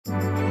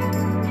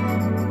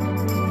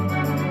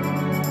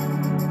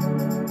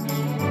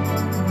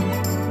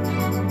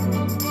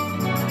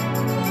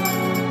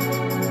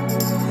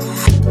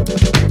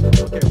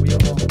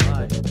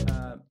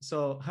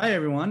So hi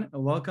everyone,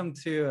 welcome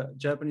to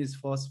Japanese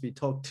Philosophy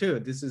Talk 2.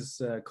 This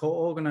is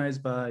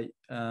co-organized by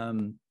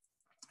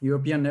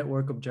European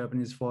Network of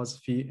Japanese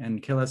Philosophy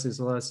and Kelas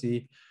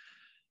Isolasi,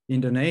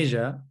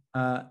 Indonesia.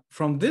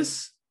 From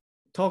this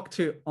Talk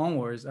 2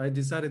 onwards, I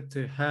decided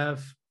to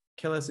have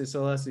Kelas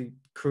Isolasi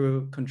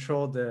crew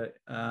control the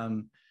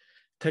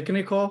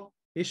technical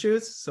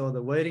issues. So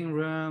the waiting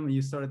room,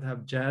 you started to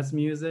have jazz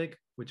music,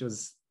 which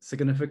was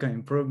significant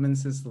improvement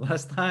since the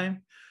last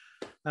time.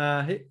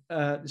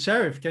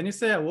 Sharif, can you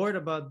say a word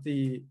about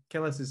the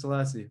Kelas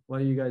Isolasi? What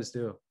do you guys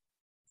do?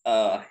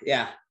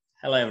 Yeah,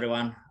 hello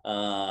everyone.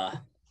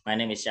 My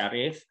name is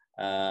Sharif.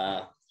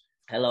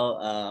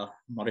 Hello,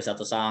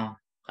 Morisato-san.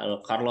 Hello,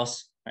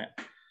 Carlos.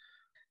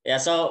 Yeah,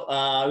 so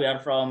we are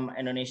from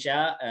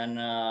Indonesia, and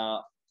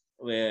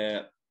we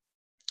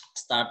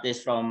start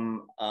this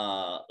from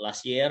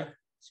last year.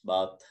 It's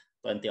about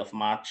 20th of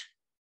March,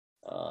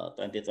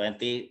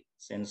 2020,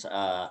 since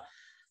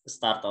the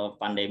start of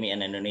pandemic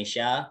in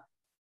Indonesia.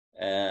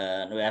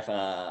 And we have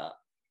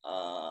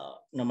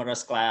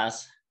numerous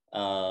class,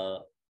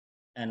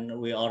 and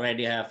we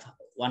already have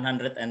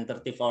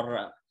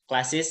 134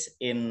 classes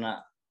in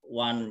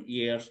 1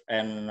 year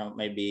and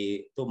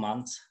maybe 2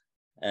 months.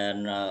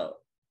 And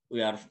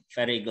we are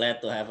very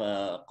glad to have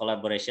a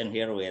collaboration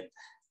here with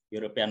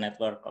European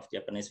Network of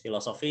Japanese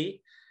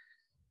Philosophy.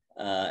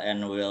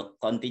 And we'll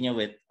continue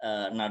with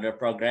another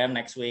program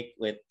next week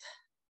with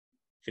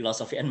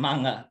philosophy and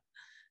manga.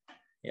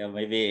 Yeah,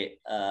 maybe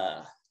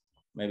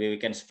we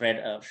can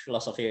spread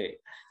philosophy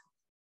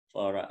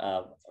for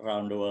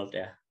around the world.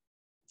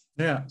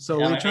 Yeah. So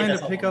we're trying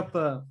to pick up.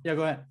 Yeah,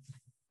 go ahead.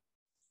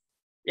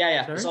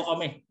 Yeah. Sorry? So for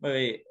me,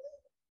 maybe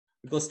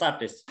we could start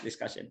this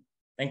discussion.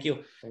 Thank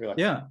you, everyone.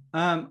 Yeah.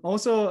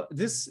 Also,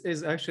 this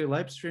is actually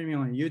live streaming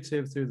on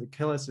YouTube through the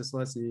Kelas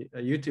Isolasi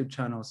YouTube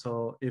channel.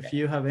 So if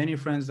you have any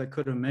friends that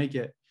couldn't make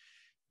it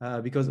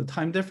because of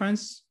time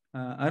difference,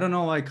 I don't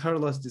know why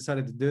Carlos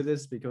decided to do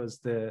this, because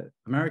the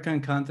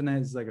American continent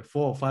is like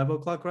 4 or 5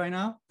 o'clock right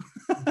now.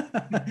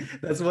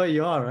 That's what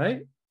you are,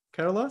 right,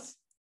 Carlos?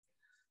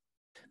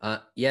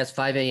 Yes,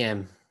 5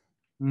 a.m.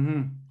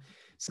 Mm-hmm.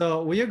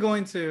 So we are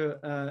going to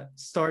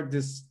start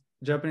this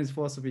Japanese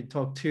philosophy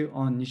talk 2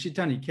 on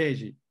Nishitani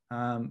Keiji,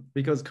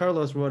 because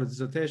Carlos wrote a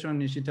dissertation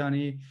on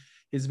Nishitani.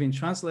 He's been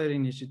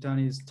translating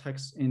Nishitani's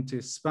text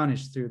into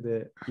Spanish through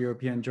the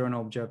European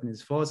Journal of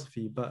Japanese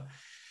Philosophy. But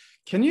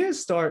can you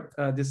start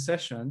this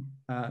session?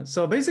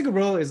 So basic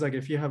rule is like,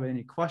 if you have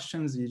any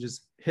questions, you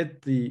just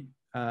hit the,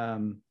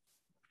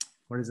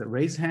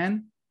 raise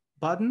hand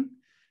button,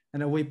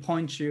 and then we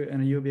point you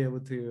and you'll be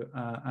able to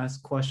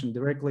ask question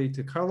directly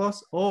to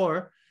Carlos,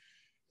 or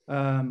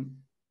on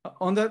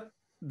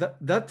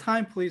that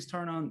time, please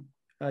turn on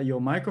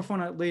your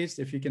microphone at least.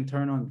 If you can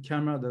turn on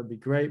camera, that'd be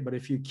great. But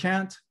if you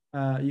can't,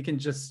 you can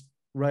just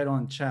write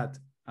on chat.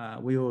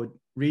 We will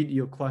read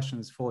your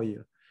questions for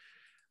you.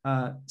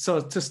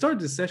 So to start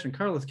this session,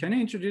 Carlos, can you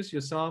introduce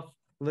yourself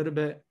a little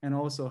bit, and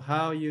also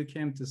how you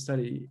came to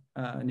study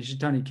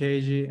Nishitani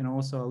Keiji, and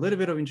also a little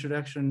bit of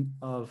introduction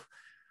of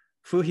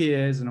who he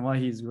is and why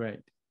he's great?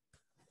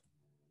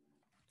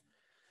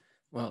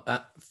 Well,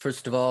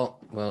 first of all,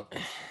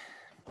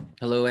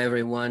 hello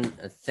everyone.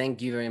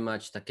 Thank you very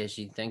much,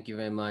 Takeshi. Thank you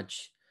very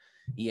much,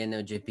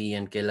 ENOJP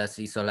and Kelas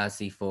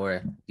Isolasi,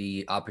 for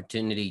the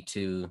opportunity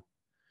to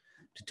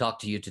talk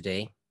to you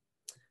today.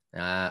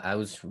 I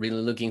was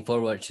really looking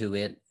forward to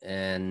it,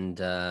 and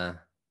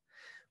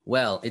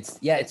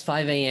it's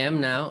 5 a.m.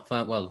 now.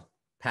 Well,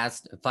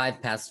 past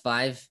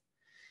 5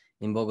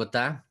 in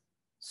Bogota.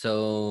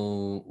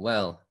 So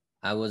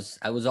I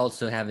was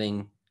also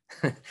having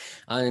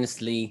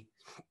honestly,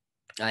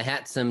 I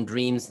had some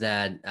dreams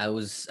that I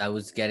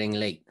was getting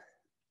late.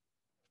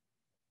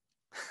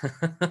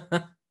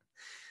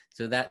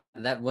 So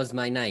that was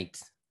my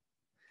night,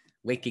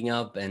 waking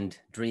up and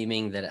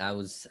dreaming that I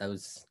was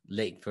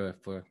late for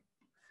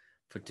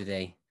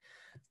today.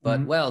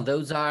 But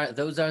those are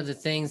the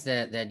things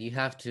that you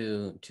have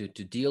to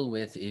deal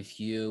with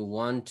if you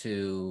want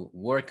to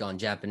work on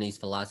Japanese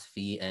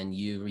philosophy and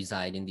you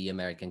reside in the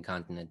American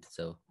continent.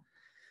 So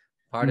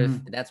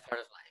that's part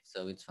of life,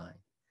 so it's fine.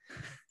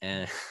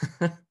 And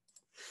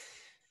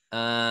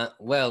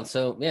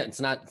it's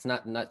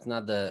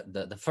not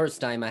the first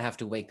time I have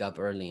to wake up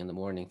early in the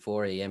morning,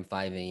 4 a.m.,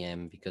 5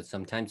 a.m., because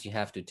sometimes you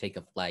have to take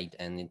a flight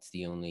and it's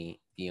the only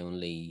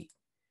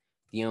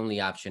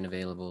option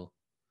available.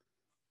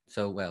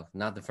 So,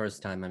 not the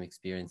first time I'm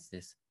experienced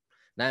this.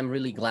 And I'm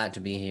really glad to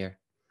be here.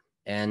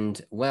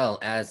 And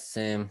as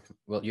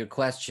your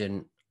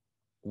question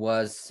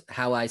was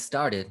how I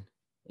started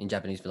in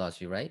Japanese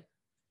philosophy, right?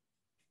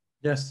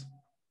 Yes.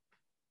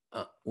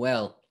 To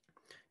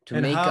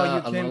and make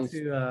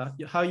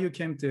how you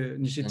came to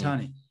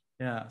Nishitani,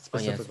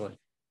 specifically.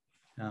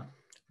 Yes. Yeah.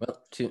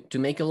 Well, to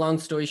make a long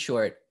story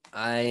short,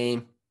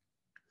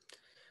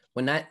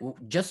 when I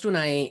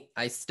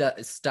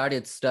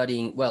started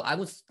studying, I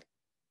was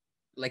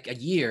like a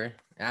year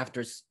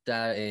after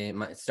starting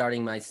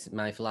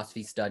my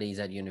philosophy studies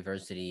at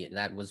university.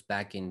 That was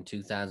back in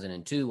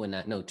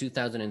 2002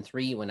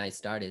 2003 when I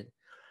started.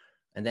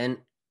 And then,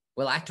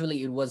 well,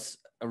 actually, it was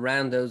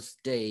around those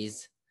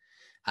days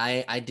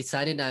I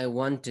decided I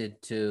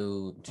wanted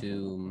to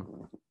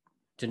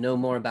know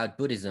more about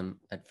Buddhism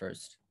at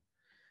first.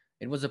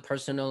 It was a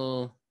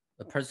personal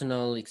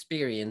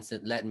experience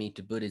that led me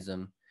to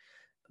Buddhism,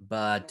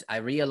 but I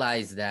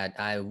realized that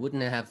I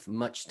wouldn't have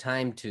much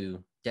time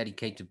to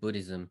dedicate to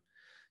Buddhism.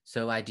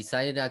 So I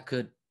decided I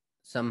could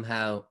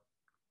somehow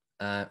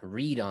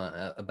read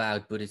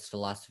about Buddhist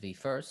philosophy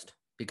first,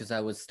 because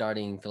I was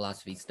starting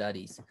philosophy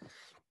studies.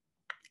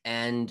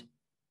 And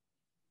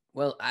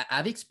well,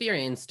 I've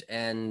experienced,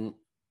 and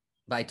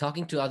by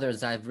talking to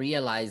others, I've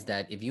realized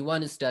that if you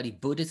want to study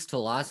Buddhist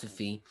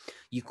philosophy,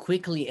 you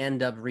quickly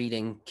end up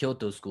reading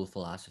Kyoto School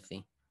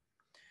philosophy.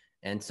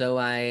 And so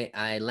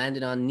I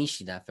landed on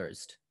Nishida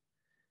first.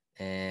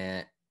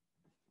 And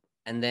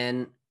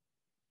then,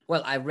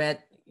 well, I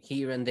read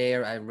here and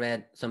there. I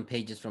read some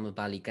pages from the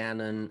Pali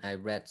Canon. I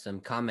read some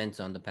comments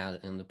on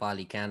the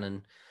Pali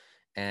Canon.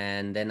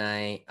 And then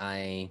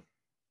I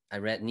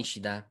read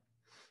Nishida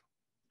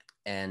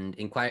and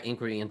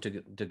inquiry into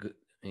the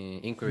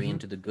inquiry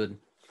into the good.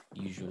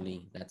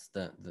 Usually that's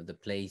the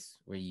place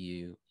where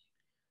you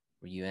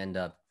end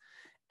up.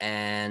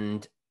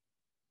 And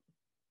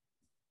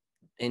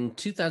in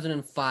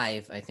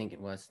 2005, I think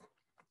it was,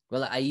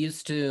 well, I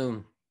used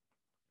to,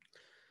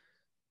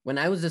 when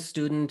I was a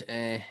student,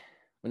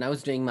 when I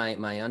was doing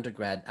my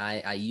undergrad,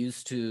 I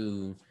used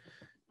to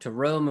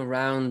roam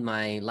around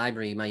my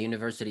library, my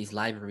university's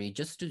library,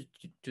 just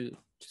to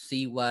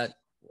see what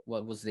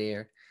was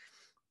there.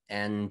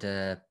 And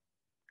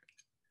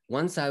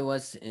once I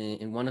was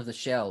in one of the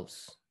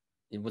shelves.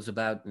 It was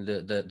about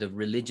the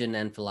religion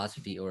and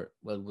philosophy, or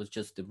well, it was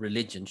just the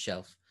religion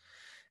shelf.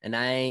 And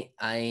I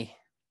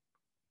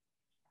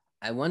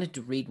wanted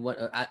to read what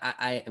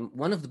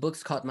one of the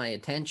books caught my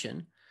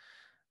attention.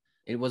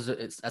 It was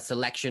a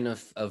selection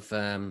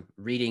of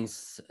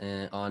readings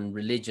on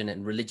religion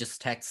and religious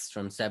texts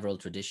from several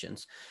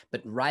traditions.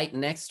 But right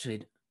next to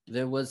it,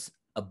 there was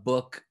a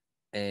book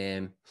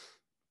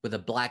with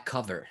a black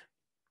cover.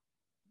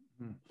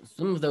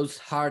 Some of those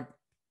hard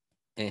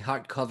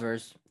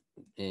covers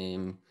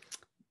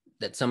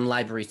that some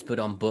libraries put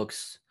on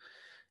books.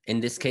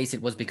 In this case,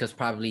 it was because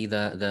probably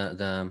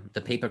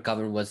the paper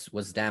cover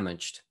was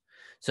damaged.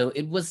 So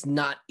it was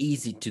not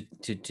easy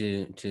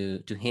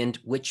to hint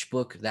which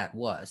book that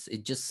was.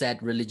 It just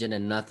said religion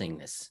and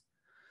nothingness.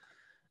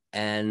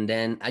 And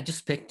then I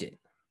just picked it.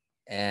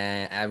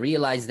 And I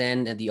realized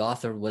then that the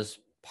author was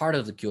part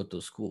of the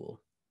Kyoto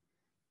School.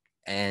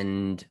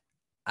 And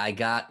I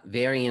got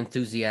very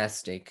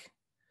enthusiastic.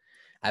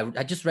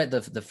 I just read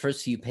the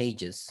first few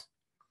pages.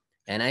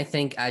 And I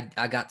think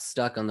I got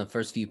stuck on the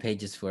first few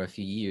pages for a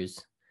few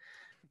years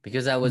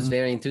because I was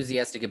very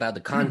enthusiastic about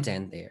the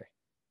content there.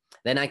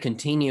 Then I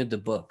continued the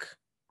book.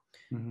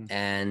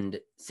 And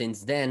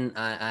since then,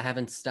 I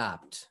haven't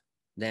stopped.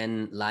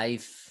 Then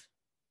life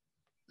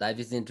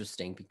is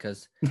interesting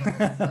because...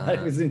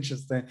 life is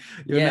interesting.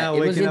 You're now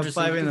waking up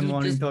 5 in the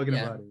morning talking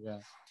about it. Yeah.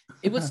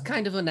 It was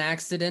kind of an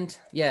accident.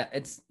 Yeah,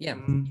 that's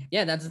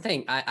the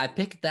thing. I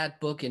picked that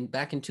book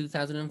back in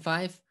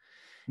 2005.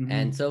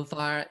 And so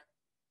far,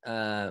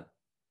 I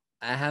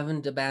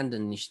haven't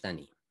abandoned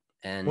Nishitani.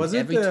 And was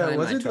it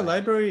the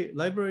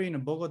library in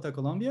Bogota,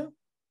 Colombia?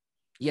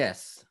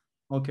 Yes.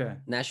 Okay.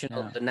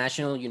 The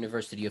National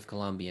University of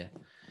Colombia.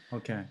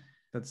 Okay,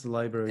 that's the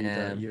library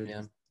that you.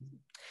 Yeah.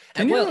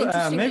 Can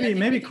you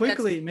maybe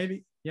quickly?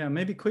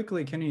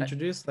 Can you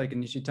introduce like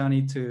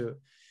Nishitani to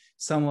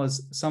some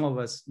of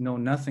us know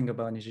nothing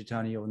about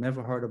Nishitani or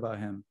never heard about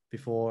him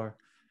before?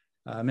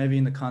 Maybe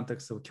in the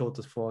context of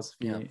Kyoto's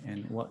philosophy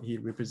and what he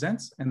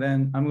represents. And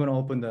then I'm going to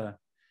open the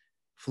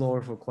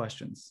floor for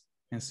questions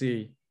and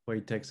see where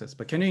he takes us.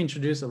 But can you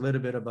introduce a little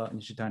bit about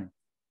Nishitani?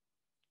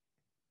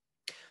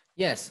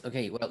 Yes.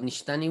 Okay. Well,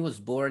 Nishitani was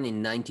born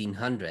in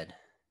 1900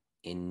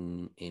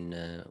 in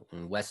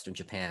Western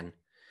Japan,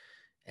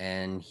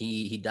 and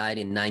he died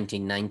in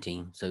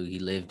 1990. So he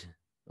lived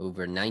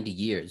over 90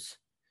 years.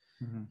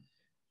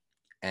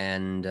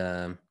 And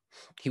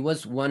he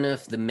was one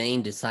of the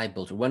main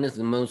disciples, one of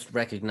the most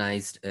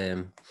recognized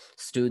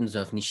students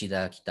of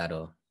Nishida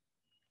Kitarō,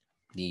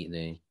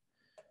 the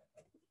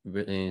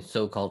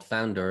so-called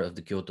founder of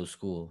the Kyoto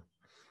School.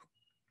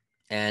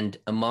 And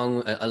along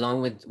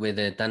with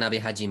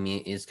Tanabe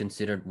Hajime, is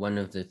considered one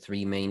of the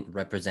 3 main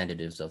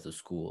representatives of the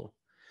school.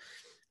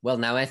 Well,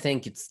 now I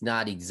think it's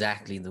not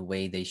exactly the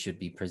way they should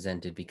be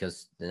presented,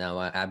 because now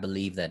I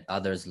believe that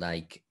others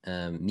like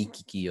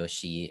Miki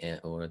Kiyoshi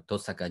or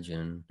Tosaka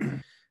Jun,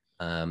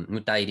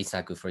 Mutai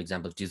Risaku, for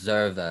example,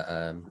 deserve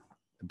a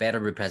better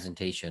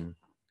representation.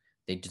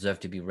 They deserve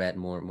to be read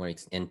more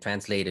and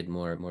translated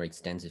more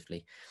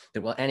extensively.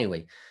 But well,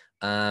 anyway,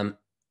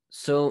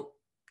 so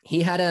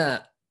he had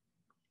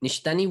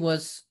Nishitani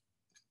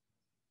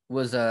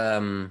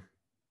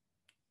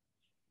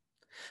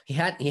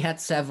he had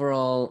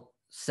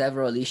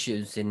several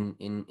issues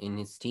in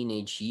his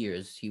teenage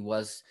years. He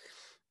was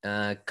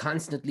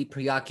constantly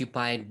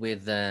preoccupied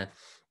with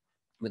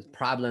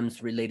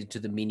problems related to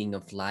the meaning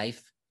of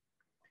life.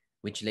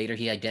 which later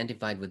he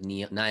identified with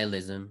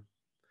nihilism.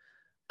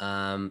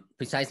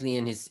 Precisely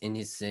in his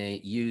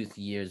youth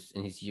years,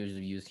 in his years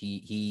of youth,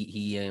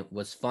 he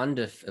was fond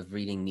of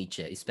reading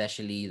Nietzsche,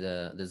 especially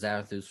the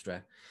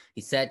Zarathustra.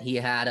 He said he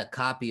had a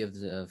copy of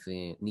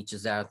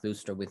Nietzsche's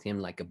Zarathustra with him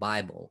like a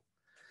Bible.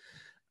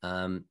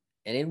 And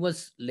it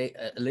was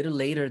a little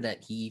later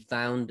that he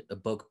found a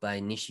book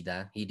by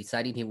Nishida. He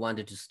decided he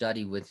wanted to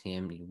study with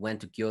him. He went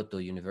to Kyoto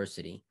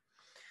University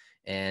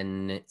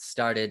and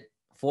started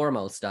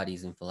formal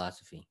studies in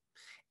philosophy.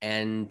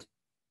 And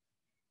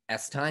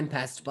as time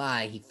passed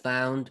by, he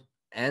found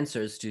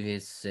answers to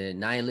his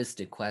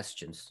nihilistic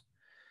questions.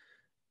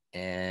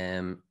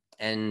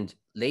 And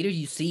later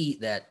you see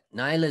that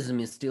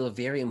nihilism is still a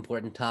very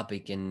important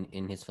topic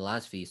in his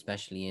philosophy,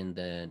 especially in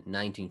the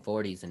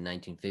 1940s and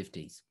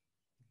 1950s.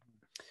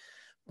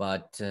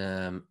 But,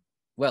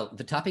 well,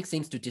 the topic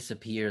seems to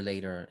disappear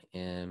later.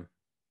 And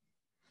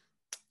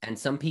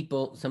some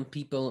people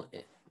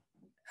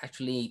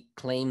actually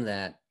claim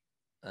that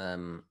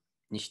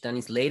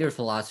Nishitani's later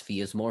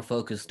philosophy is more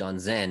focused on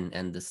Zen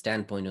and the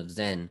standpoint of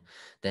Zen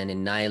than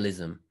in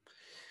nihilism.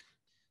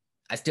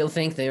 I still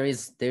think there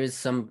is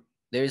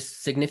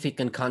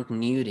significant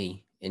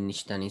continuity in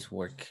Nishitani's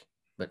work,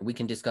 but we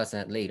can discuss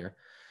that later.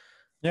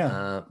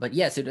 Yeah. But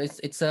yes,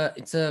 it's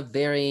a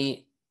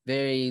very,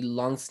 very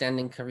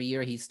long-standing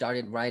career. He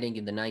started writing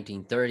in the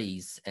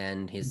 1930s,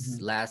 and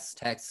his last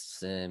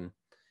texts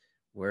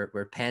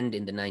were penned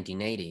in the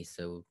 1980s.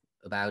 So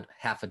about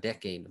half a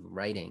decade of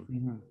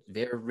writing.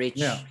 Very rich.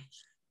 Yeah.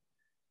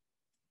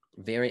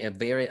 Very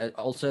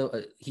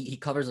also he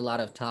covers a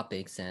lot of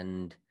topics,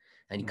 and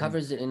he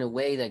covers it in a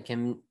way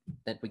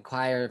that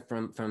require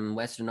from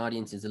Western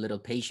audiences a little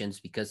patience,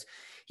 because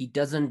he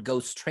doesn't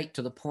go straight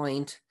to the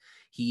point.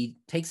 He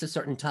takes a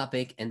certain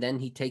topic and then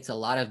he takes a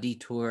lot of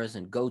detours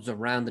and goes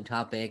around the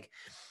topic.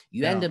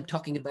 You end up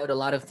talking about a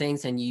lot of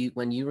things, and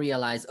when you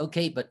realize,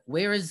 okay, but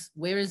where is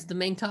the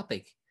main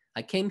topic?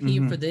 I came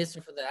here for this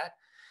or for that.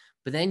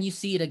 But then you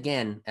see it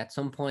again at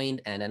some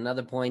point, and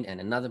another point, and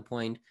another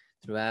point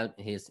throughout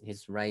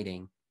his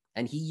writing.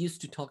 And he used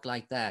to talk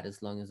like that,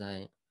 as long as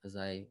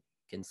I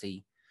can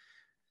see.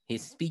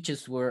 His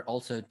speeches were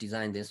also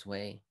designed this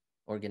way,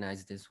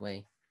 organized this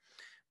way.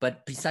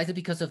 But precisely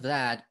because of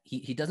that,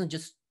 he doesn't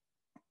just,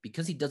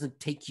 because he doesn't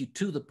take you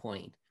to the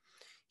point,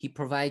 he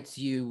provides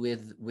you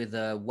with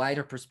a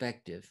wider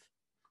perspective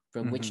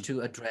from which to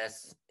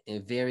address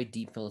very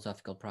deep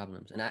philosophical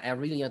problems. And I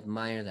really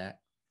admire that.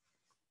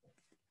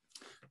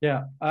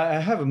 Yeah, I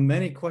have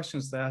many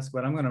questions to ask,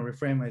 but I'm going to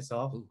refrain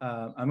myself.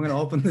 I'm going to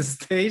open the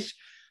stage.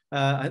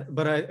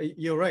 But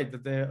you're right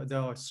that there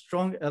are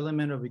strong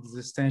element of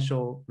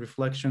existential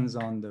reflections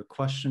on the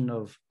question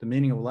of the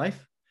meaning of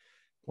life,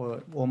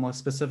 or more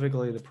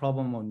specifically, the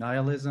problem of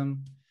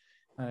nihilism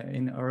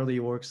in early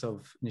works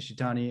of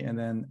Nishitani. And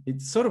then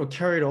it's sort of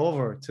carried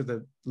over to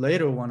the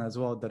later one as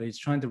well, that he's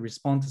trying to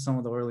respond to some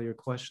of the earlier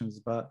questions.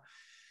 But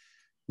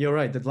you're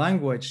right, the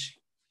language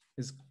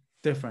is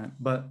different.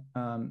 But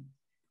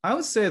I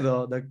would say,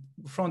 though, that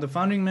from the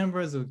founding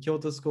members of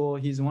Kyoto School,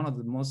 he's one of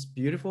the most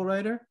beautiful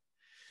writer.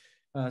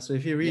 So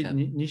if you read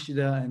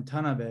Nishida and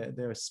Tanabe,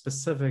 there are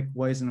specific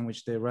ways in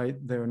which they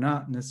write. They're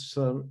not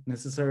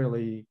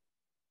necessarily,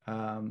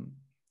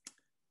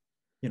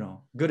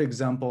 good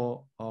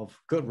example of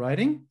good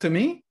writing to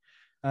me.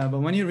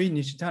 But when you read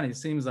Nishitani, it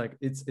seems like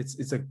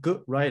it's a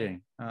good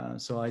writing.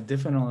 So I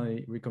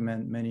definitely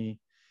recommend many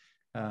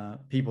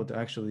people to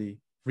actually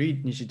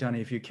read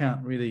Nishitani if you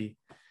can't really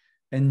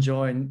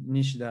enjoy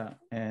Nishida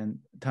and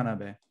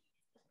Tanabe.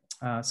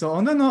 So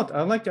on that note,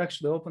 I'd like to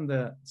actually open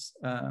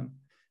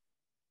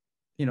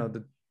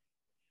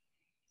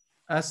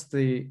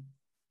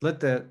let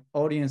the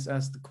audience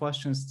ask the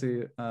questions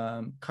to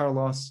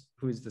Carlos,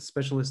 who is the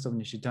specialist of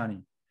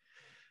Nishitani.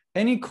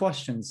 Any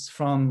questions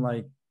from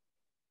like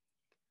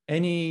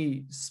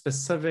any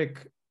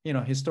specific,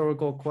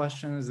 historical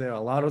questions? There are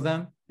a lot of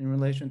them in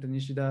relation to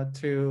Nishida,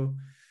 to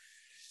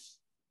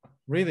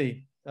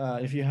really,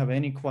 if you have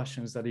any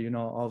questions that you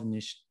know of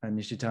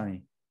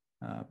Nishitani,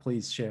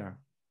 please share.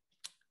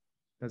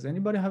 Does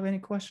anybody have any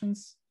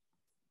questions?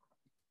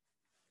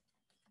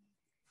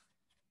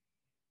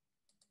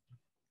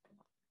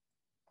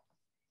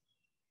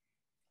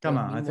 Come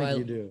on, I think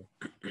you do.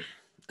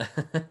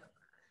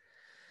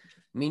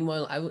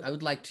 Meanwhile, I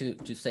would like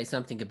to say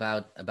something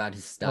about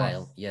his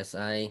style. Oh. Yes,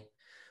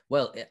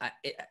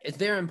 it's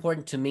very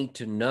important to me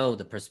to know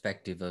the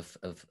perspective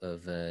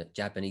of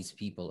Japanese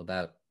people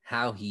about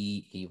how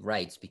he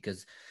writes,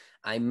 because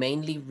I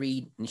mainly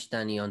read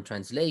Nishitani on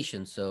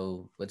translation,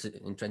 so it's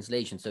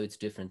a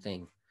different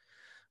thing.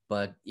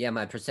 But yeah,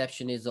 my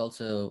perception is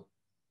also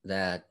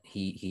that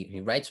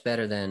he writes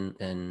better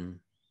than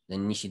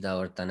Nishida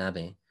or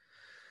Tanabe.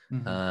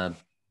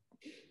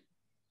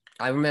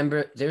 I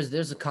remember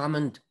there's a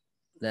comment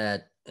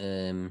that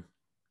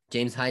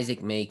James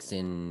Heidegger makes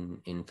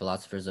in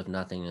Philosophers of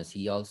Nothingness.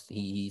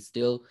 He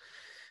still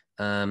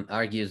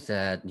argues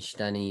that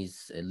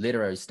Nishitani's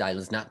literary style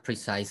is not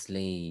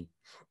precisely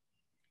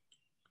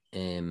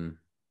very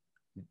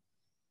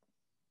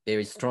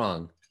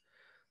strong.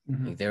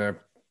 Like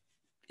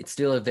it's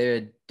still a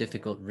very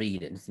difficult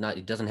read. It's not.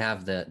 It doesn't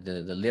have the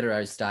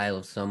literary style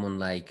of someone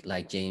like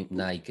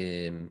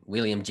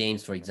William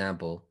James, for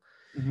example.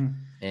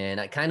 And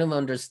I kind of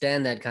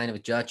understand that kind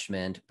of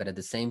judgment, but at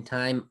the same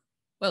time,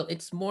 well,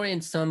 it's more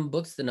in some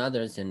books than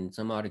others, and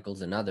some articles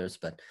than others.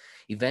 But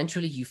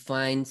eventually, you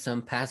find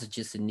some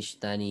passages in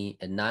Nishitani,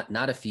 and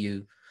not a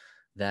few,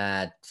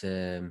 that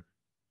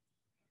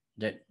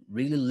that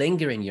really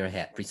linger in your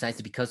head,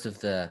 precisely because of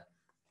the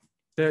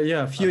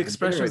a few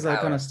expressions that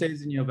kind of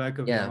stays in your back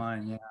of your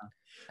mind. Yeah.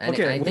 And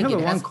okay, we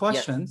have one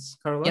question,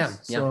 Carlos. Yeah.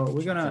 So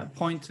we're gonna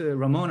point to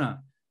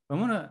Ramona.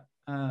 Ramona,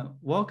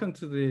 welcome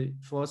to the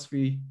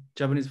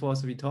Japanese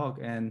philosophy talk,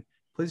 and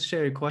please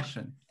share your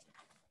question.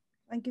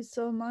 Thank you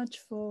so much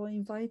for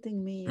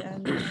inviting me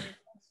and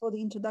for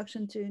the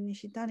introduction to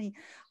Nishitani.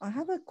 I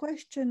have a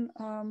question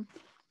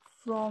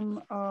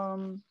from,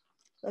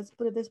 let's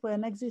put it this way,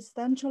 an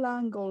existential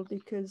angle,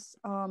 because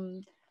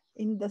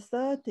in the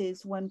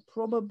 30s, when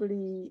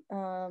probably,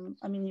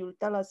 I mean, you'll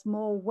tell us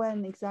more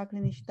when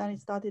exactly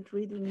Nishitani started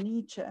reading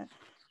Nietzsche.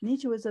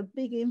 Nietzsche was a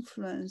big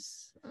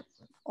influence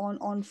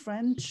on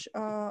French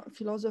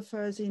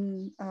philosophers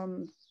in,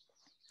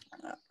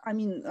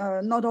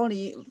 not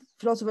only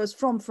philosophers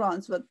from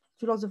France, but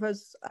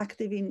philosophers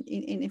active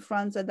in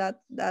France at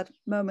that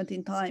moment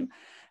in time.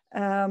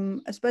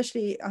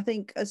 Especially, I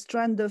think, a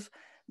strand of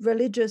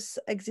religious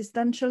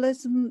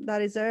existentialism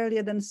that is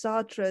earlier than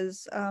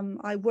Sartre's.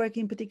 I work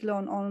in particular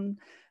on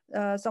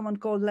someone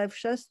called Lev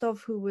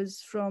Shestov, who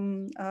was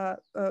from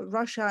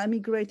Russia,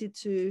 emigrated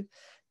to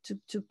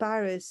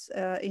Paris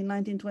in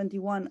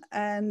 1921.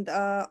 And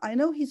I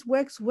know his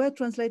works were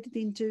translated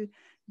into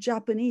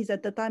Japanese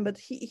at the time, but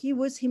he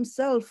was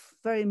himself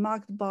very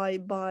marked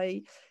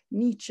by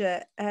Nietzsche,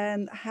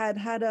 and had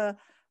a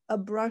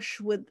brush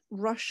with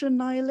Russian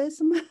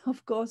nihilism.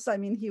 Of course, I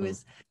mean, he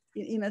was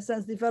in a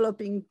sense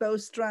developing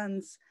both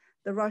strands,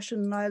 the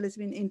Russian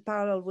nihilism in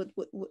parallel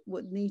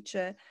with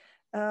Nietzsche.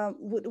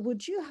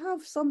 Would you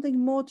have something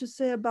more to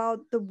say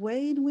about the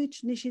way in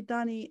which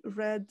Nishitani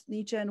read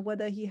Nietzsche, and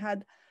whether he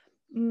had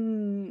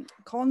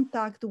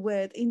contact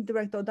with,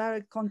 indirect or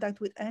direct contact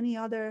with, any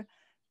other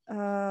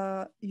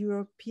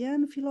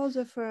European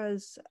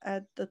philosophers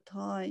at the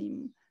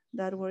time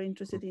that were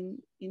interested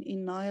in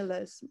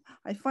nihilism?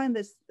 I find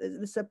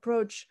this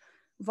approach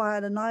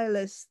via the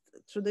nihilist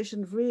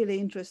tradition really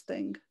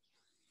interesting.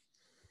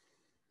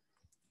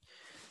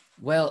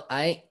 Well,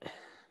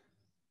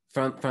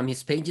 from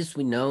his pages,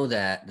 we know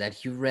that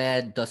he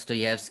read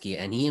Dostoevsky,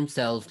 and he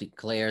himself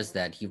declares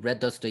that he read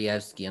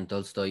Dostoevsky and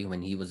Tolstoy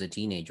when he was a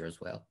teenager as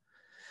well.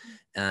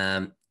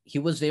 He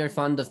was very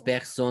fond of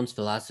Bergson's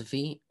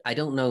philosophy. I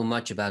don't know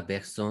much about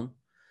Bergson,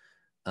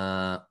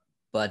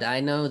 but I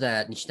know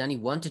that Nishitani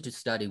wanted to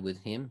study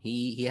with him.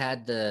 He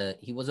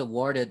was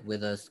awarded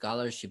with a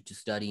scholarship to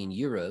study in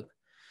Europe,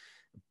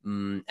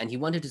 and he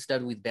wanted to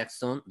study with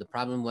Bergson. The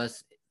problem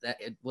was that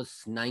it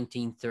was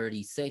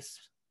 1936,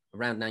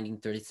 around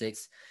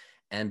 1936,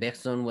 and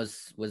Bergson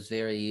was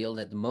very ill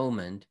at the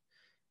moment,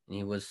 and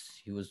he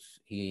was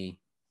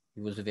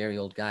a very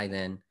old guy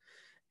then,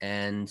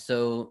 and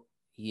so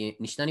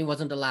Nishitani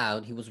wasn't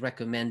allowed. He was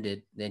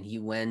recommended. Then he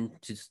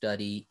went to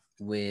study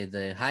with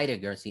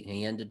Heidegger.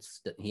 He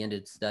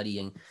ended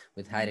studying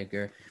with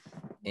Heidegger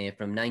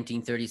from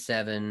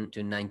 1937 to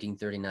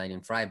 1939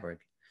 in Freiburg.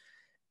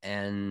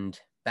 And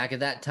back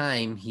at that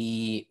time,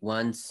 he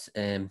once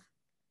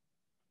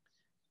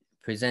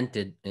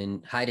presented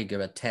in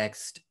Heidegger a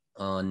text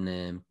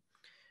on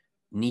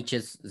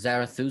Nietzsche's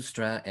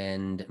Zarathustra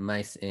and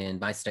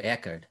Meister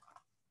Eckhart,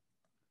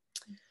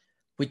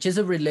 which is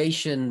a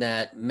relation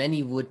that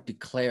many would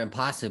declare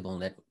impossible.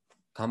 That,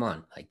 come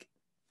on, like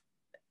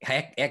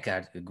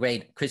Eckhart, a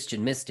great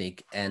Christian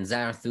mystic, and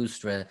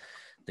Zarathustra,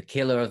 the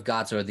killer of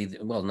gods, or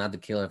not the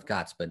killer of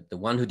gods, but the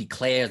one who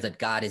declares that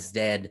God is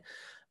dead.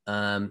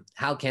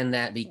 How can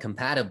that be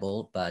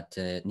compatible? But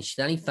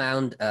Nishitani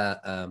found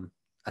a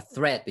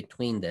thread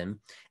between them,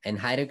 and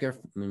Heidegger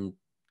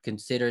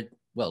considered,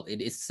 well,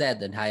 it is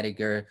said that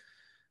Heidegger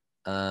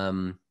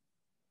found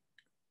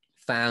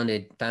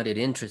it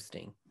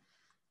interesting.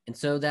 And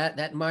so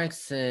that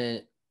marks,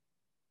 that's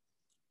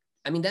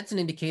an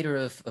indicator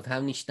of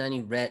how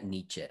Nishitani read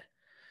Nietzsche.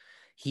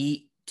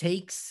 He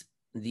takes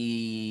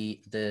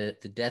the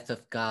death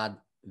of God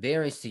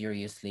very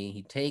seriously.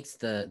 He takes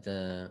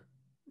the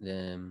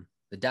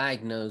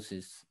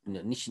diagnosis,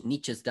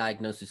 Nietzsche's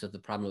diagnosis of the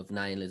problem of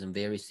nihilism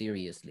very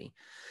seriously.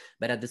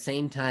 But at the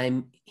same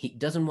time, he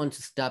doesn't want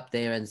to stop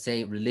there and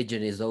say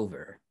religion is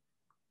over.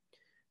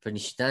 For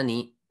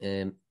Nishitani,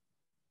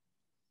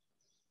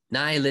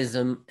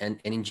 nihilism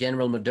and in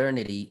general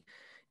modernity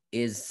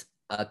is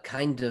a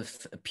kind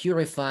of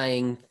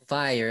purifying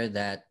fire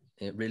that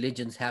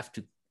religions have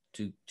to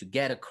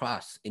get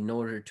across in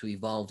order to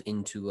evolve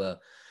into a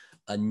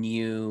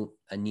new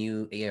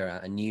era,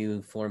 a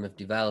new form of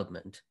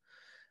development.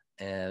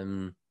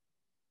 And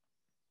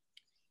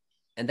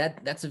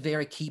that's a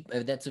very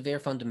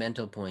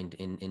fundamental point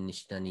in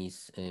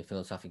Nishitani's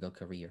philosophical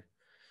career.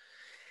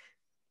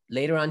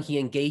 Later on, he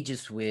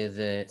engages with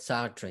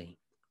Sartre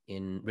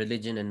in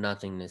Religion and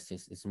Nothingness,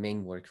 his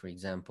main work, for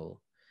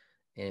example,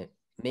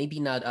 maybe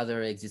not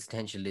other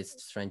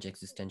existentialists, French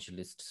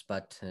existentialists,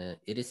 but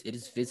it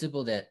is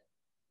visible that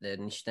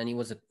Nishitani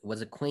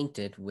was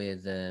acquainted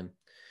with the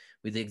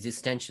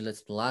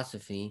existentialist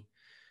philosophy,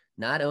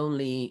 not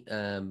only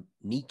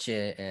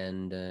Nietzsche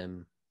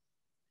and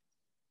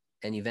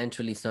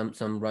eventually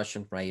some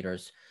Russian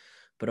writers,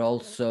 but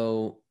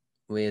also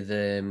with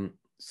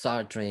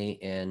Sartre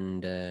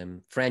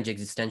and French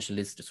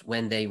existentialists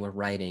when they were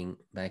writing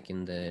back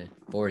in the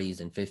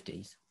 40s and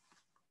 50s.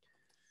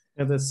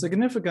 Yeah, the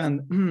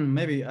significant,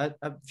 maybe a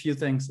few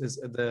things is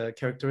the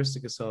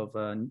characteristics of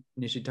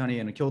Nishitani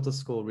and the Kyoto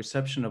School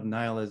reception of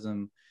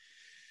nihilism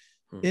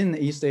in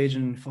the East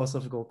Asian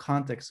philosophical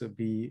context would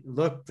be,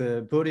 look,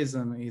 the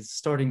Buddhism is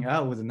starting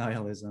out with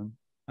nihilism.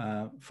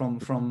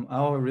 From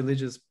our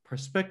religious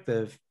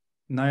perspective,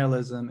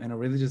 nihilism and a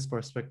religious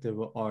perspective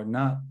are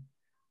not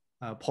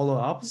polar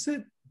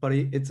opposite, but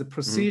it's a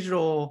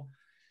procedural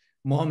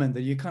moment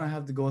that you kind of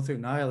have to go through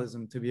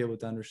nihilism to be able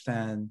to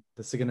understand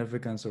the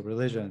significance of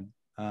religion.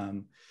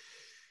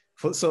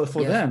 For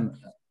them,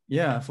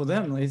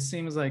 it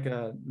seems like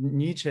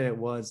Nietzsche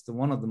was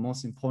one of the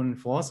most important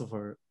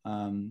philosophers.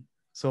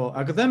 So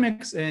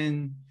academics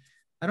in,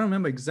 I don't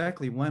remember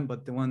exactly when,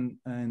 but the one,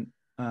 and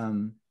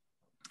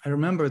I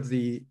remember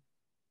the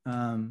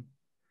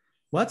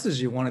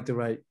Watsuji wanted to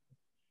write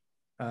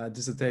a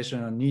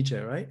dissertation on Nietzsche,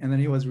 right? And then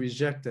he was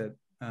rejected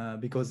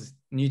because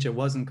Nietzsche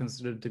wasn't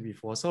considered to be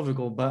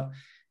philosophical, but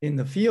in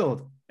the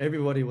field,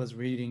 everybody was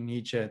reading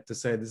Nietzsche to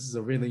say this is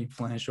a really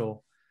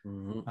influential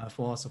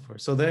philosopher.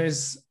 So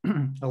there's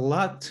a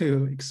lot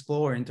to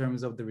explore in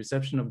terms of the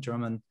reception of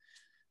German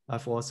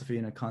philosophy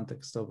in the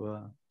context of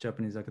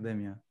Japanese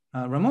academia.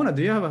 Ramona,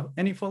 do you have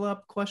any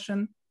follow-up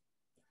question?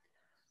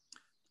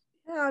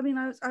 Yeah, I mean,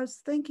 I was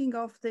thinking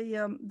of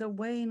the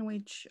way in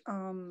which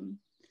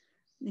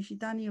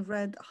Nishitani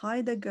read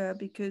Heidegger,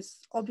 because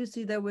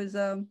obviously there was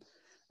a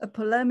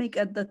polemic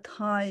at the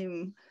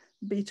time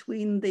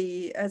between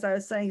the, as I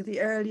was saying, the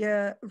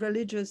earlier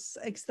religious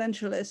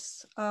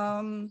existentialists,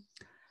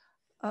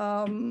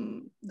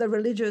 the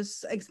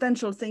religious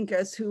existential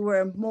thinkers who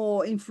were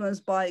more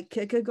influenced by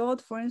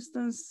Kierkegaard, for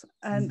instance,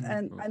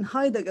 and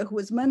Heidegger, who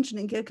was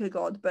mentioning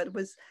Kierkegaard, but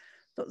was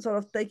sort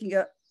of taking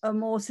a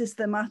more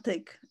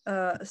systematic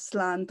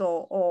slant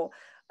or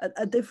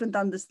a different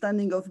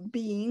understanding of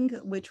being,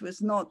 which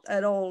was not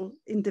at all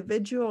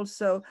individual.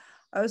 So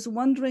I was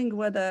wondering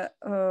whether,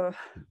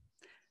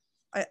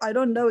 I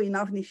don't know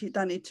enough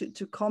Nishitani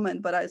to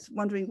comment, but I was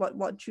wondering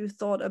what you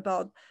thought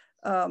about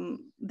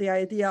the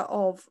idea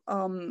of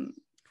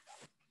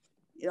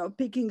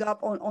picking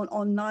up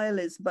on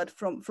nihilism, but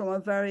from a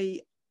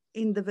very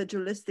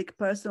individualistic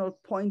personal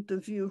point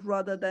of view,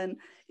 rather than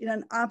in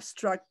an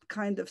abstract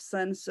kind of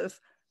sense of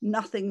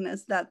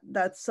nothingness that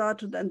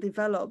Sartre then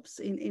develops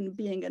in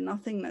Being and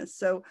Nothingness.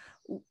 So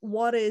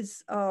what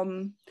is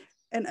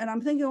and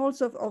I'm thinking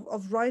also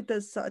of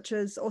writers such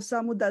as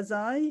Osamu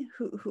Dazai,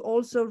 who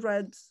also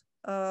read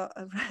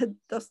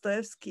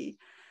Dostoevsky,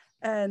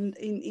 and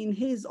in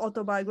his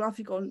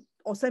autobiographical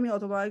or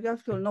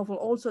semi-autobiographical novel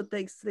also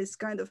takes this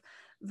kind of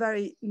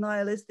very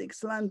nihilistic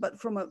slant, but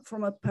from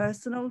a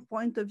personal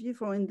point of view,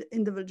 from an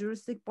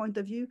individualistic point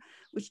of view,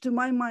 which to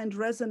my mind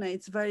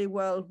resonates very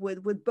well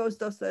with both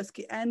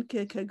Dostoevsky and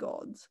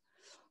Kierkegaard,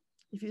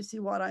 if you see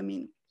what I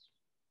mean.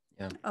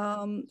 Yeah.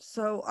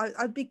 So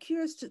I'd be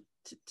curious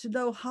to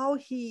know how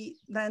he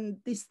then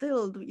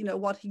distilled,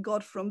 what he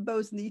got from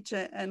both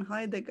Nietzsche and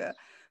Heidegger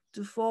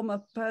to form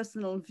a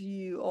personal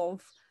view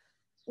of,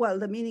 well,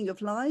 the meaning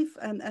of life,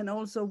 and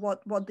also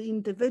what the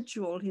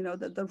individual,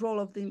 the role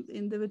of the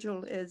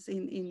individual is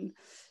in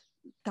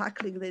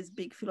tackling these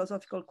big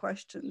philosophical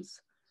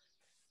questions.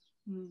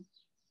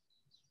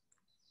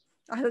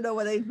 I don't know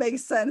whether it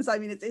makes sense. I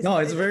mean, it's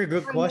a very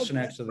good question,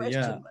 actually.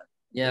 Question,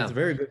 yeah, it's a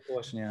very good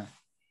question. Yeah,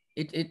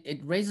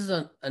 it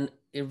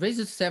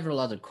raises several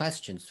other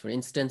questions. For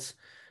instance,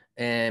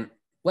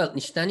 well,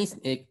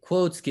 Nishitani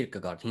quotes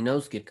Kierkegaard. He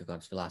knows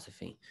Kierkegaard's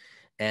philosophy.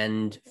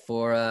 And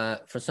for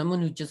someone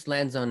who just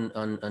lands on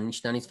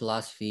Nishitani's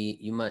philosophy,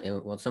 you might,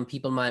 some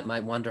people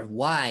might wonder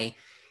why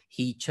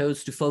he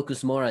chose to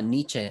focus more on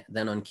Nietzsche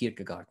than on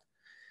Kierkegaard,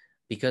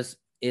 because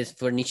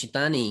for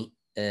Nishitani,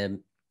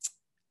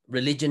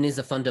 religion is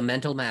a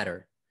fundamental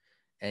matter,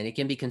 and it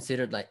can be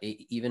considered like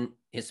even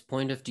his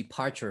point of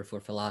departure for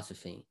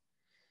philosophy.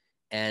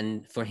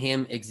 And for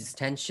him,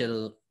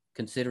 existential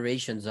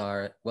considerations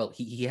are, well,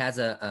 he has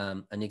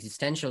an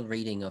existential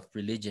reading of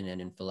religion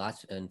and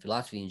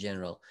philosophy in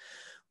general.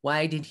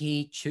 Why did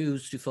he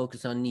choose to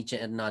focus on Nietzsche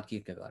and not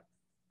Kierkegaard?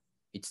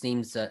 It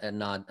seems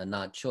an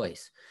odd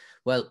choice.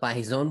 Well, by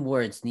his own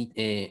words,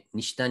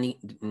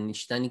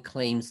 Nishitani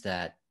claims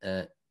that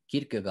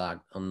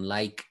Kierkegaard,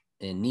 unlike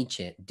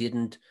Nietzsche,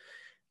 didn't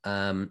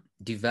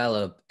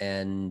develop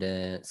and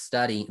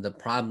study the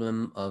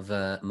problem of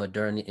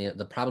modernity,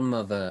 the problem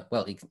of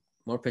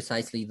more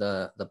precisely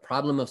the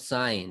problem of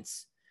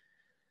science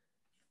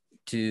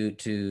to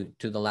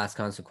the last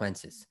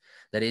consequences.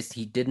 That is,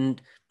 he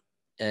didn't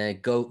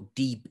go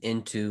deep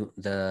into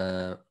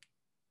the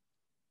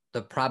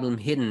the problem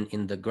hidden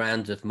in the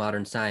grounds of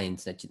modern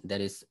science,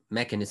 that is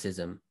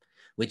mechanicism,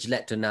 which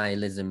led to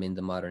nihilism in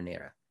the modern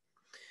era.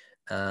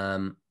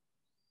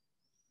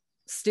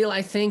 Still,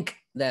 I think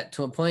that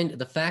to a point,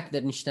 the fact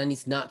that Nishitani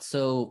is not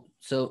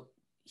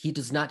he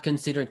does not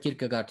consider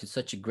Kierkegaard to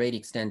such a great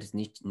extent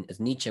as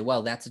Nietzsche.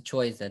 Well, that's a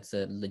choice, that's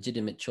a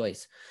legitimate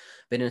choice.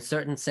 But in a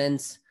certain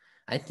sense,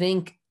 I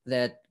think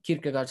that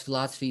Kierkegaard's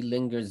philosophy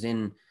lingers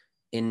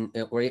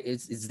or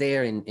is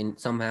there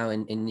somehow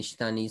in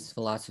Nishitani's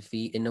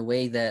philosophy in a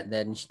way that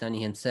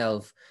Nishitani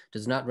himself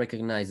does not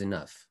recognize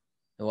enough.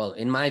 Well,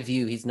 in my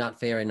view, he's not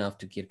fair enough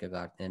to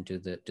Kierkegaard and to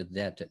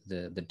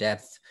the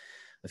depth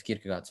of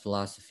Kierkegaard's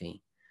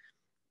philosophy.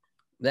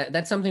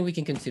 That's something we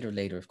can consider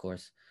later, of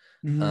course.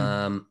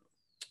 Mm-hmm.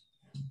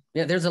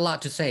 Yeah, there's a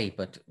lot to say,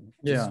 but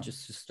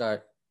just to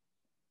start.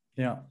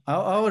 Yeah,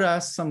 I would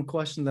ask some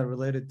questions that are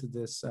related to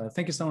this.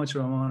 Thank you so much,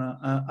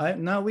 Ramona.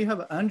 Now we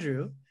have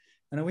Andrew,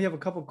 and we have a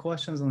couple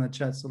questions on the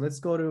chat. So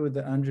let's go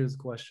to Andrew's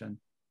question.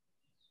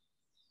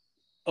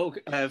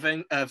 Okay,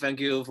 thank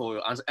you for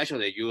your answer.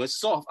 Actually, you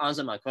sort of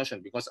answered my question,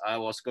 because I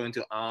was going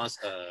to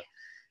ask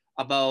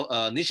about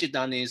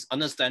Nishitani's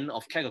understanding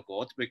of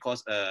Kierkegaard,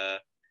 because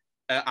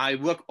I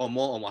work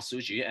more on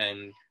Wasuji,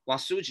 and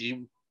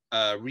Wasuji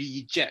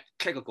reject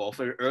Kierkegaard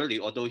very early,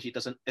 although he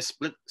doesn't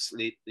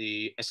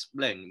explicitly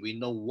explain. We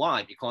know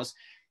why, because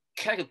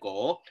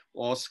Kierkegaard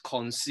was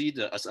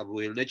considered as a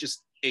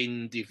religious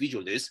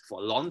individualist for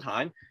a long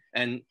time,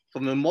 and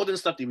from the modern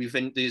study we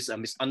think this is a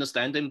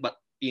misunderstanding, but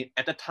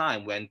at the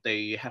time when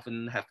they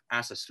haven't have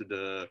access to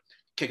the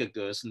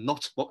Kierkegaard's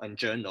notebook and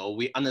journal,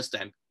 we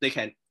understand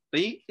it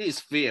is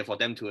fair for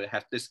them to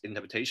have this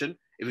interpretation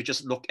if we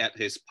just look at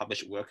his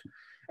published work.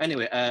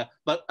 Anyway,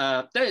 but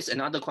there is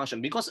another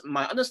question, because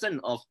my understanding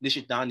of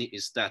Nishitani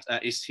is that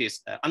is his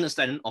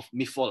understanding of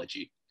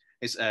mythology,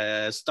 his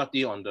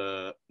study on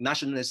the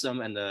nationalism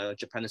and the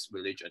Japanese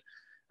religion.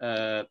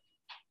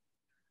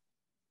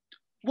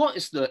 What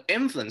is the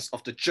influence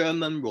of the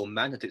German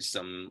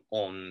Romanticism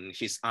on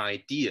his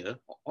idea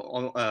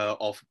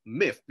of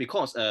myth?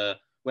 Because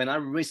when I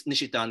read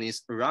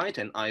Nishitani's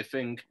writing, I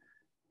think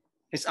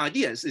his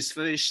ideas is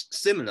very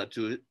similar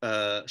to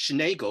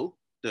Schlegel,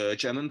 the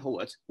German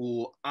poet,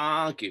 who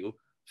argue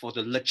for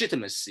the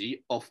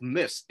legitimacy of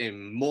myths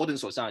in modern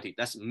society.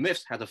 That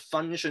myths had a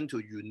function to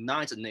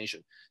unite the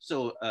nation.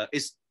 So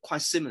it's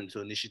quite similar to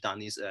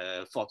Nishitani's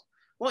thought.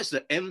 What is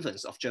the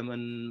influence of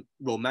German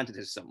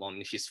Romanticism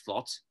on his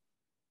thought?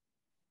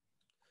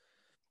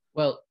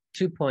 Well,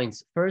 2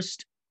 points.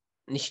 First,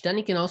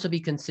 Nishitani can also be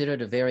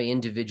considered a very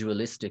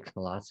individualistic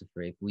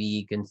philosopher. If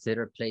we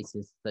consider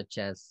places such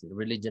as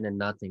Religion and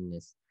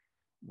Nothingness,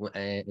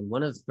 in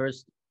one of the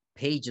first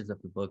pages of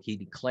the book, he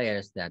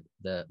declares that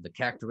the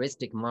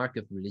characteristic mark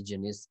of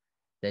religion is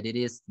that it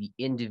is the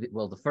individual.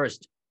 Well, the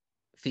first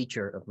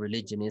feature of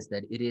religion is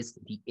that it is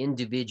the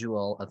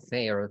individual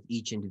affair of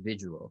each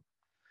individual.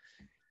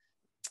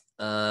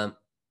 But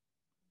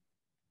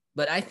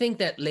I think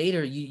that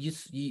later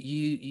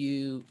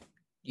you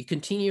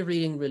continue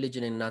reading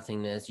Religion and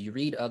Nothingness, you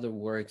read other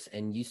works,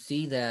 and you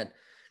see that,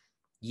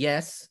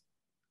 yes,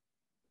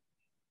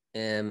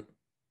 I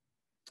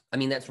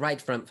mean, that's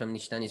right from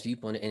Nishitani's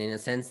viewpoint, and in a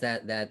sense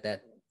that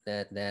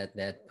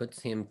puts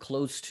him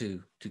close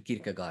to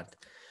Kierkegaard.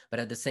 But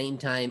at the same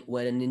time,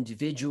 what an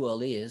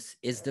individual is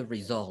the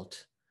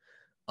result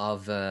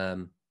of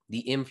the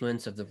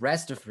influence of the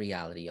rest of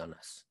reality on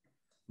us.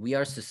 We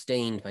are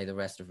sustained by the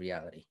rest of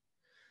reality.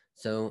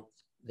 So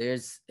there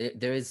is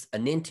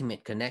an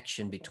intimate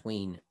connection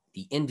between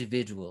the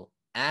individual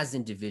as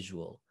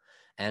individual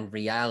and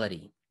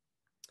reality.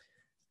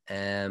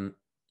 And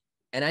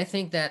I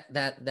think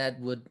that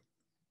would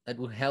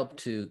help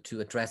to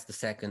address to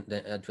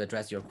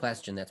address your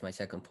question. That's my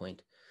second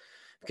point.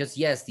 Because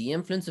yes, the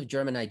influence of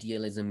German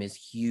idealism is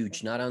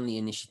huge, not only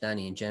in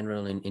Nishitani, in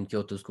general, in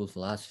Kyoto School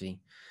philosophy.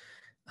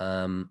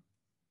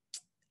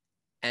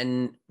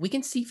 And we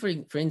can see, for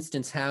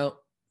instance, how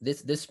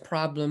this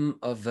problem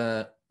of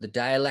the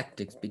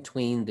dialectics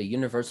between the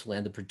universal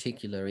and the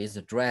particular is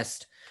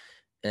addressed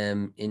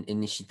in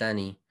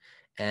Nishitani,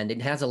 and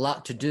it has a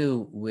lot to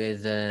do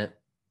with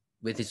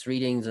his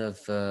readings of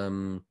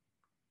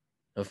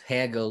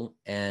Hegel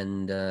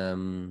and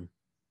I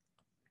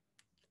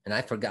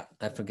forgot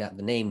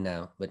the name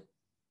now, but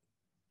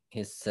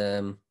his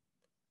Schelling.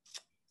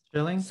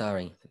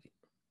 Sorry,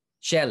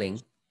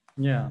 Schelling.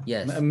 Yeah.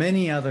 Yes.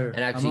 Many other,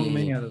 and actually, among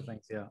many other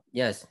things. Yeah.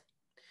 Yes.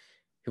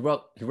 He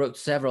wrote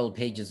several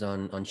pages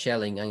on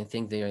Schelling. I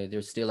think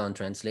they're still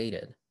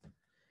untranslated.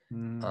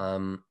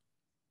 And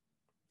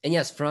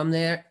yes, from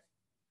there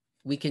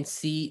we can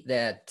see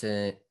that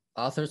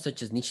authors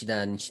such as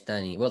Nishida and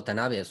Nishitani, well,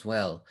 Tanabe as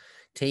well,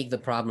 take the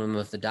problem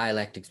of the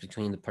dialectics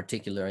between the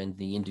particular and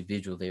the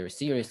individual very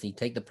seriously,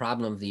 take the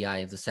problem of the I,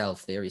 of the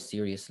self, very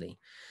seriously.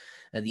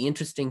 The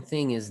interesting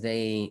thing is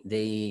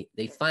they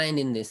find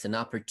in this an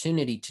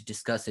opportunity to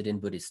discuss it in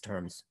Buddhist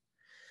terms.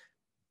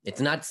 It's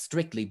not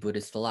strictly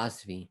Buddhist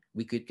philosophy.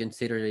 We could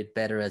consider it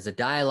better as a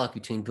dialogue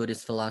between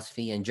Buddhist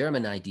philosophy and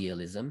German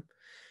idealism,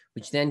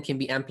 which then can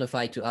be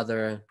amplified to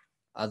other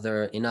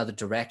other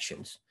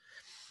directions.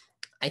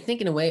 I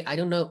think in a way, I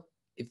don't know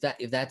if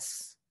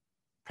that's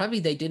probably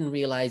they didn't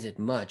realize it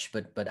much,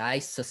 but I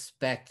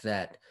suspect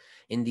that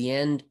in the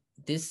end,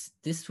 this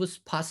was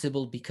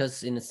possible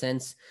because in a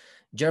sense,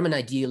 German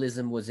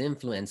idealism was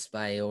influenced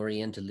by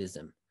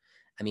Orientalism.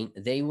 I mean,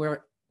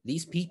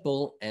 these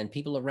people and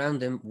people around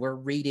them were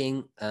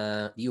reading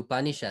the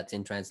Upanishads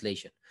in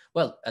translation.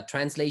 Well, a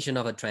translation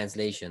of a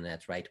translation,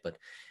 that's right. But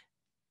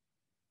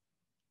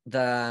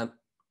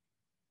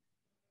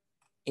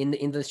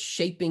in the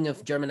shaping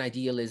of German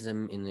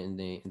idealism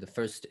in the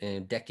first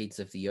decades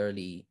of the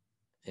early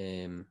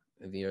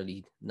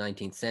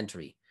 19th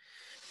century,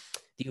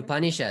 the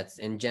Upanishads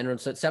in general,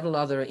 so several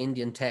other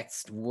Indian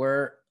texts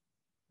were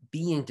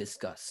being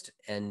discussed,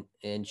 and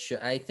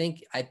I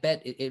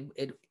bet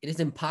it is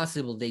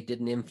impossible they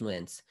didn't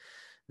influence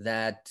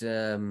that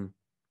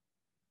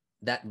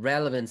that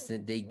relevance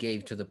that they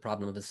gave to the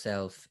problem of the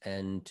self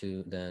and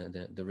to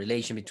the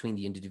relation between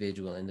the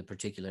individual and the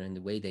particular in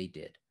the way they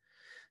did.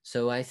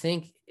 So I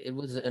think it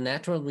was a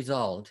natural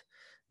result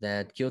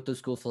that Kyoto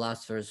School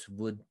philosophers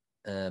would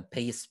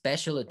pay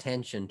special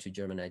attention to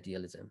German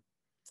idealism.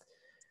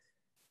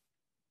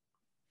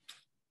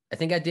 I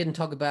think I didn't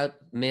talk about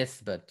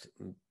myth, but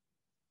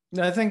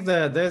I think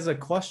that there's a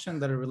question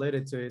that are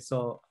related to it.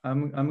 So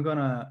I'm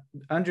gonna,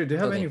 Andrew, do you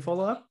have any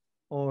follow-up,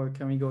 or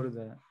can we go to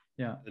the,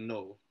 yeah?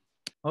 No.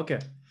 Okay,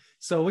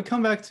 so we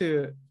come back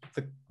to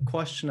the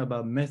question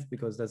about myth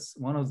because that's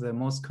one of the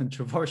most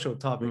controversial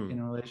topic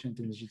in relation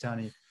to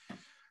Nishitani.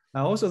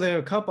 Also, there are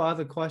a couple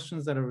other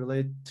questions that are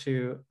related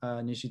to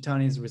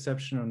Nishitani's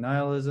reception of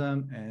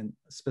nihilism and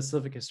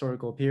specific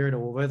historical period,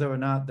 or whether or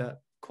not that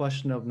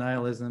question of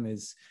nihilism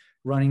is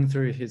running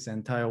through his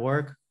entire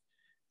work,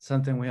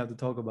 something we have to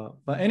talk about.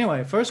 But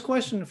anyway, first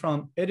question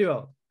from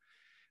Ideale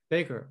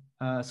Baker.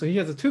 So he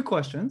has two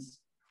questions.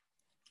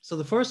 So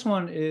the first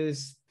one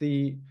is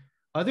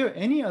are there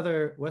any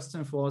other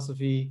Western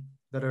philosophy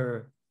that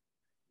are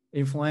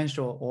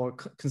influential or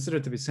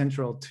considered to be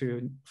central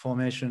to the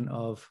formation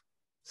of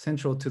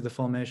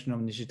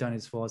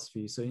Nishitani's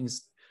philosophy? So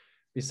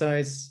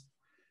besides,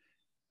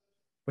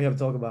 we have to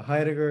talk about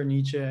Heidegger,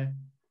 Nietzsche,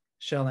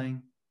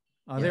 Schelling.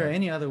 Are there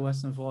any other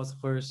Western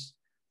philosophers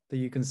that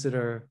you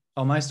consider,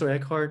 Meister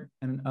Eckhart,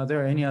 and are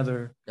there any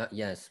other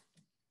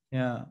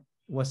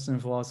Western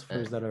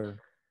philosophers that are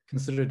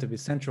considered to be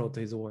central to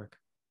his work?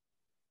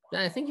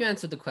 I think you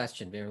answered the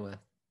question very well.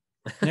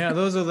 Yeah,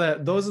 those are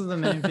the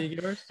main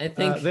figures. I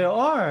think there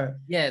are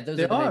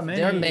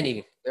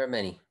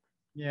many.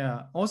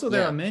 Yeah, also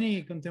there are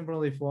many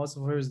contemporary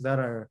philosophers that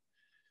are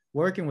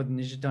working with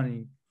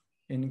Nishitani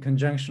in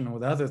conjunction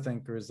with other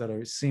thinkers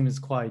that seems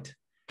quite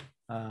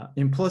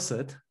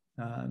implicit.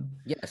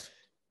 Yes.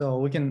 So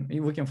we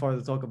can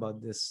further talk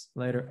about this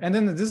later. And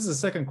then this is the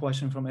second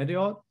question from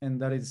Ideale, and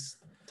that is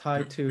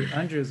tied to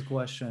Andrew's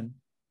question,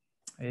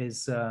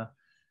 is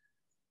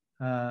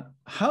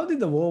how did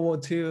the World War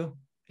II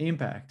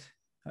impact?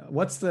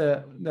 What's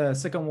the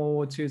Second World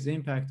War II's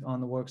impact on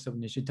the works of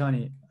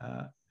Nishitani,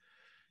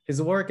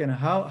 his work, and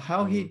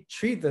how he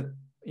treated,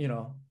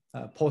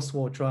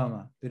 post-war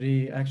trauma? Did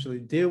he actually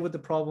deal with the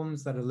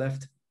problems that are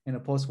left in a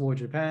post-war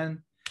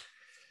Japan?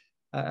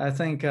 I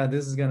think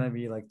this is gonna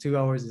be like 2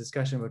 hours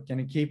discussion, but can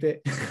you keep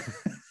it?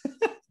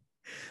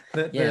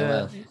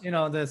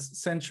 The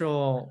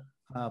central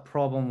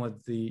problem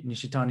with the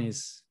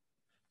Nishitani's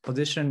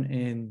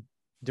position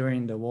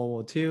during the World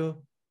War II,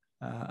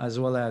 as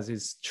well as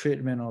his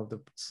treatment of the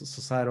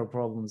societal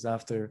problems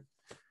after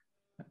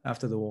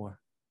the war.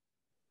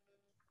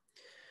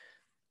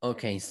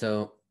 Okay,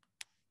 so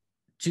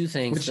two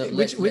things.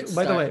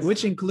 By the way,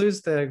 which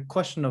includes the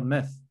question of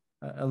myth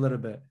a little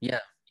bit. Yeah.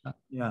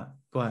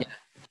 Go ahead. Yeah.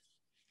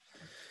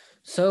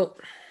 So,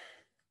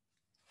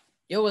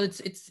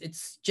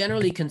 it's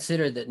generally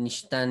considered that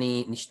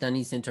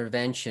Nishitani's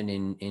intervention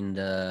in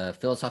the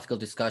philosophical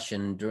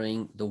discussion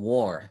during the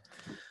war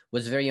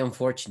was very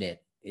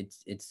unfortunate.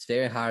 It's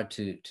very hard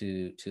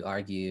to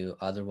argue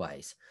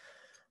otherwise,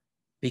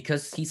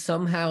 because he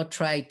somehow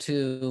tried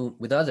to,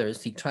 with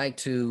others, he tried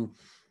to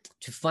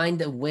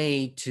find a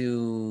way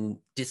to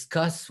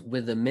discuss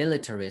with the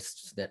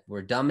militarists that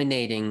were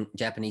dominating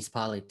Japanese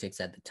politics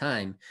at the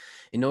time,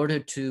 in order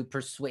to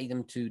persuade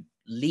them to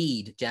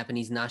lead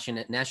Japanese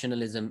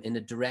nationalism in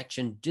a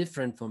direction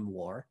different from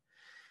war.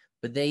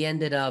 But they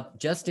ended up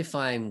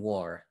justifying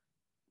war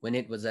when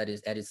it was at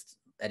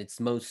its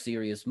most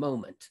serious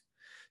moment.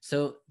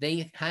 So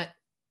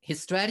his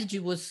strategy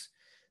was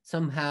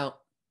somehow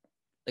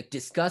like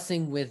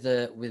discussing with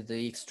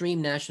the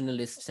extreme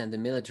nationalists and the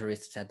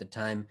militarists at the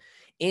time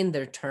in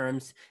their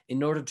terms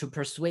in order to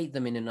persuade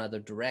them in another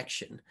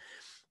direction.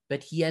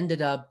 But he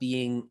ended up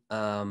being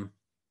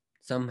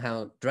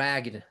somehow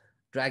dragged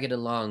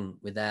along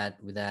with that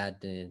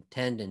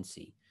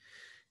tendency.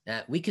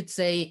 We could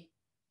say,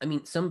 I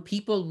mean, some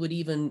people would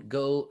even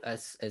go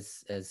as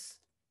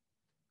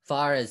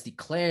far as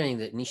declaring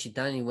that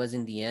Nishitani was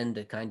in the end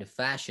a kind of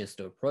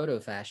fascist or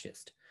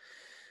proto-fascist.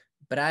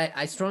 But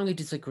I strongly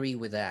disagree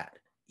with that.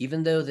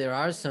 even though there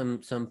are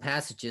some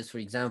passages, for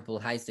example,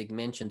 Heidegger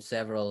mentioned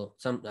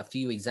a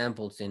few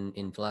examples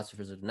in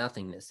Philosophers of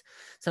Nothingness,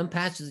 some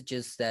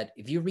passages that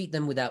if you read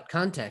them without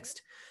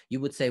context,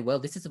 you would say, well,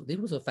 this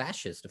was a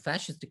fascist. The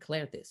fascists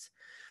declared this.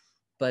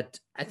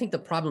 But I think the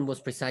problem was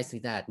precisely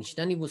that.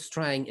 Nishitani was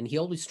trying, and he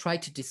always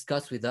tried to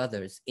discuss with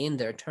others in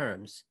their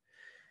terms.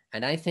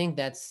 And I think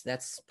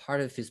that's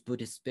part of his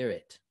Buddhist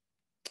spirit.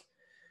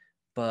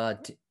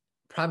 But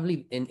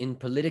probably in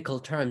political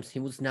terms, he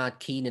was not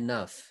keen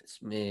enough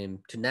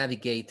to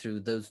navigate through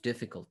those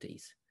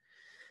difficulties.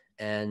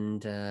 And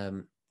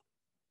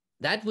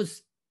that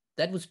was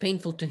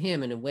painful to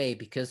him in a way,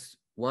 because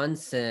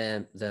once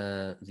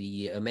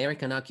the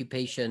American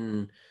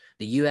occupation,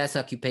 the US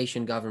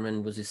occupation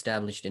government was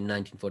established in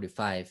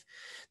 1945.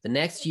 The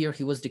next year,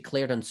 he was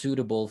declared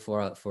unsuitable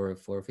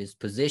for his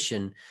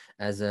position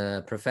as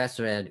a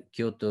professor at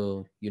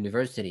Kyoto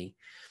University.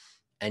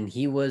 And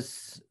he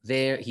was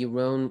there, he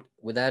roamed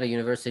without a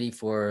university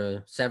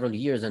for several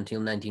years until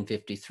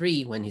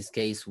 1953, when his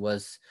case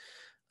was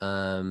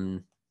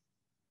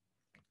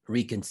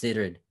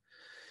reconsidered.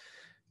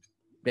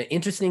 But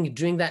interesting,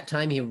 during that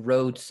time, he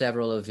wrote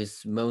several of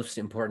his most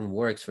important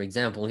works. For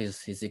example,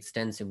 his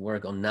extensive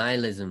work on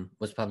nihilism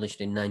was published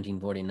in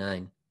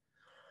 1949.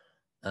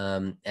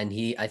 And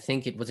I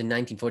think it was in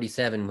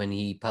 1947 when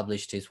he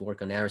published his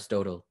work on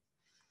Aristotle.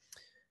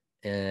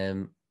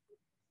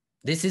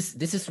 This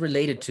is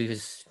related to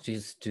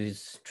his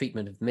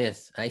treatment of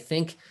myth. I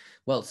think,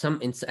 well,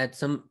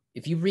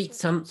 if you read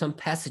some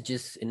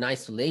passages in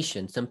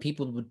isolation, some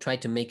people would try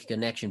to make a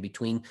connection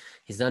between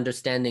his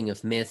understanding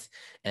of myth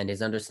and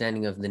his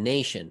understanding of the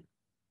nation.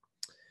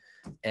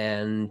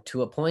 And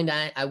to a point,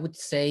 I would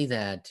say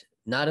that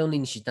not only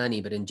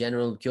Nishitani, but in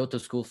general, Kyoto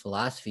School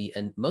philosophy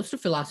and most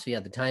of philosophy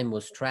at the time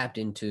was trapped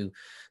into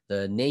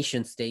the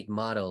nation-state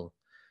model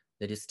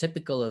that is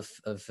typical of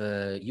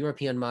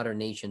European modern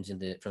nations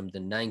from the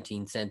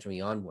 19th century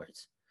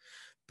onwards.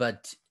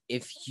 But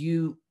if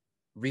you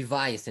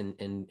revise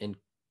and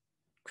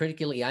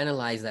critically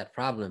analyze that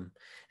problem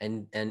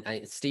and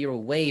I steer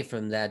away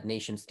from that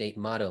nation-state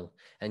model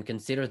and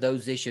consider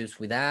those issues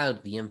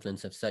without the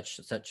influence of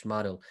such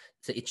model,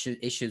 so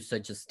issues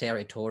such as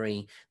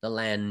territory, the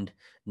land,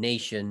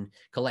 nation,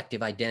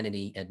 collective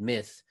identity, and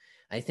myth,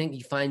 I think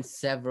you find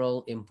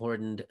several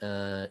important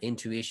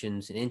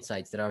intuitions and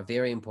insights that are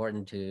very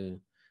important to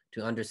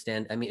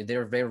understand. I mean,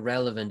 they're very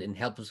relevant and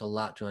help us a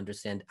lot to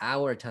understand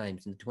our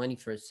times in the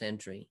 21st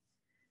century.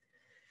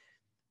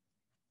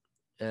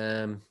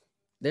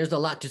 There's a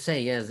lot to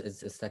say, yes,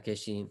 as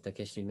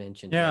Takeshi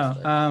mentioned. Yeah.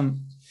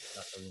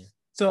 Yes,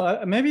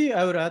 so maybe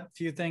I would add a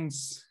few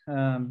things.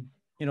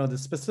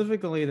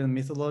 Specifically the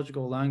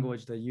mythological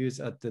language that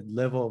used at the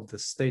level of the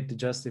state to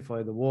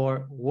justify the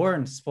war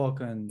weren't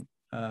spoken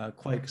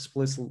quite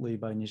explicitly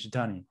by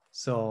Nishitani.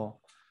 So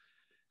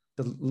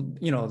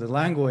the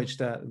language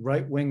that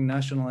right-wing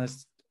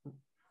nationalist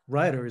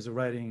writers are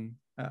writing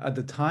at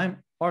the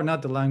time are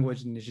not the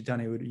language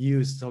Nishitani would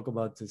use to talk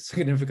about the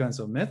significance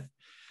of myth.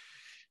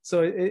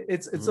 So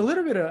it's a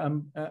little bit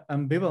of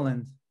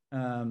ambivalent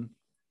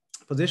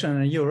position.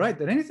 And you're right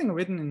that anything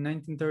written in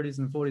 1930s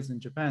and 40s in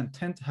Japan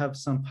tend to have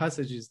some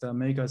passages that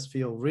make us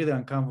feel really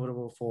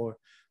uncomfortable for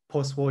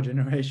post-war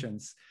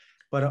generations.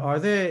 But are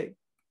they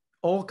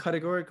all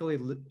categorically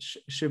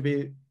should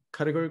be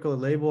categorically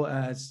labeled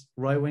as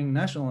right-wing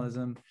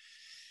nationalism?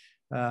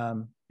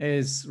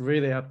 Is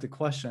really up to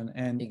question.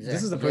 And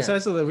this is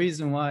precisely the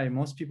reason why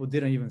most people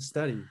didn't even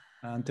study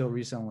until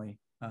recently.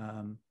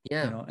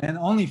 And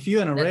only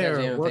few and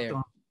rare worked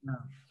on.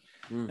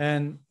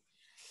 And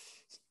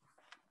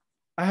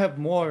I have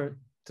more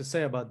to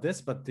say about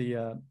this, but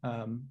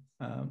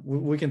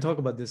we can talk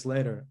about this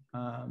later.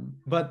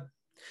 But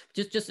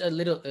just a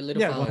little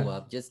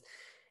follow-up. Just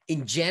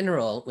in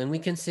general, when we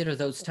consider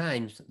those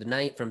times,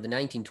 from the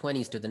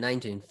 1920s to the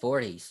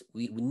 1940s,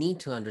 we need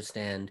to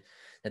understand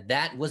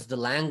that was the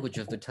language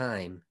of the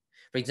time.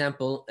 For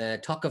example,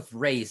 talk of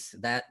race,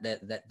 that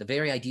the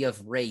very idea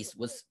of race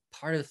was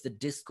part of the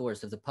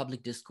discourse, of the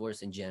public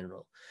discourse in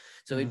general.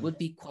 So it would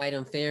be quite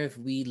unfair if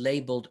we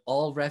labeled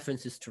all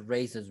references to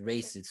race as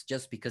racist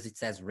just because it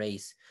says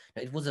race.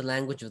 It was a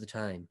language of the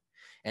time,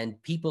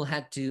 and people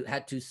had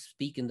to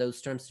speak in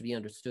those terms to be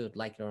understood,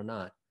 like it or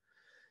not.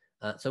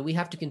 So we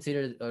have to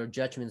consider our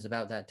judgments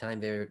about that time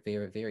very,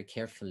 very, very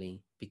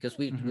carefully, because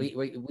we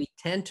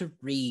tend to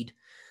read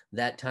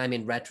that time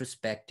in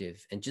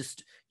retrospective and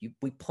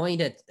we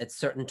point at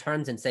certain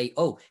terms and say,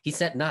 oh, he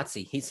said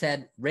Nazi, he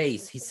said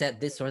race, he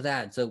said this or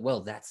that. So, well,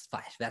 that's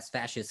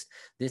fascist.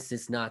 This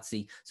is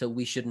Nazi. So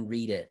we shouldn't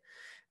read it.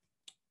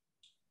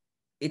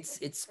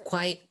 It's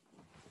quite,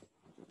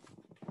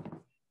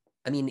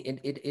 I mean,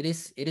 it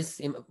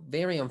is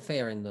very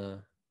unfair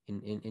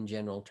in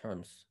general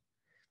terms.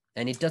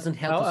 And it doesn't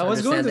help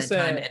us understand that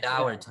time and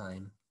our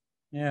time.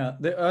 Yeah,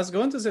 I was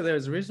going to say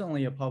there's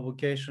recently a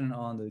publication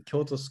on the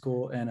Kyoto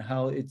School and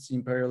how it's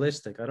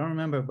imperialistic. I don't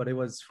remember, but it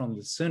was from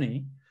the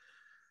Sunni.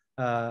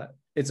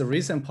 it's a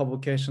recent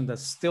publication that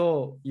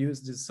still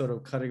used this sort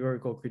of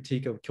categorical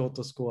critique of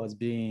Kyoto School as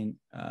being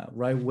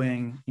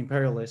right-wing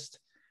imperialist.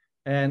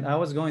 And I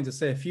was going to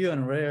say, few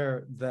and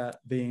rare that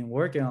being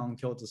working on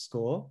Kyoto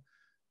School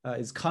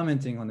is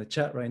commenting on the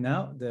chat right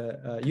now.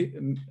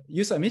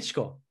 Yusa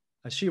Michiko,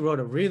 she wrote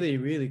a really,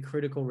 really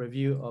critical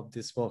review of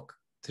this book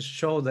to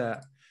show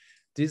that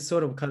this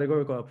sort of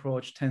categorical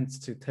approach tends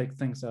to take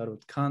things out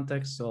of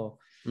context. So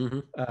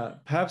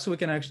perhaps we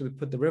can actually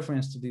put the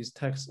reference to these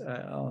texts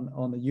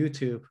on the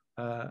YouTube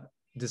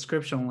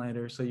description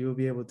later, so you'll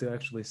be able to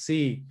actually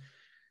see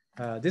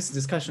this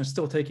discussion is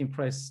still taking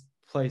place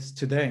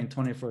today in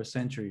 21st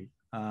century.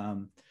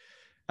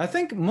 I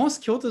think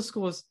most Kyoto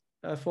School's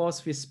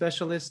philosophy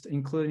specialists,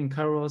 including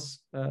Carlos,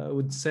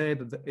 would say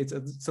that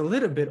it's a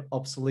little bit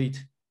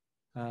obsolete.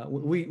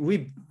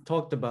 We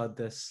talked about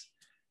this.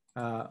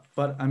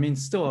 But I mean,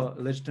 still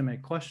a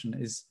legitimate question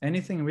is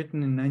anything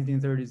written in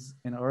 1930s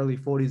and early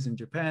 40s in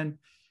Japan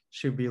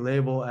should be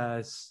labeled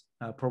as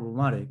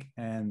problematic.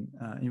 And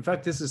in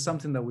fact, this is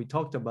something that we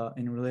talked about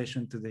in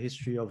relation to the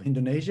history of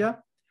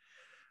Indonesia,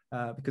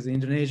 because the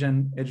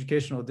Indonesian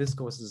educational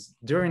discourses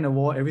during the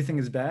war, everything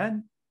is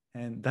bad.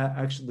 And that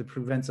actually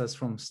prevents us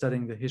from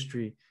studying the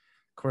history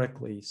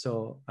correctly.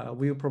 So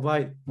we will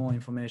provide more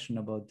information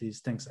about these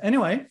things.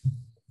 Anyway,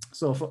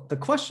 so for the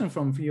question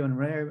from Fio and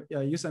Rare,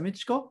 Yusa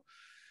Michiko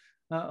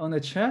on the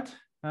chat,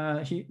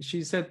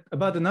 she said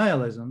about the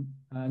nihilism,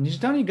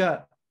 Nishitani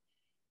got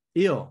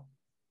ill,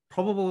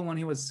 probably when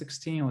he was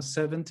 16 or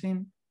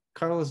 17.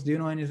 Carlos, do you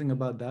know anything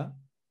about that?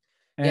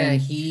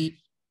 And,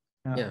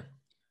 yeah.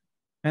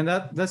 And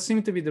that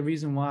seemed to be the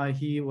reason why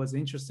he was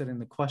interested in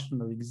the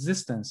question of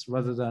existence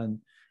rather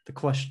than the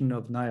question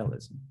of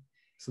nihilism.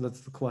 So that's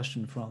the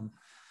question from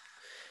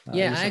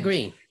yeah, I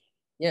agree.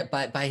 Yeah,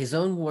 by his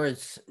own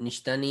words,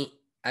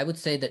 I would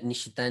say that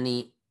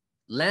Nishitani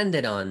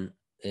landed on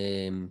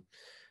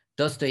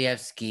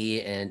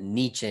Dostoevsky and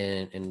Nietzsche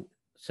and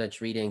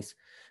such readings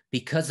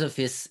because of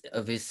his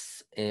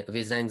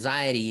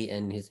anxiety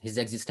and his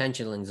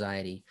existential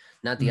anxiety,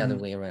 not the other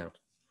way around.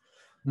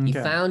 Okay. He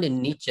found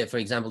in Nietzsche, for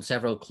example,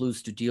 several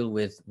clues to deal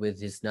with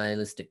his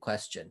nihilistic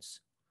questions.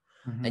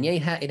 And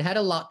yeah, it had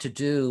a lot to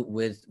do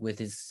with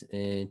his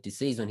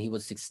disease when he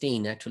was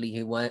 16.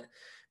 Actually,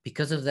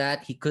 because of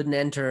that, he couldn't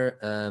enter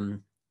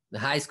the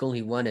high school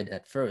he wanted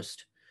at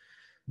first.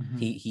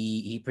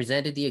 He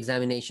presented the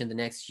examination the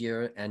next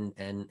year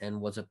and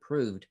was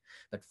approved.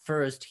 But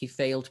first, he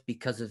failed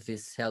because of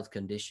his health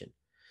condition.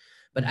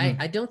 But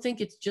I don't think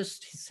it's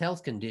just his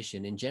health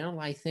condition. In general,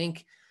 I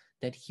think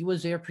that he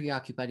was very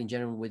preoccupied in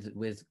general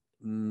with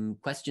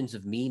questions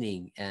of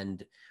meaning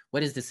and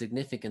what is the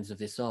significance of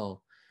this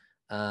all.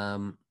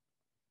 And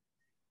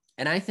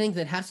I think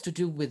that has to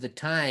do with the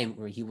time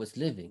where he was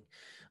living,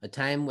 a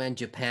time when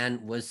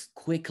Japan was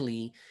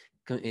quickly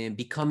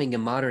becoming a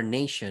modern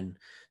nation.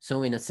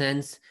 So in a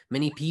sense,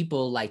 many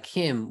people like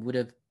him would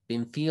have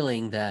been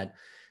feeling that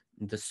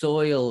the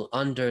soil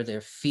under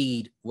their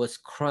feet was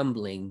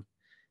crumbling,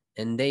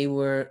 and they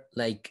were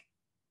like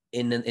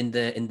in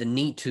the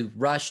need to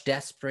rush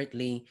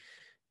desperately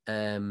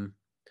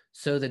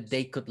so that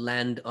they could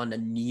land on a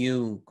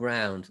new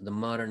ground, the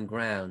modern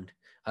ground.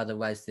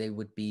 Otherwise, they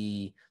would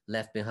be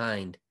left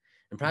behind,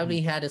 and probably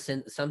had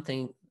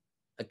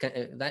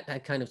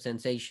that kind of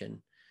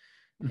sensation.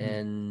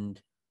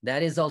 And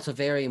that is also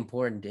very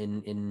important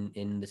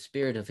in the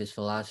spirit of his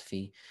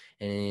philosophy.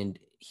 And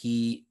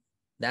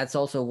that's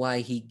also why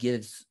he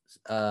gives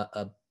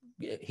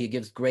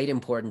great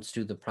importance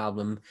to the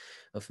problem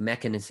of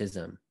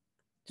mechanicism,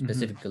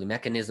 specifically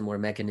mechanism or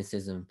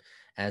mechanicism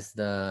as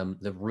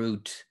the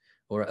root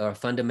or a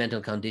fundamental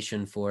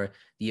condition for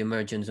the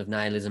emergence of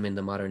nihilism in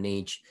the modern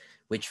age,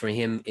 which for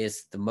him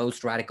is the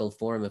most radical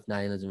form of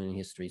nihilism in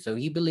history. So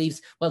he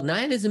believes, well,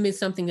 nihilism is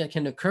something that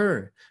can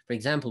occur. For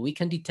example, we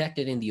can detect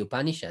it in the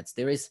Upanishads.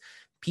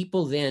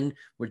 People then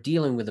were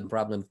dealing with the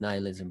problem of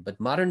nihilism, but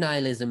modern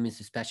nihilism is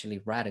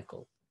especially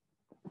radical.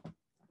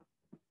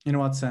 In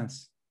what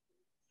sense?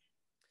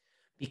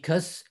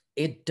 Because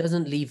it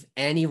doesn't leave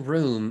any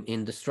room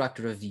in the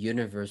structure of the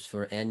universe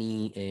for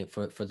any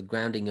for the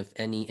grounding of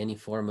any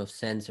form of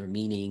sense or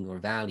meaning or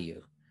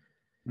value.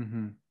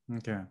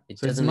 Okay,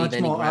 so it's much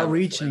more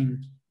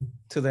outreaching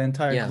to the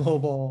entire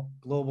global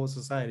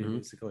society,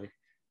 basically.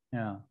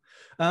 Yeah.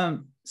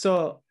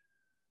 So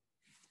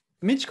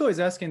Michiko is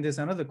asking this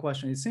another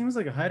question. It seems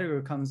like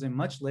Heidegger comes in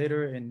much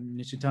later in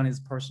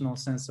Nishitani's personal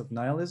sense of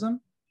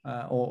nihilism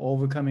or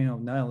overcoming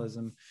of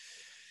nihilism.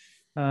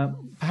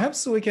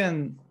 Perhaps we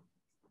can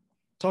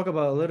talk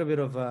about a little bit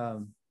of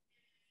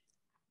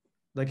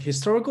like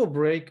historical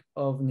break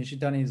of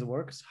Nishitani's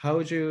works. How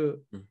would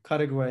you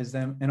categorize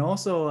them? And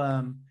also,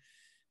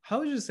 how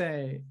would you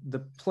say the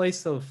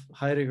place of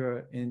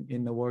Heidegger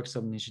in the works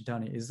of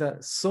Nishitani? Is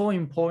that so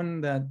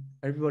important that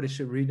everybody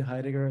should read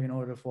Heidegger in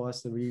order for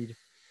us to read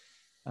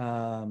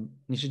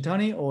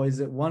Nishitani? Or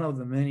is it one of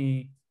the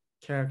many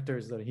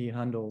characters that he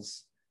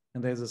handles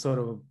and there's a sort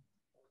of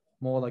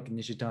more like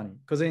Nishitani?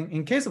 Because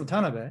in case of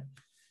Tanabe,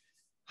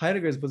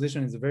 Heidegger's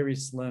position is very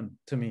slim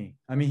to me.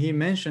 I mean, he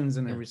mentions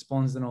and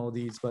responds and all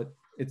these, but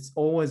it's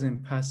always in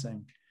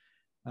passing.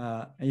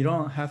 And you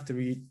don't have to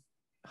read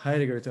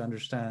Heidegger to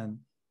understand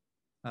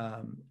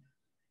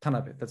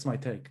Tanabe. That's my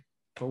take.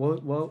 But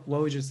what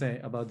would you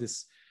say about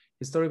this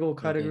historical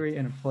category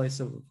and place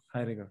of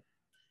Heidegger?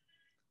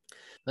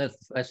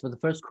 As for the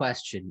first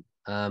question,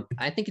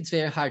 I think it's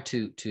very hard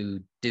to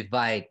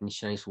divide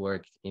Nishitani's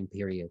work in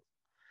period.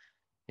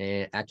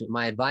 Actually,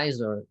 my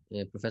advisor,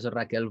 Professor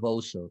Raquel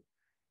Bozo,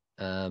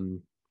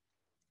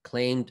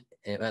 claimed,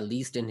 at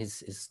least in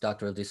his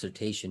doctoral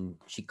dissertation,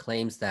 she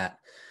claims that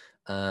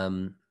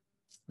the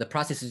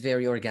process is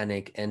very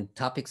organic and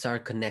topics are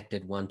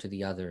connected one to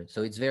the other.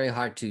 So it's very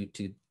hard to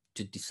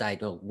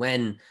decide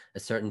when a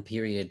certain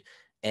period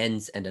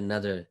ends and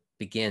another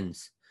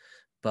begins.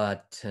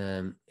 But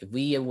if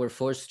we were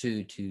forced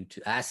to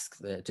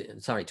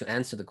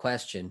answer the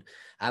question,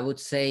 I would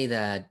say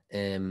that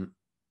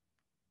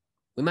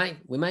we might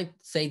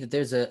say that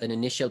there's an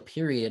initial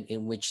period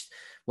in which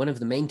one of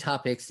the main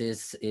topics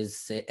is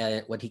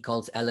what he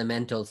calls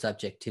elemental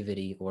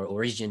subjectivity or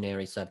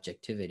originary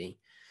subjectivity.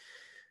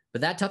 But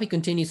that topic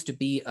continues to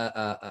be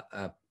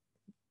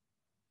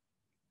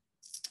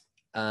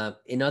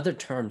in other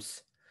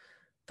terms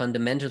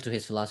fundamental to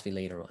his philosophy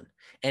later on.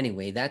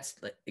 Anyway, that's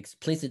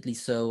explicitly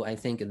so, I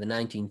think, in the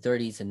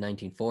 1930s and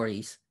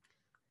 1940s,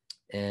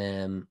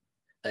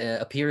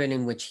 a period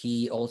in which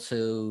he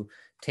also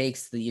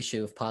takes the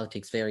issue of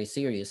politics very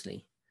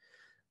seriously.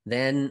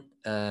 Then,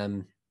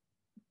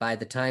 by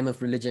the time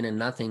of Religion and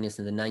Nothingness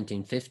in the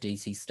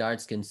 1950s, he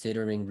starts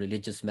considering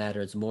religious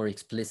matters more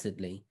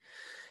explicitly,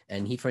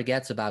 and he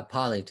forgets about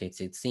politics,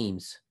 it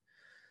seems.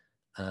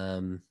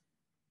 And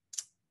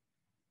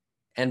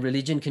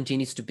religion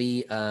continues to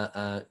be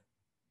a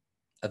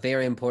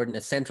very important,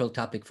 a central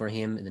topic for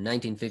him in the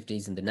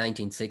 1950s and the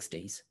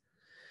 1960s.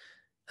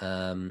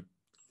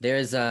 There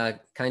is a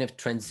kind of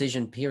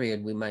transition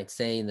period, we might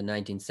say, in the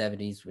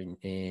 1970s,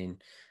 in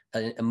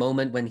a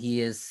moment when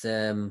he is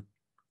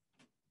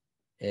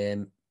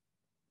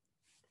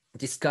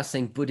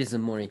discussing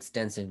Buddhism more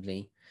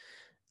extensively.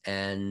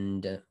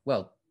 And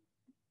well,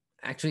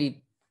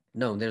 actually,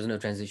 no, there's no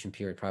transition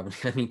period, probably.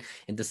 I mean,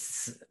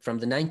 from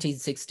the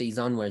 1960s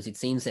onwards, it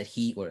seems that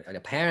he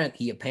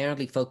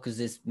apparently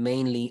focuses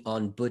mainly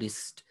on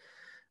Buddhist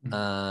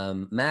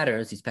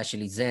matters,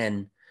 especially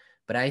Zen.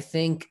 But I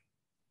think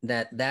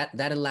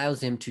that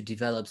allows him to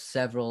develop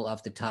several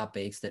of the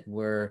topics that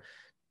were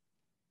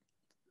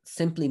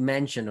simply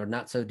mentioned or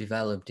not so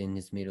developed in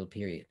his middle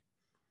period.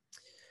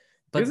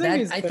 But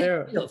I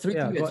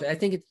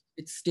think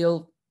it's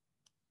still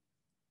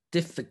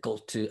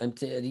difficult to,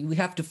 we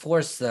have to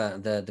force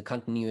the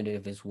continuity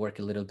of his work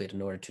a little bit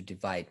in order to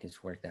divide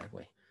his work that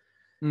way.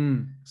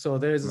 So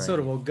there's a sort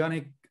of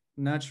organic,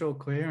 natural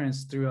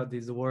coherence throughout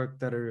these work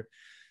that are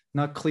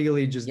not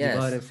clearly just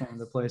divided from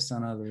the place to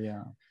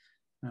another.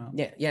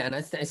 And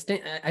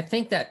I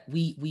think that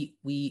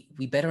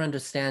we better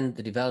understand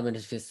the development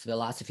of his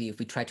philosophy if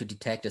we try to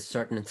detect a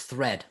certain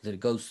thread that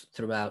goes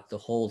throughout the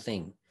whole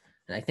thing,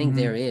 and I think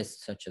there is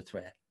such a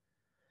thread.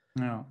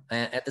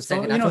 At the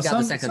second, I forgot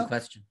the second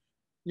question.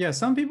 Yeah,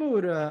 some people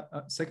would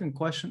second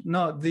question.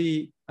 No,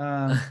 the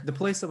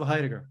place of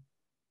Heidegger.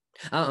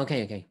 Oh,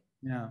 okay.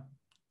 Yeah,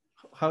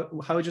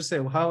 how would you say,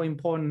 how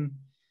important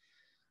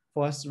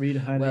for us to read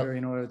Heidegger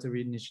in order to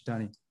read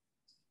Nishitani?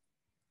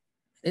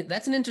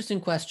 That's an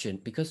interesting question,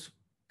 because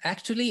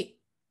actually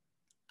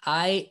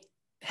I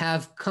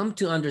have come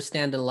to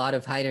understand a lot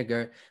of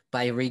Heidegger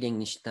by reading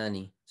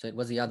Nishitani. So it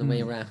was the other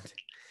way around.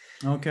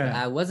 Okay.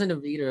 I wasn't a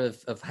reader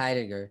of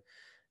Heidegger,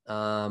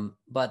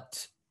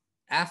 but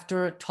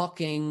after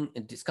talking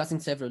and discussing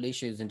several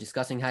issues and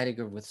discussing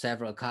Heidegger with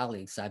several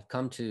colleagues, I've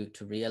come to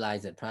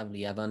realize that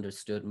probably I've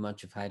understood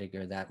much of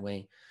Heidegger that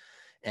way.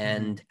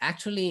 And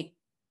actually,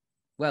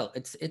 well,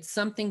 it's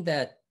something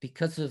that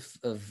because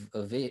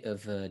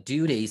of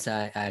duties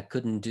I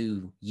couldn't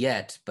do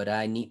yet, but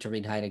I need to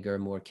read Heidegger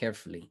more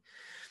carefully.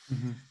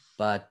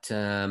 But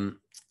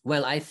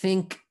well, I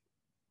think,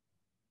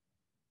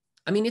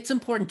 I mean, it's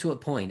important to a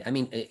point. I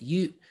mean,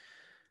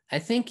 I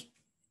think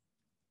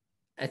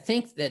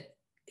that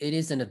it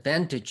is an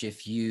advantage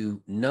if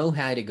you know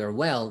Heidegger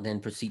well, then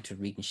proceed to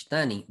read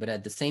Nishitani. But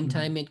at the same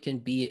time, it can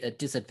be a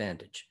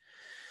disadvantage,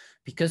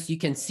 because you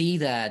can see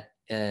that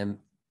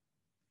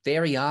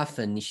very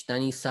often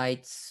Nishitani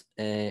cites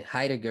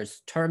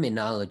Heidegger's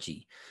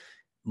terminology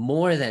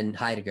more than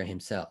Heidegger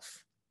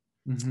himself.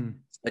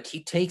 But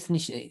he takes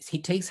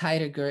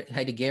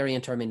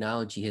Heideggerian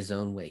terminology his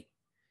own way.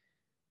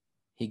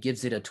 He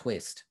gives it a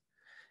twist.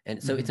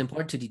 And so it's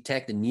important to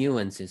detect the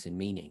nuances in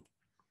meaning.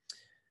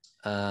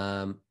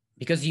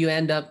 Because you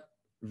end up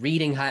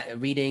reading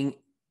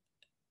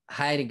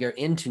Heidegger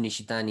into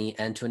Nishitani,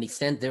 and to an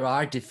extent there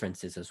are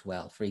differences as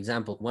well. For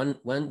example,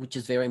 one which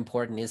is very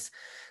important is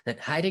that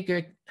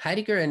Heidegger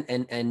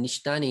and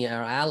Nishitani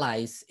are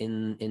allies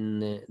in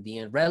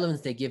the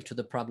relevance they give to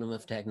the problem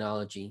of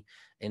technology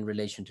in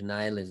relation to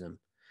nihilism.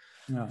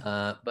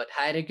 But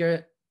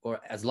Heidegger, or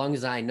as long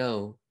as I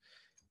know,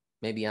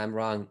 maybe I'm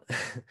wrong,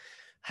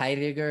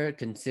 Heidegger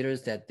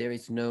considers that there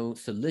is no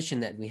solution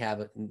that we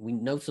have,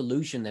 no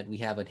solution that we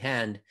have at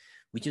hand.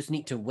 We just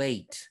need to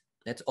wait.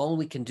 That's all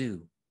we can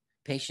do.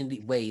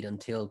 Patiently wait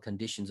until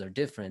conditions are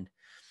different.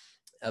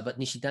 But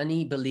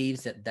Nishitani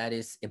believes that that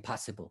is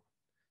impossible.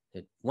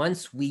 That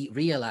once we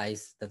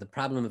realize that the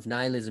problem of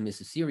nihilism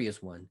is a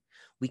serious one,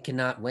 we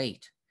cannot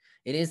wait.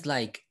 It is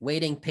like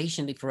waiting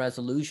patiently for a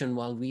solution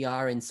while we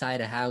are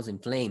inside a house in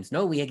flames.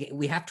 No,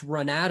 we have to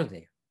run out of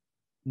there.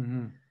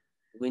 Mm-hmm.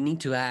 We need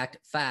to act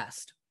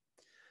fast.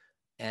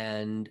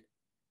 And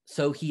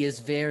so he is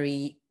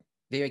very,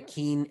 very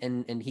keen,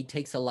 and he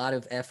takes a lot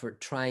of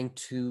effort trying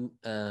to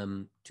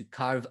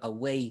carve a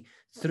way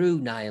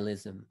through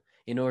nihilism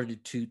in order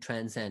to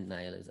transcend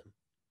nihilism.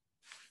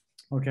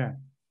 Okay.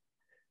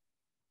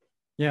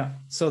 Yeah,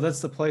 so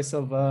that's the place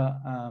of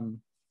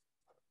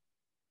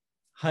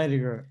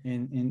Heidegger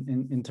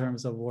in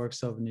terms of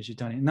works of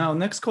Nishitani. Now,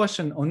 next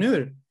question,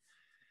 Onur.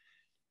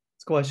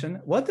 Question: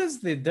 what does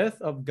the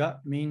death of God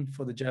mean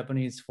for the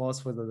Japanese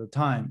philosophers of the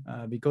time?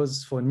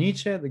 Because for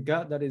Nietzsche, the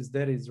God that is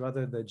dead is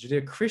rather the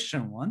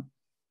Judeo-Christian one,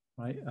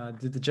 right?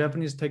 Did the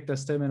Japanese take that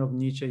statement of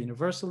Nietzsche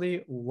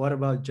universally? What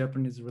about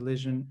Japanese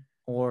religion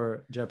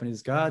or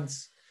Japanese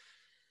gods?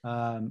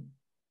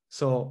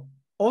 So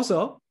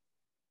also,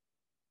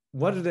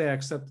 what do they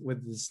accept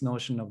with this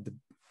notion of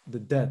the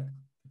dead?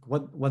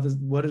 What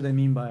do they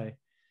mean by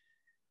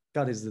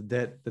God is the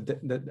dead?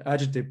 The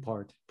adjective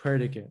part,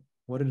 predicate.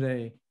 What do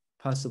they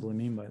possibly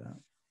mean by that?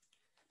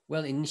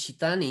 Well, in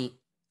Nishitani,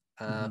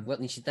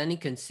 Nishitani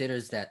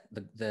considers that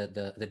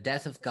the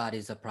death of God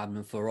is a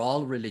problem for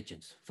all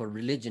religions, for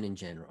religion in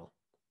general.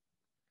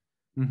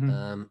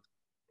 Mm-hmm.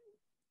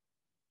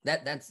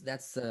 That's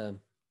the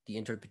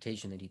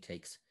interpretation that he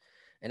takes,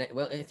 and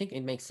I think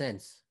it makes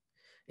sense.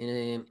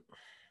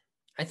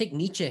 I think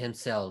Nietzsche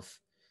himself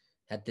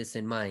had this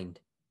in mind.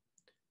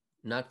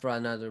 Not for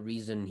another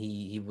reason,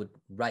 he would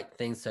write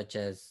things such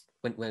as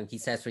when he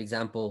says, for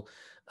example,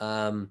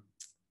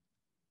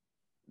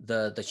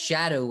 the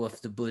shadow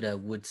of the Buddha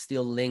would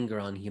still linger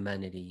on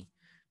humanity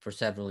for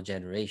several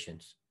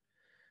generations.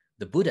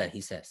 The Buddha,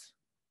 he says.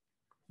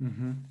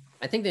 Mm-hmm.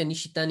 I think that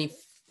Nishitani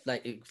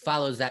it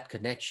follows that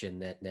connection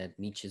that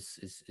Nietzsche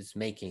is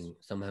making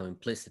somehow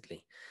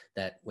implicitly.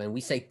 That when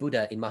we say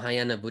Buddha in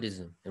Mahayana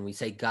Buddhism and we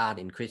say God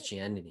in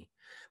Christianity,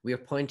 we are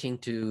pointing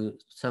to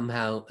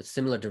somehow a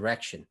similar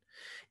direction.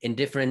 In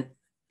different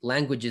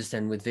languages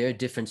and with very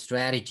different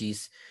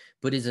strategies,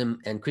 Buddhism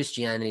and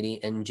Christianity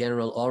and in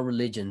general all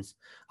religions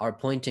are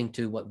pointing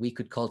to what we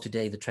could call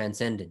today the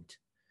transcendent.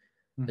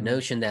 Mm-hmm. The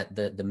notion that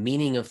the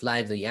meaning of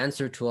life, the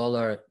answer to all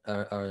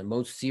our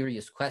most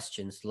serious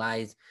questions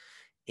lie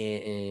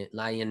in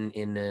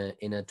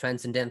a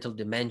transcendental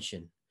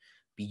dimension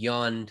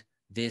beyond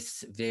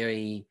this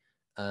very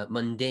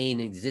mundane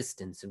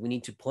existence. And we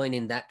need to point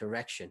in that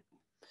direction.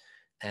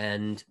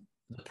 And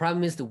the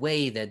problem is the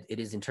way that it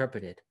is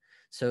interpreted.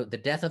 So the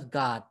death of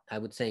God, I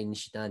would say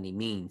Nishitani,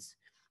 means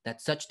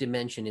that such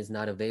dimension is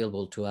not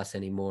available to us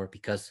anymore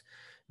because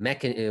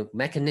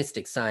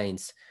mechanistic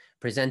science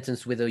presents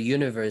us with a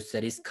universe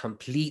that is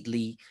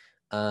completely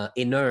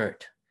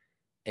inert,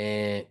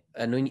 a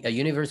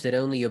universe that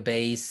only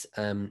obeys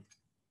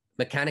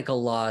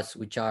mechanical laws,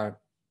 which are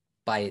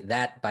by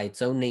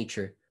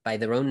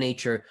their own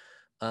nature,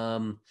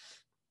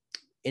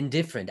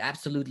 indifferent,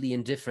 absolutely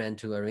indifferent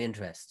to our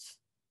interests.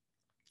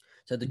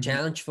 So the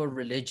challenge for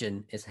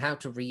religion is how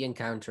to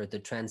re-encounter the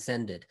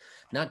transcended,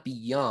 not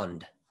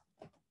beyond,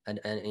 and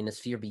in a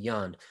sphere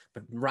beyond,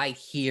 but right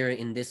here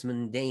in this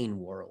mundane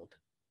world.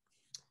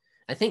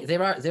 I think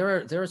there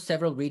are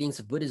several readings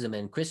of Buddhism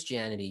and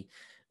Christianity,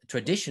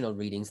 traditional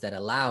readings that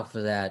allow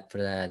for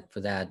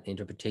that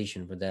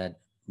interpretation, for that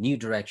new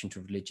direction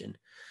to religion,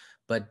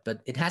 but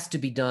it has to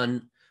be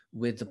done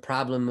with the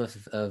problem of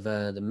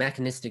the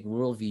mechanistic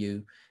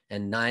worldview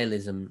and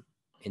nihilism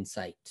in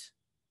sight.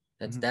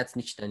 That's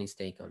Nishitani's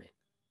take on it.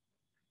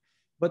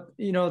 But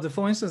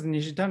for instance,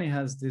 Nishitani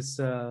has this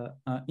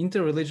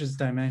interreligious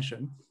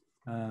dimension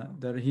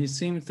that he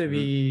seems to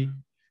be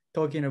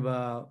talking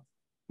about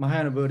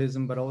Mahayana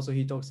Buddhism, but also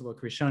he talks about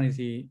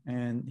Christianity,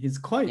 and he's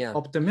quite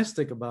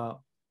optimistic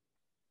about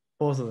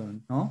both of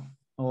them, no?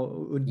 Or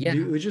would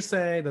you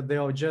say that they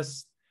are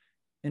just,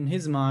 in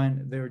his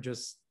mind, they're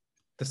just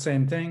the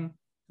same thing,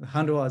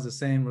 handled as the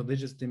same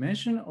religious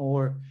dimension,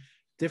 or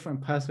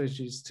different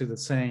passages to the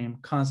same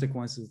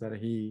consequences that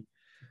he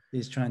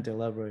is trying to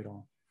elaborate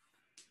on?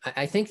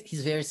 I think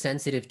he's very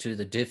sensitive to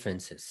the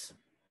differences.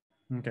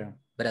 Okay.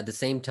 But at the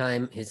same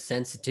time, his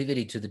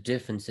sensitivity to the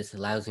differences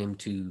allows him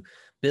to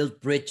build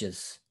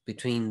bridges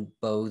between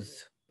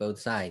both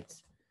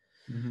sides.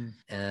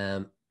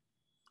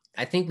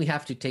 I think we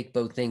have to take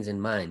both things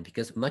in mind,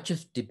 because much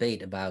of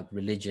debate about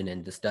religion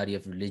and the study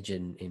of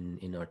religion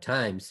in our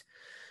times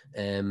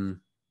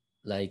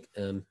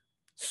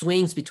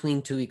swings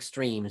between two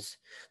extremes.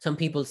 Some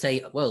people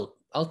say, well,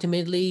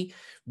 ultimately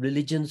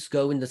religions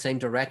go in the same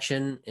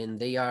direction and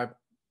they are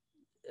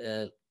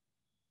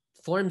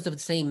forms of the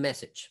same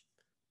message.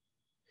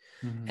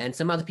 And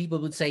some other people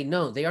would say,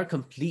 no, they are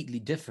completely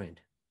different.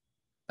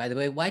 By the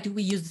way, why do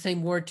we use the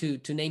same word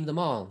to name them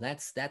all?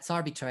 That's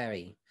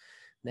arbitrary.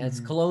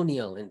 That's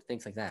colonial and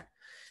things like that.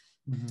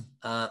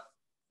 But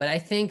I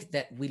think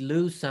that we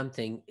lose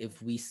something if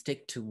we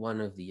stick to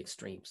one of the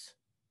extremes.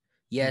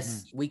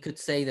 Yes, we could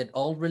say that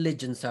all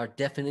religions are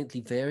definitely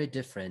very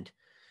different,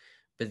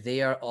 but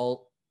they are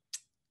all,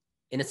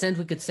 in a sense,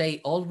 we could say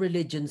all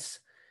religions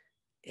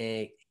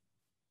go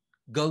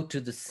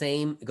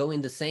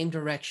in the same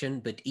direction,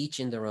 but each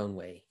in their own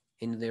way,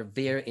 in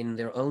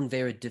their own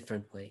very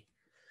different way.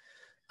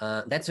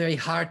 That's very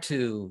hard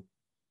to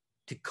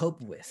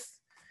cope with.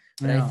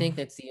 But I think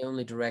that's the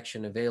only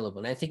direction available.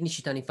 And I think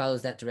Nishitani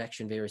follows that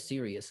direction very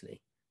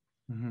seriously.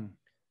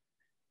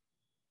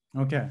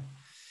 Okay.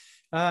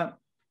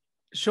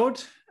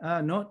 Short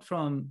note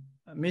from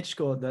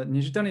Michiko that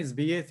Nishitani's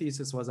BA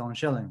thesis was on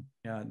Schelling.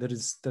 Yeah, that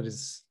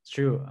is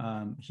true.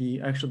 He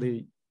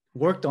actually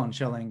worked on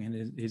Schelling in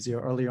his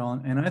year earlier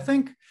on. And I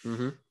think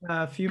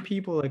a few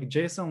people like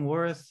Jason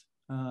Worth,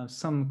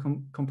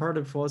 some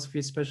comparative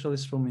philosophy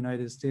specialists from the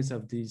United States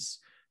have these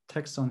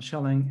texts on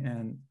Schelling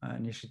and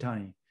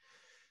Nishitani.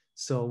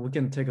 So we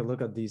can take a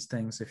look at these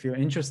things if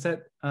you're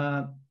interested.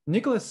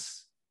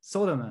 Nicholas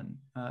Soderman,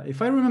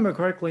 if I remember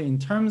correctly, in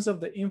terms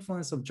of the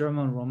influence of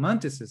German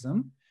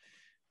Romanticism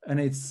and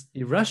its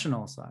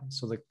irrational side,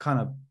 so the kind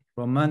of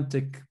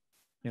romantic,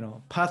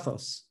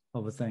 pathos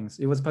of things,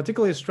 it was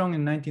particularly strong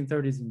in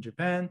 1930s in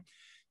Japan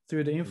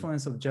through the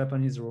influence of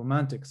Japanese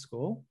Romantic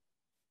school.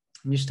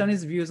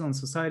 Nishitani's views on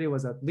society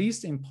was at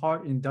least in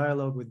part in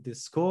dialogue with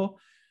this school.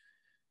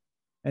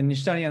 And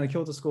Nishitani and the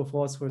Kyoto School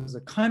philosophers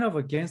are kind of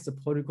against the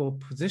political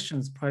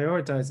positions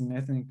prioritizing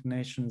ethnic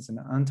nations and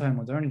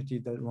anti-modernity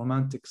that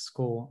Romantic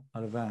school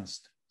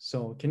advanced.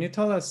 So can you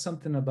tell us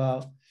something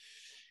about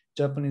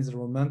Japanese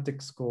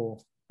Romantic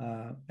school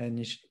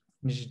and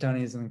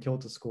Nishitani's and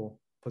Kyoto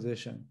School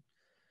position?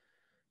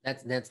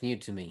 That's new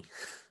to me.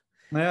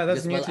 Yeah,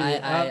 that's new to you.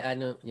 I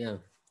know, yeah.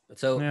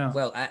 So,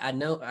 well, I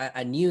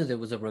knew there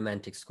was a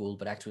Romantic school,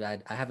 but actually I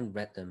haven't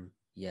read them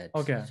yet.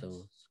 Okay.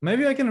 So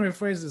maybe I can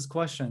rephrase this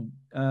question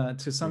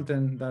to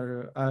something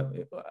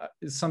that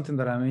is something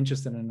that I'm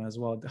interested in as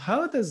well.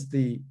 How does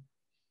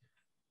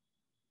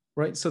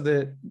so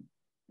the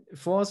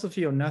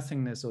philosophy of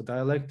nothingness or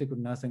dialectic of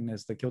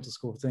nothingness the Kyoto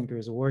School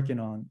thinkers are working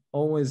on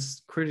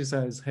always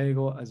criticize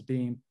Hegel as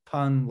being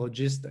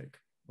pan-logistic,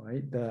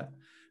 right? The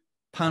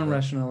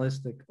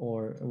pan-rationalistic,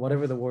 or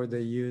whatever the word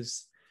they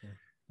use.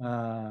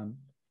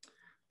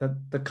 That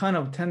the kind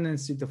of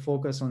tendency to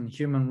focus on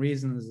human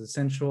reason is the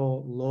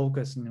central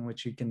locus in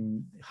which you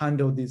can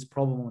handle this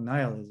problem of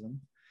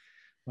nihilism,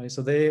 right?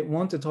 So they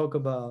want to talk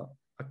about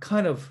a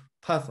kind of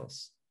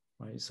pathos,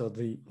 right? So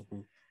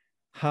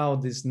how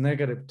this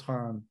negative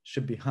term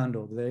should be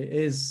handled. There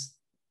is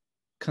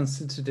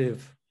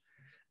constitutive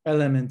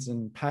elements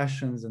and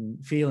passions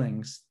and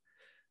feelings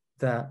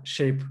that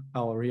shape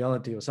our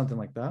reality or something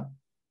like that.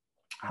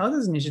 How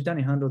does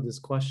Nishitani handle this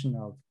question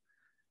of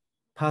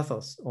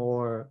pathos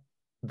or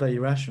the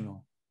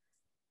irrational?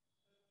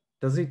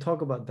 Does he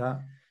talk about that?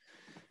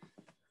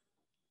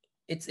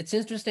 It's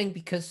interesting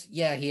because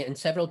he in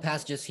several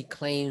passages he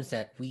claims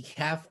that we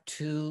have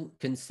to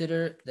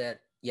consider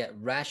that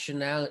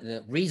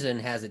reason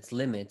has its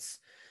limits,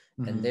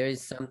 and there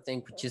is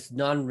something which is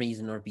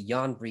non-reason or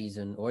beyond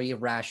reason or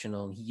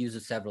irrational. He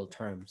uses several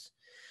terms.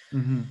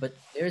 But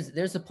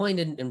there's a point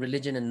in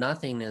Religion and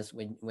Nothingness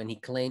when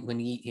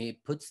he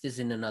puts this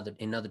in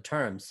other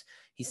terms.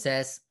 He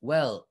says,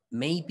 well,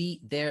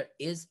 maybe there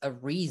is a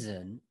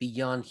reason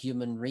beyond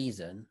human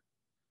reason,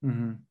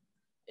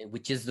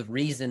 which is the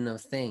reason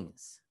of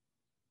things.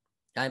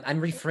 I'm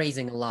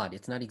rephrasing a lot.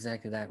 It's not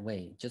exactly that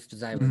way, just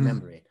as I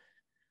remember it.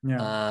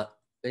 But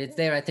it's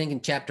there, I think, in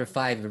chapter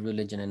 5 of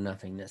Religion and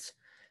Nothingness.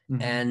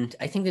 And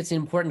I think that's an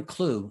important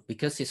clue,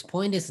 because his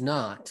point is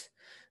not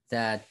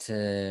that,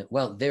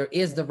 well, there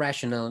is the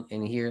rational,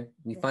 and here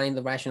we find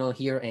the rational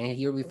here, and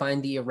here we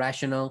find the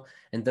irrational,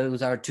 and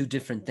those are two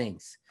different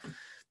things.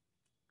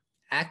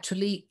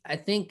 Actually, I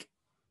think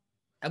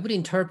I would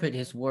interpret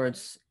his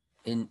words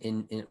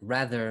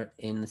rather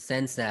in the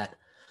sense that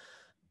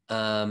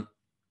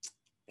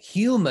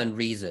human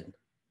reason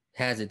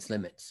has its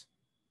limits,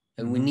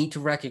 and we need to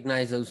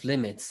recognize those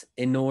limits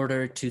in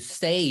order to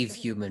save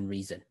human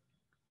reason.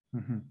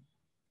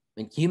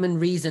 And human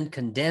reason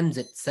condemns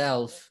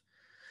itself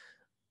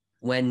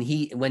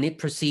when it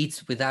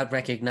proceeds without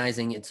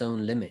recognizing its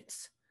own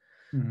limits,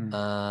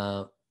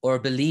 or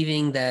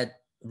believing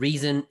that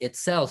reason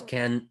itself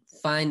can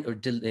find or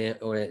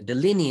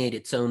delineate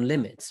its own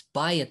limits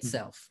by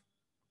itself.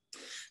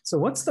 So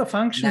what's the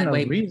function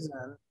of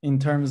reason in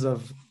terms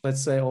of,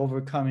 let's say,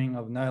 overcoming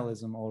of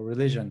nihilism or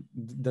religion?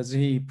 Does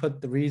he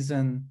put the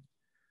reason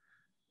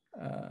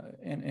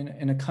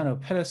in a kind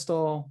of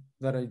pedestal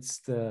that it's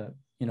the,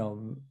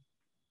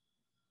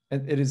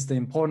 it is the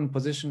important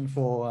position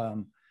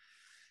for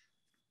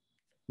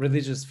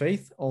religious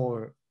faith,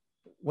 or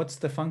what's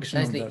the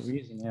function of that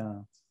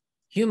reason?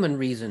 Human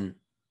reason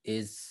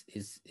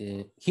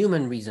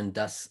human reason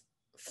does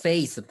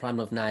face the problem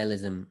of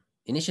nihilism,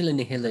 initially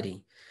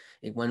nihility,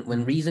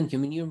 When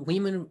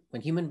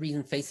human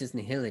reason faces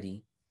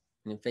nihility,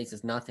 and it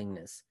faces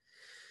nothingness,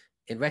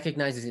 it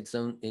recognizes its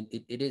own.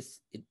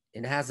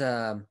 It has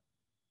a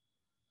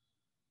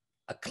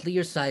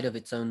clear side of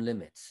its own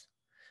limits,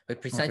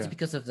 but precisely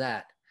because of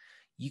that,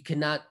 you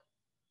cannot.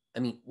 I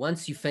mean,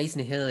 once you face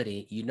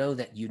nihility, you know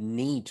that you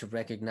need to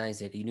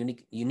recognize it.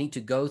 You need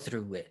to go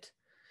through it.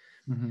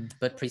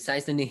 But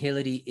precisely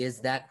nihility is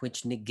that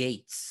which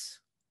negates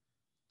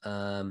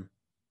the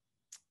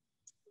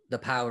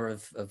power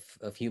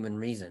of human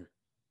reason.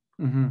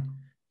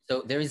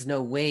 So there is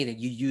no way that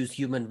you use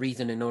human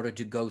reason in order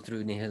to go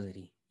through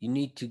nihility. You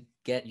need to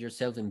get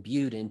yourself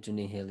imbued into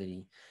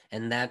nihility,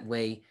 and that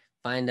way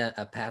find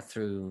a path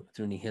through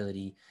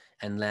nihility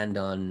and land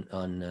on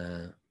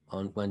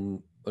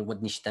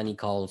what Nishitani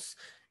calls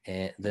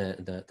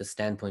the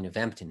standpoint of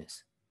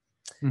emptiness.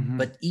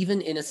 But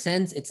even in a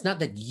sense, it's not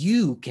that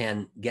you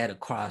can get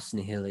across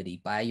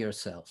nihility by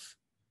yourself.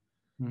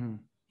 You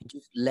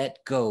just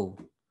let go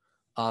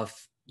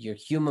of your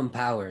human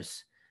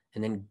powers,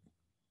 and then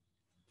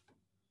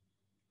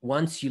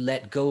once you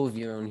let go of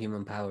your own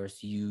human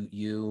powers,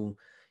 you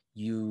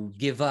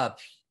give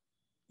up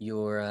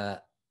your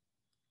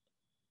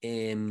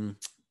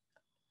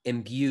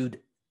imbued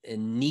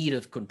need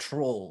of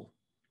control.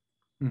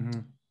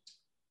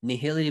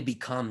 Nihility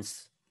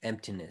becomes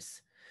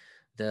emptiness.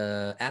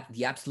 The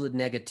absolute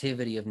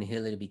negativity of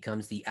nihility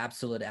becomes the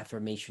absolute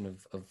affirmation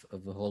of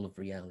the whole of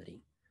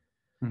reality.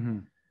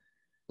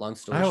 Long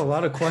story I have short. a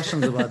lot of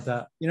questions about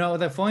that. You know,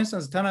 that for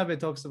instance, Tanabe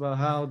talks about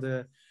how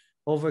the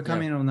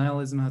overcoming of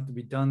nihilism has to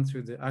be done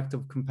through the act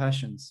of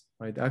compassions,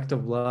 right? The act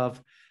of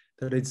love,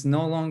 that it's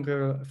no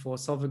longer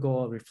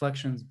philosophical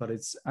reflections, but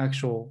it's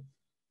actual,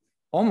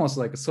 almost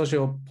like a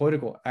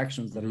socio-political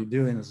actions that you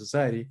do in a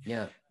society,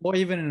 or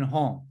even in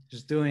home,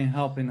 just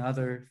helping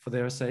other for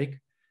their sake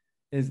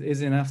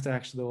is enough to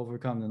actually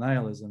overcome the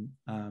nihilism.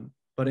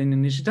 But in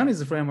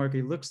Nishitani's framework,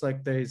 it looks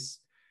like there's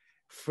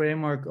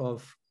framework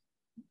of,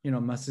 you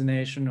know,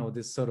 machination, or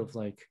this sort of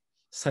like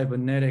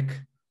cybernetic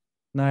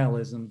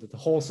nihilism, that the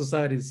whole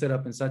society is set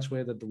up in such a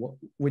way that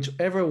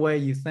whichever way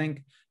you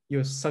think,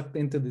 you're sucked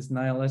into this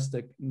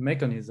nihilistic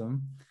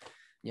mechanism.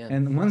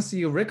 And once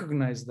you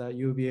recognize that,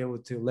 you'll be able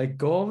to let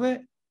go of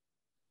it.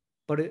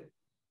 But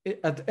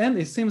at the end,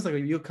 it seems like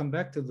you come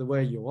back to the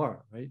way you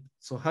are, right?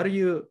 So how do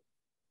you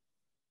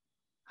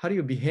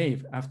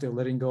behave after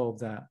letting go of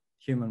that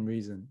human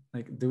reason?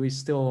 Like, do we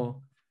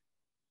still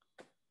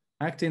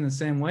act in the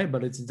same way,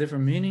 but it's a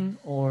different meaning,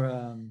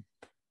 or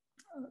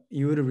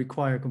you would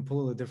require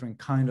completely different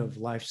kind of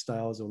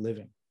lifestyles or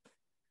living?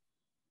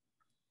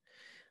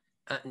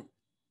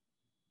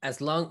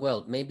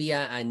 Maybe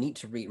I need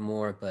to read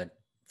more, but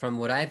from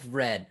what I've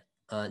read,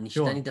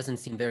 Nishitani doesn't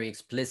seem very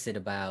explicit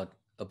about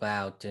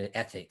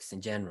ethics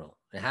in general.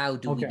 How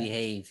do we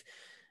behave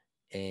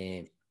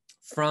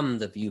from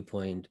the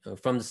viewpoint, or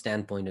from the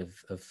standpoint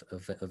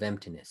of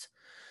emptiness?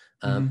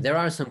 There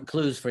are some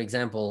clues, for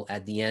example,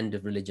 at the end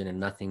of Religion and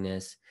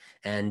Nothingness,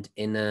 and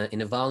in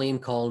a volume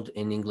called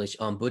in English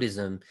On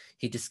Buddhism,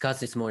 he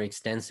discusses more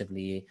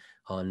extensively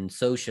on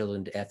social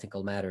and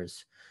ethical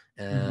matters.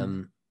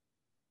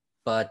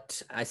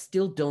 But I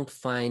still don't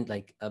find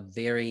like a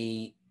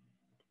very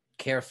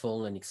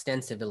careful and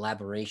extensive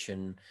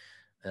elaboration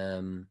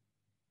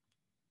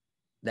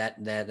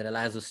that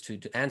allows us to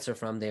answer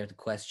from there the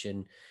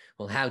question,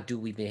 well, how do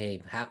we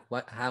behave? How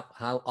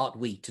ought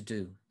we to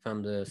do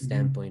from the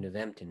standpoint of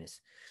emptiness?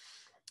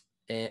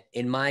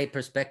 In my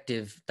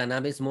perspective,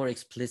 Tanabe is more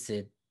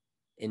explicit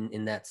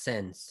in that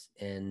sense,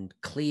 and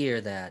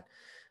clear that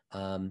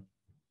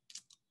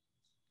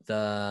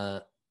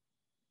the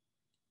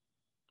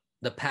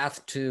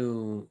path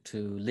to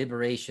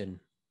liberation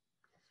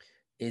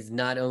is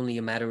not only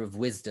a matter of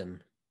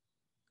wisdom,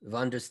 of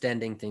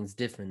understanding things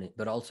differently,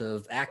 but also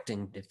of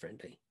acting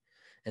differently.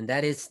 And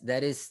that is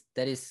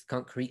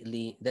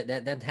concretely,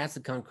 that has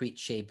a concrete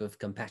shape of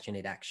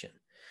compassionate action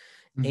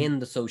in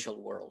the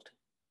social world.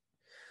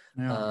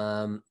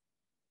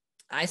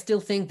 I still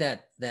think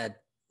that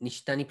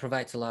Nishitani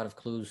provides a lot of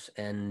clues,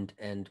 and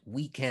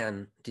we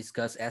can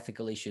discuss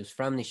ethical issues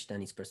from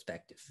Nishitani's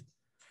perspective.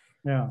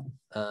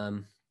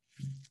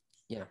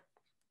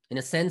 In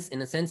a sense,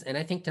 and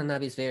I think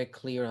Tanabe is very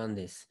clear on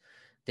this.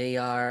 They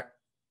are,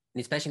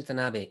 especially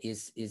Tanabe,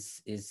 is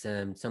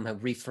somehow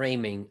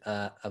reframing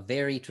a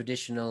very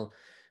traditional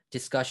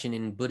discussion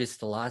in Buddhist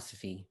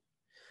philosophy,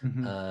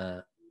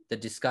 the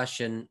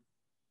discussion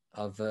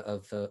of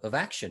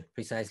action,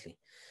 precisely.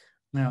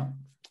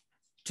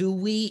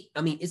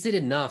 Is it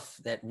enough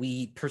that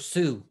we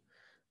pursue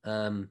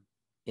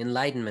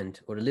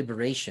enlightenment or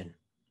liberation,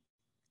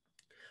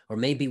 or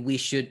maybe we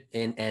should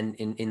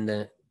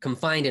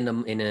confined in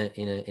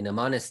a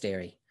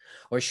monastery,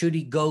 or should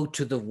he go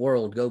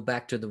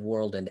back to the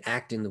world and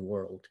act in the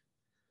world?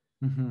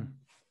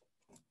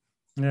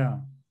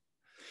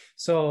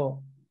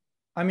 So,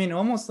 I mean,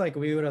 almost like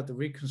we would have to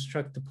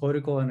reconstruct the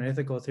political and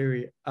ethical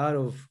theory out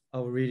of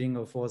our reading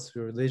of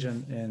philosophy of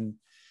religion and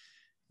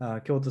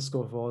Kyoto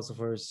School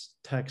philosophers'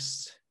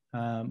 texts.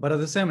 But at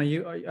the same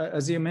time,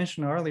 as you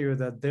mentioned earlier,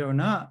 that they are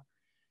not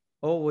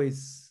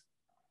always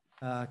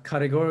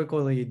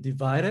categorically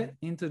divided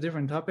into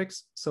different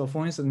topics. So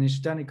for instance,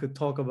 Nishitani could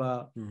talk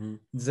about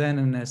Zen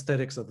and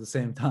aesthetics at the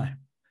same time.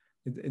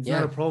 It's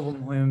not a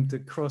problem for him to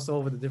cross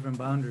over the different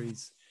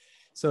boundaries.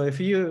 So if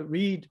you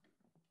read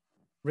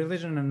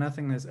Religion and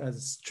Nothingness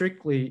as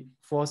strictly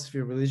philosophy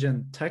of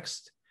religion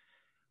text,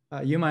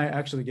 you might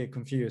actually get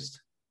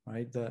confused,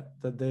 right? That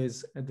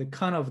there's the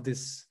kind of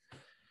this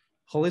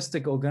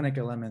holistic organic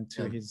element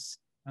to his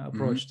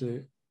approach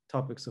to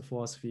topics of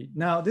philosophy.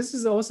 Now, this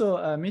is also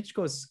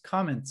Michiko's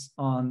comments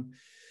on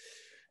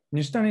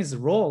Nishitani's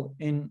role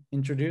in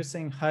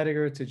introducing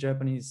Heidegger to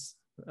Japanese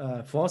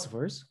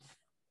philosophers.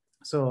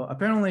 So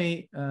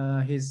apparently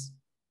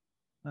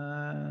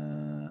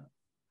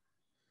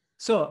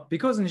so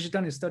because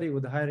Nishitani studied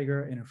with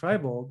Heidegger in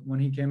Freiburg, when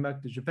he came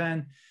back to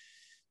Japan,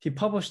 he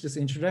published this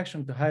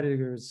introduction to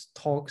Heidegger's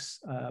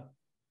talks,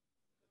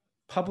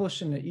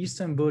 published in the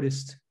Eastern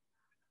Buddhist,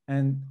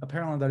 and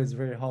apparently that is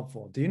very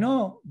helpful. Do you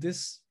know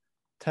this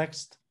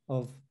text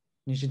of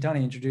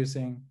Nishitani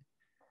introducing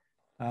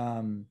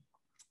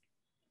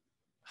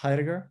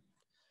Heidegger?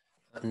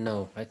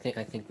 No, I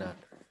think not.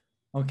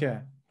 Okay,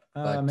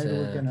 maybe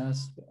we can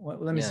ask. Well,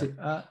 let me see.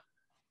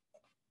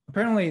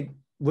 Apparently,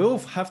 we'll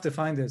have to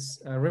find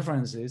this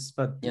references,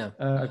 but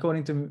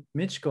according to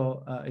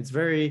Michiko, it's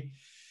very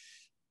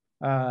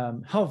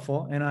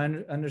helpful, and I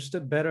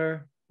understood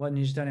better what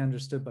Nishitani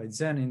understood by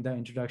Zen in that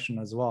introduction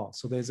as well.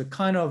 So there's a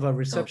kind of a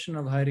reception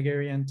of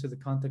Heideggerian to the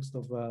context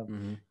of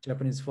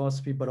Japanese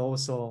philosophy, but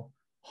also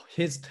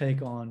his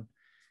take on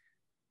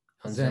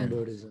Zen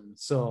Buddhism.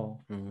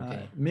 So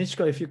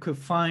Michiko, if you could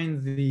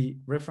find the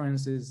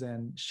references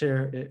and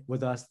share it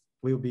with us,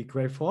 we'll be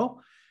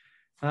grateful.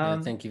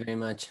 Thank you very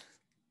much.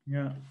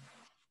 Yeah.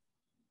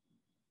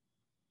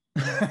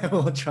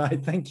 We'll try.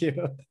 Thank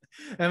you.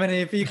 I mean,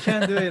 if you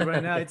can't do it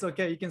right now, it's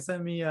okay. You can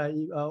send me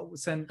me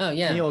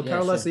or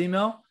Carlos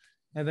email,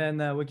 and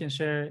then we can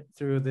share it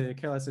through the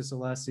Kelas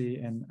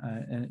Isolasi and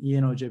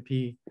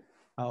ENOJP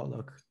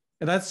Outlook.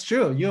 And that's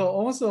true. You're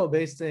also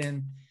based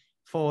in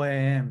 4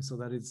 a.m., so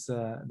that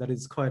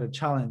is quite a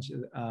challenge.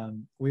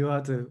 We will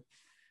have to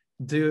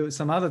do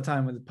some other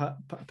time with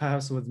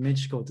perhaps with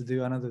Michiko to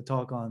do another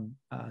talk on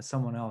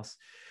someone else.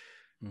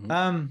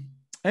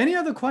 Any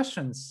other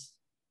questions?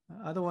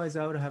 Otherwise,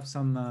 I would have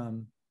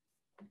some.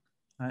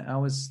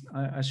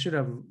 I should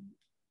have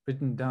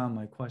written down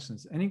my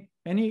questions.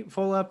 Any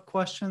follow-up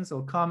questions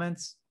or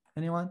comments?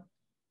 Anyone?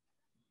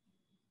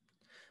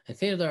 I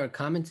think there are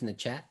comments in the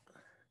chat.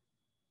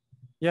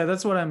 Yeah,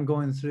 that's what I'm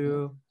going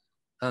through.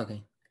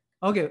 Okay.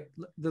 Okay,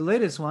 the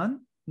latest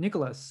one,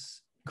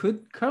 Nicholas.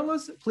 Could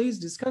Carlos please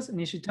discuss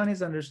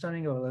Nishitani's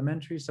understanding of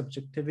elementary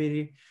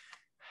subjectivity,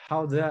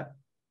 how that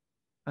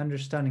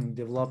understanding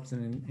developed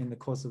in the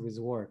course of his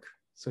work?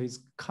 So his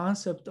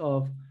concept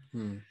of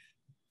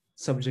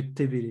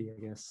subjectivity, I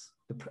guess,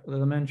 the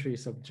elementary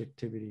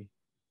subjectivity.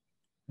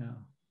 Yeah.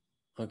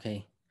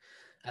 Okay.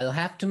 I'll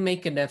have to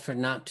make an effort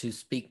not to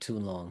speak too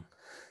long.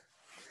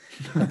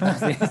 We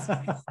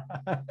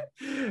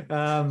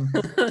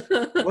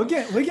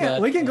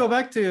can go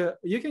back to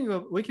we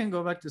can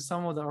go back to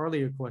some of the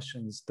earlier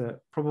questions that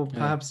probably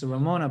perhaps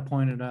Ramona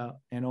pointed out,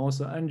 and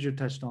also Andrew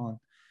touched on,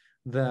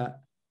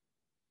 that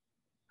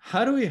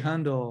how do we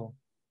handle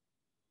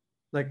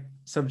like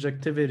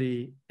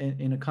subjectivity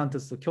in a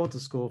context of Kyoto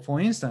School? For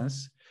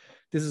instance,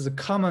 this is a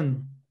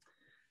common,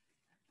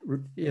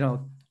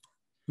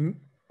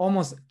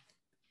 almost,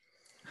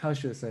 how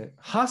should I say,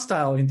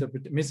 hostile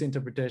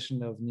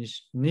misinterpretation of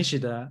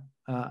Nishida.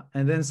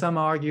 And then some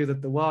argue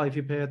that, if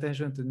you pay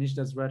attention to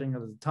Nishida's writing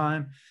at the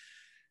time,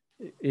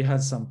 it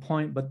has some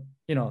point. But,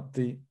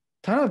 the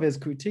Tanabe's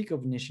critique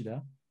of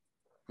Nishida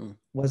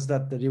was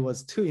that it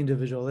was too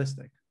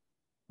individualistic.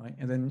 Right?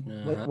 And then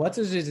what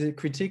is the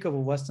critique of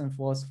Western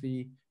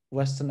philosophy,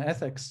 Western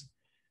ethics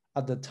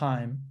at the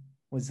time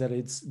was that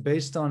it's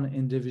based on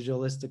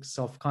individualistic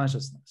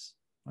self-consciousness,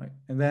 right?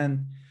 And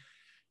then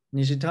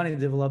Nishitani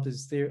developed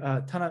his theory,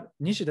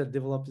 Nishida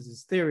developed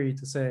his theory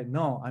to say,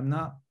 no, I'm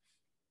not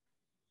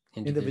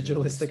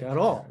individualistic at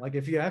all. Like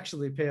if you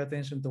actually pay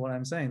attention to what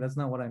I'm saying, that's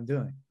not what I'm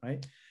doing,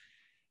 right?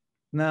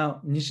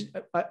 Now,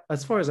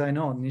 as far as I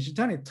know,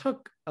 Nishitani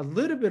took a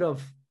little bit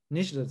of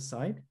Nishida's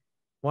side,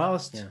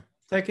 whilst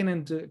taking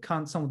into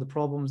account some of the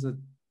problems that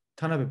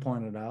Tanabe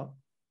pointed out,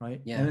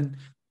 right? Yeah. And then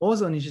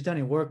also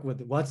Nishitani worked with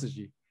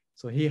Watsuji.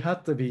 So he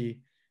had to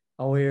be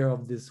aware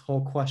of this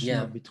whole question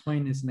of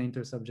betweenness and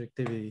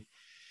intersubjectivity.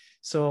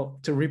 So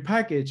to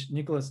repackage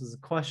Nicholas's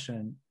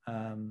question,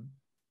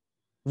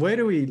 where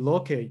do we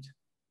locate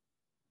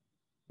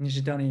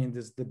Nishitani in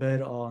this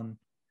debate on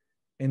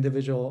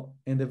individual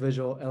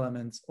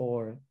elements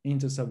or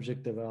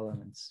intersubjective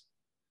elements?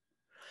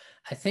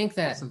 I think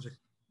that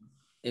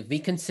if we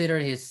consider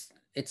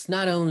it's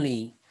not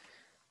only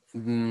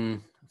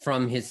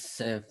from his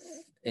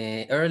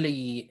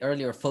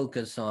earlier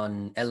focus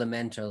on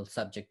elemental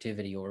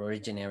subjectivity or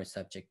originary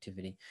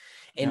subjectivity.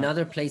 In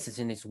other places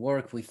in his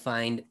work, we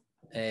find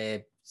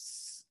a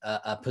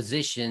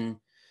position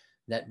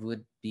that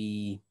would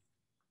be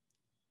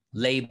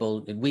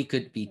labeled, we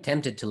could be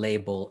tempted to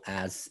label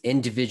as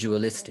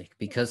individualistic,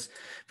 because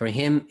for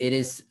him, it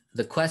is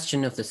the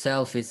question of the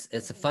self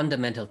it's a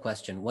fundamental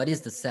question. What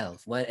is the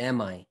self? What am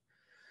I?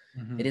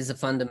 It is a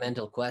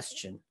fundamental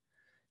question.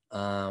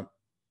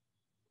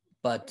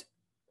 But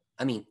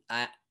I mean,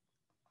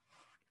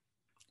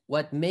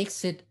 what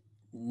makes it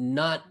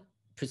not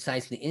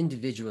precisely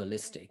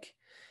individualistic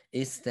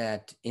is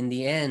that in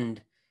the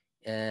end,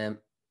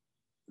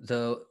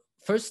 the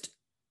first,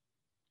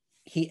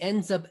 he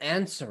ends up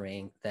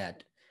answering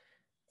that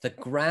the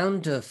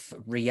ground of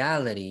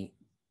reality,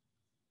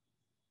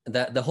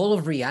 the whole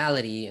of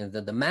reality, and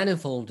the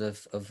manifold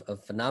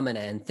of phenomena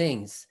and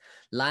things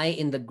lie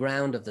in the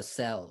ground of the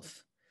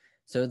self.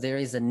 So there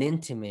is an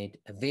intimate,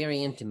 a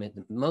very intimate,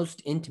 the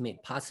most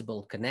intimate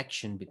possible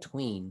connection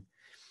between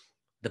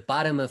the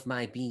bottom of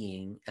my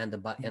being and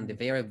the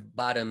very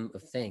bottom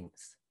of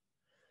things.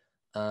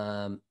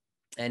 And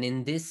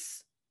in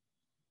this,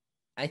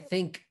 I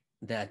think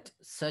that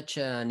such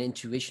an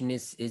intuition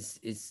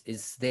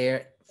is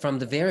there from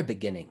the very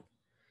beginning.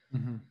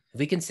 If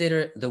we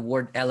consider the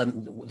word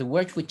the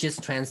word which is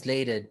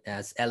translated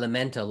as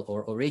elemental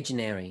or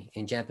originary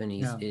in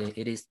Japanese,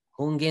 it is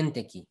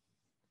kongenteki.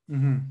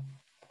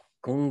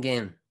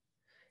 Kongen.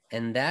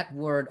 And that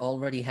word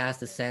already has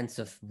the sense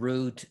of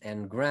root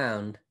and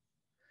ground,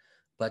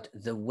 but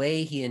the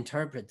way he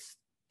interprets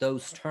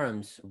those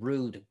terms,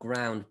 root,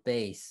 ground,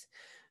 base,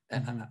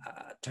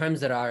 terms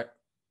that are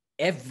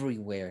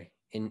everywhere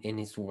in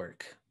his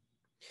work.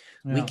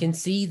 We can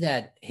see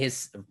that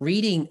his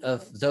reading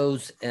of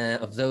those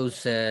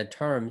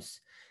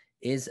terms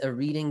is a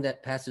reading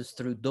that passes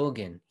through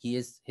Dogen.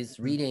 His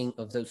reading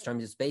of those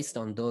terms is based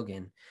on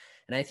Dogen.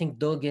 And I think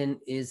Dogen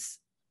is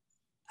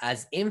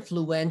as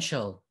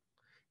influential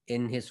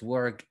in his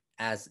work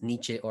as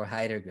Nietzsche or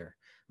Heidegger,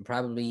 and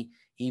probably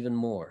even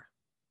more.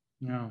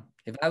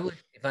 If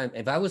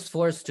I was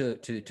forced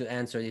to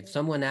answer, if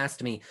someone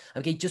asked me,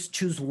 okay, just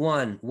choose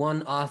one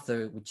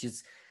author which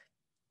is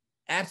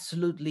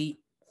absolutely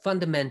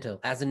fundamental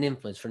as an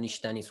influence for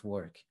Nishitani's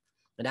work,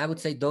 and I would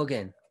say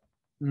Dogen.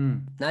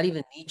 Not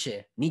even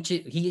Nietzsche.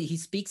 He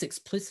speaks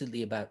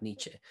explicitly about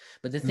Nietzsche,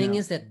 but the thing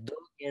is that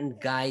Dogen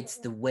guides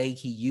the way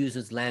he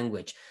uses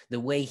language, the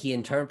way he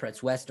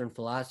interprets Western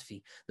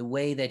philosophy, the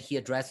way that he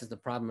addresses the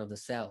problem of the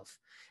self.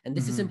 And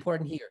this is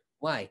important here.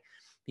 Why?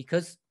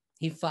 Because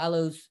he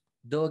follows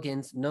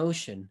Dogen's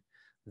notion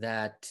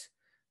that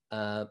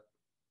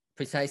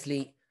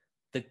precisely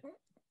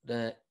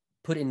the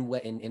put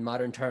in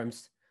modern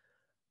terms,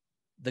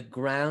 the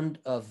ground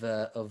of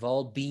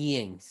all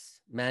beings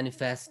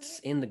manifests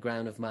in the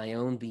ground of my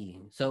own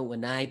being. So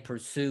when I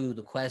pursue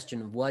the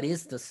question of what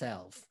is the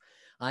self,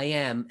 I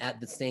am at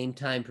the same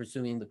time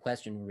pursuing the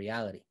question of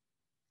reality.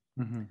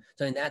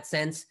 So in that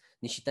sense,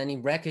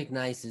 Nishitani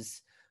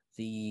recognizes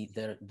the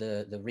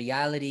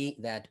reality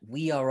that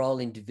we are all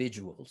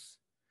individuals,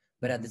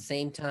 but at the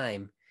same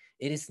time,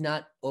 it is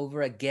not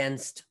over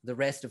against the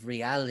rest of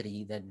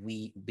reality that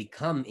we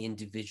become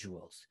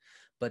individuals,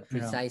 but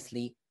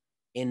precisely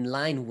in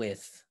line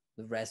with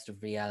the rest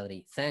of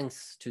reality,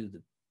 thanks to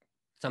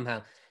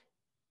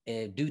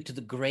due to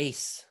the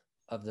grace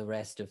of the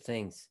rest of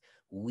things,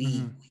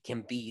 we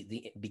can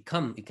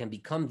become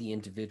the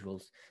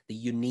individuals, the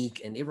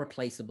unique and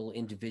irreplaceable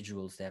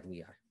individuals that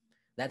we are.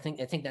 I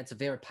think that's a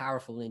very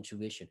powerful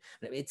intuition.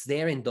 It's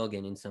there in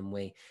Dogen in some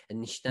way,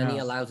 and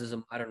Nishitani allows us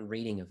a modern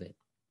reading of it.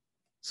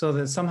 So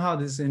that somehow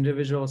this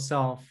individual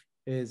self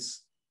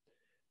is,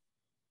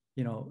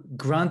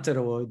 granted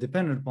or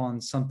dependent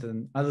upon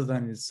something other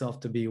than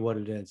itself to be what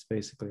it is,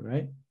 basically,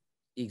 right?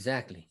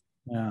 Exactly.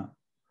 Yeah.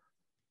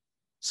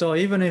 So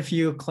even if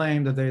you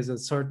claim that there's a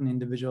certain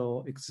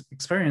individual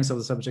experience of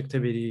the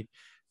subjectivity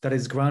that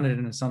is grounded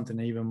in something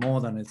even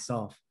more than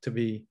itself to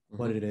be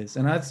what it is,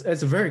 and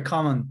it's a very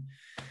common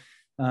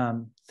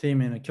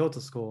theme in a Kyoto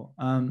school.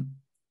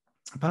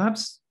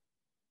 Perhaps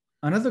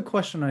another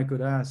question I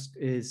could ask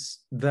is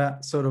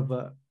that sort of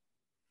a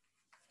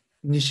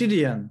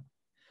Nishidian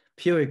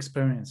pure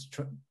experience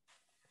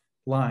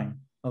line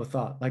of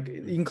thought, like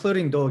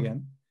including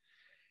Dogen.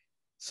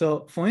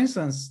 So for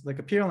instance, like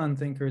a Pure Land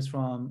thinkers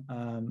from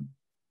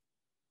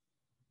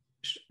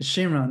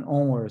Shinran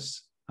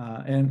onwards,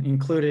 and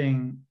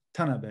including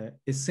Tanabe,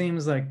 it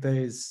seems like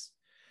there's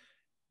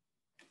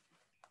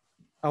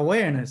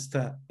awareness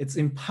that it's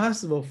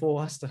impossible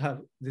for us to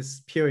have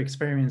this pure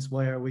experience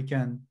where we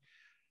can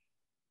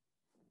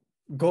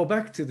go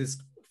back to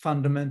this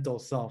fundamental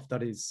self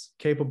that is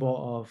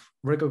capable of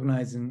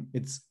recognizing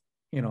its,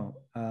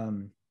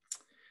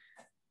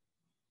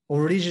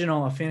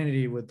 original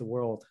affinity with the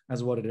world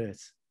as what it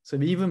is. So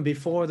even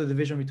before the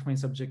division between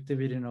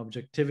subjectivity and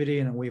objectivity,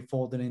 and we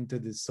folded into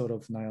this sort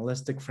of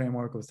nihilistic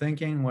framework of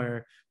thinking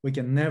where we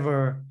can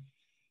never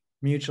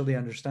mutually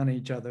understand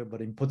each other,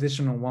 but in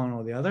position of one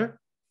or the other.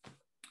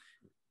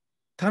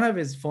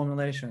 Tanabe's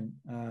formulation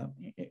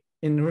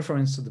in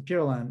reference to the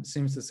Pure Land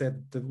seems to say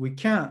that we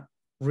can't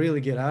really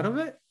get out of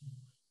it,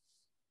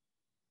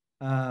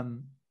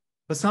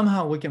 but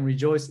somehow we can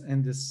rejoice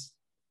in this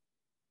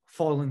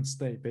fallen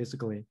state,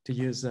 basically, to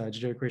use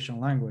Judeo-Christian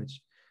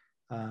language.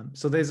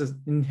 So there's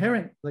an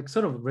inherent like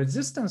sort of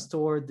resistance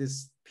toward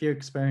this peer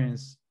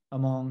experience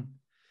among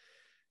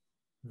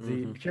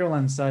the Pure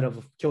Land side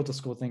of Kyoto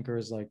School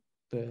thinkers like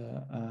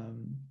the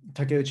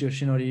Takeuchi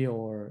Yoshinori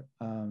or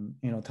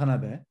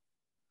Tanabe.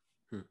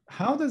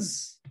 How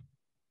does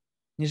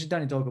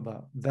Nishitani talk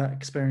about that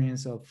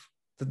experience of?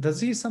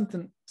 Does he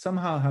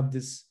somehow have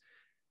this?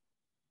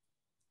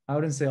 I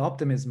wouldn't say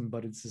optimism,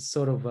 but it's a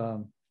sort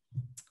of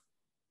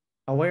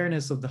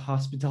awareness of the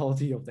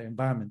hospitality of the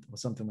environment or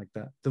something like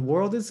that. The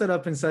world is set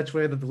up in such a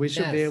way that we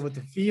should be able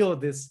to feel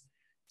this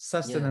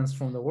sustenance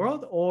from the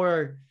world,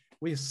 or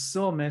we're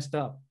so messed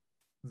up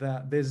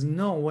that there's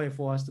no way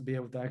for us to be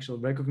able to actually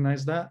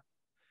recognize that.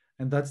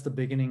 And that's the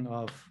beginning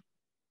of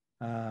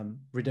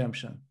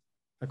redemption,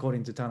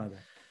 according to Tanabe.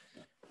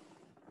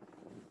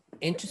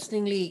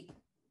 Interestingly,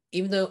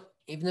 even though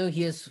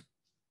he is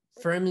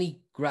firmly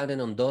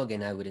grounded on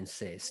Dogen, I would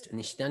insist,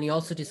 Nishitani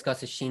also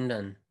discusses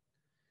Shinran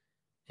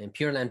and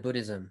Pure Land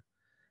Buddhism,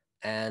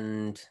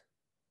 and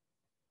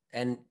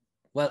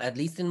well, at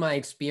least in my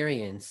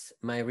experience,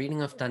 my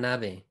reading of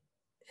Tanabe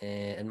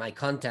and my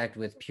contact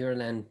with Pure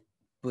Land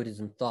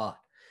Buddhism thought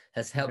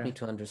has helped me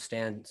to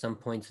understand some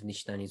points of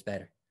Nishitani's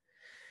better.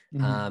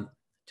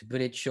 To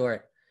put it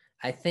short,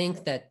 I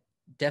think that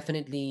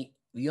definitely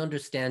we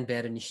understand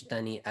better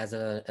Nishitani as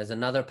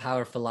another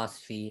power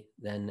philosophy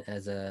than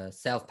as a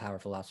self-power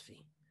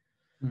philosophy.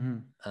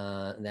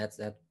 That's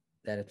that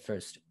at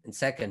first. And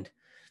second,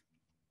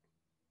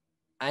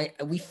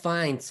 we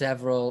find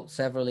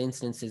several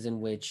instances in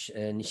which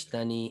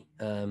Nishitani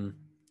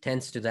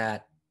tends to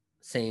that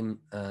same.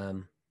 I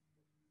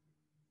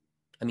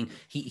mean,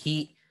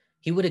 he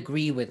would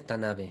agree with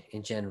Tanabe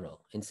in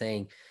general in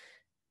saying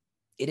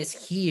it is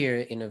here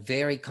in a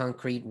very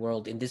concrete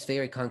world, in this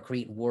very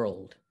concrete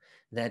world,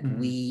 that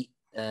we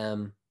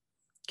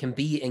can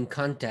be in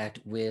contact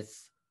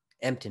with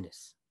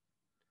emptiness.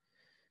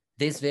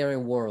 This very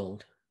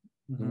world,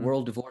 the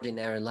world of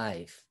ordinary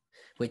life,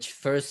 which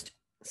first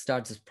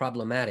starts as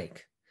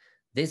problematic,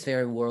 this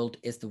very world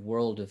is the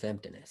world of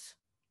emptiness,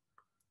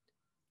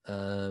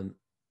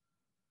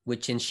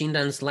 which in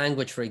Shinran's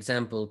language, for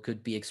example,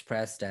 could be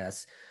expressed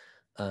as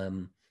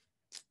the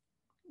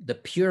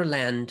Pure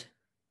Land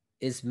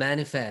is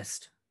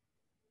manifest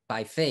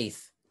by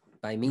faith,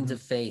 by means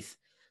of faith.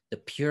 The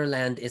Pure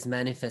Land is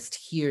manifest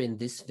here in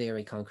this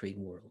very concrete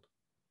world.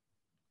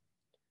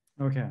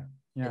 Okay.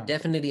 Yeah. And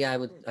definitely, I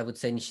would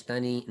say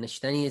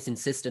Nishitani is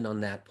insistent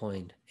on that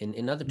point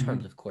in other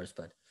terms, of course,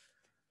 but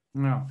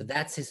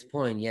that's his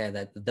point. Yeah,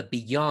 that the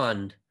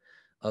beyond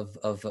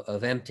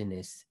of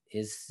emptiness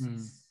is,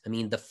 I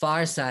mean, the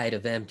far side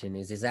of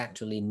emptiness is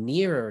actually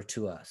nearer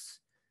to us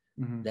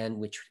than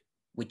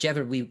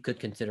whichever we could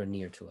consider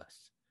near to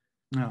us.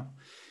 No.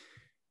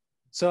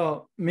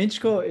 So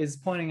Michiko is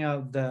pointing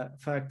out the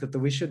fact that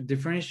we should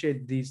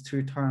differentiate these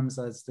two terms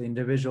as the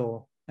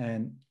individual,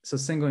 and so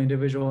single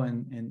individual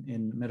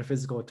in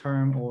metaphysical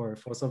term or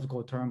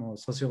philosophical term or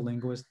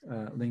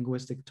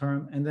linguistic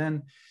term, and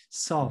then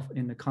self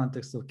in the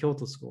context of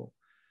Kyoto School.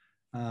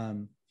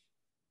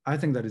 I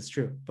think that is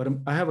true, but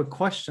I have a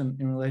question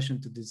in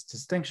relation to this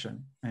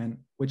distinction, and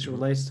which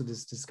relates to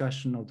this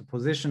discussion of the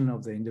position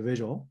of the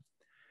individual.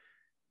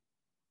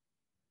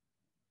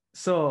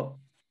 So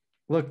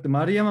look, the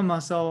Maruyama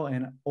Masao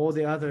and all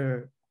the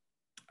other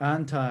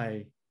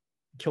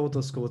anti-Kyoto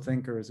School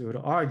thinkers would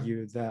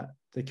argue that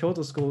the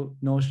Kyoto School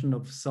notion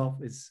of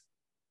self is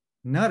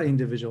not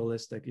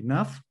individualistic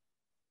enough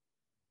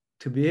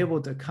to be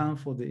able to account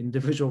for the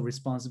individual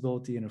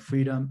responsibility and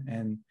freedom,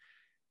 and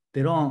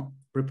they don't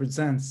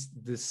represent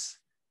this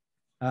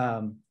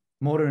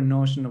modern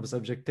notion of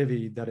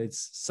subjectivity, that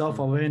it's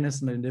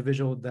self-awareness in the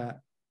individual that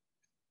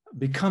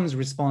becomes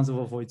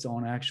responsible for its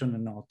own action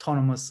and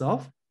autonomous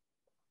self.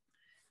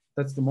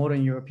 That's the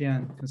modern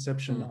European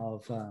conception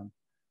of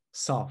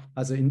self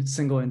as a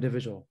single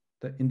individual,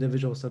 the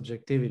individual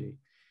subjectivity.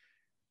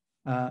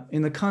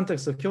 In the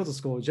context of Kyoto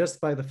School,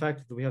 just by the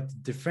fact that we have to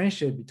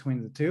differentiate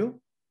between the two,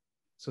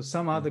 so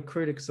some other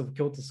critics of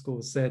Kyoto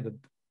School said that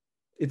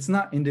it's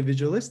not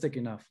individualistic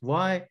enough.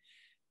 Why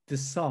the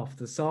self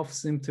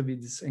seems to be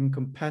this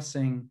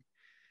encompassing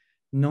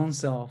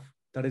non-self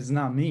that is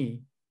not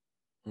me,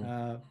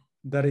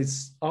 that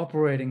is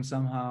operating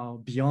somehow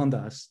beyond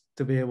us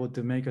to be able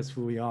to make us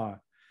who we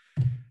are.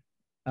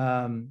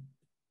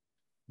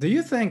 Do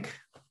you think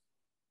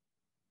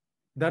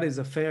that is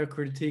a fair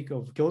critique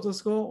of Kyoto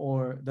School,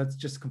 or that's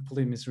just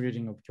complete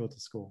misreading of Kyoto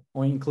School,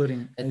 or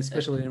including,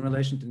 especially in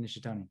relation to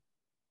Nishitani?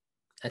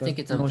 I think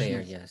it's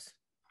unfair, yes.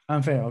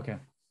 Unfair, okay.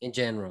 In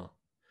general.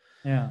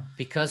 Yeah.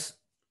 Because,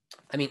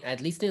 I mean,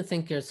 at least in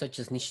thinkers such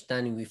as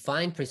Nishitani, we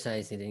find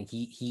precisely that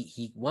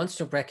he wants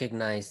to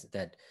recognize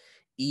that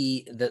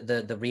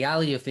the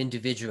reality of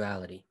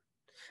individuality.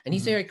 And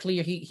he's very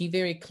clear, he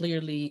very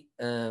clearly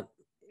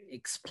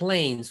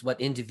explains what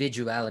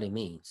individuality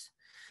means.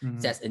 He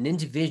says an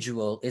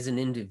individual is an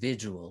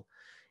individual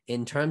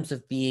in terms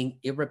of being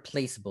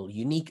irreplaceable,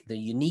 the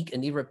unique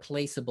and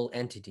irreplaceable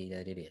entity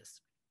that it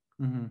is.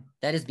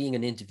 That is being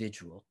an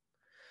individual.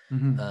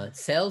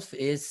 Self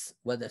is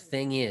what the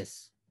thing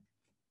is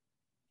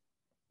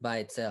by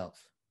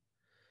itself.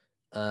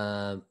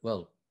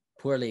 Well,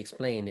 poorly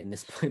explained in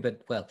this point,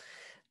 but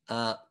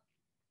well,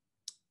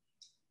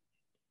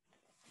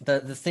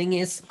 the thing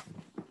is,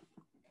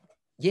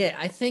 yeah,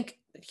 I think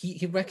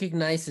he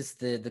recognizes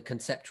the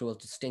conceptual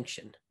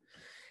distinction.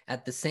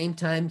 At the same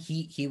time,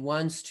 he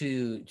wants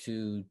to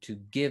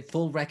give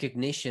full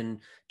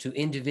recognition to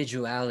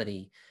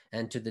individuality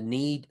and to the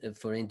need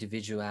for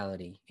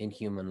individuality in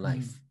human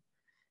life.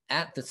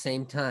 At the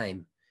same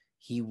time,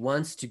 he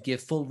wants to give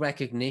full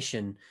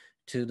recognition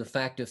to the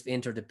fact of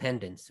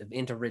interdependence, of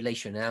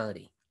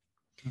interrelationality.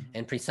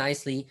 And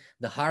precisely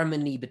the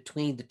harmony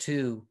between the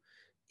two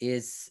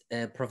is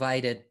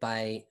provided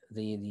by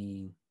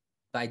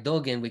by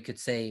Dogen, we could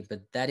say,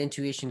 but that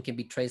intuition can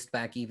be traced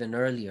back even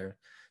earlier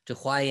to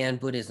Huayan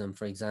Buddhism,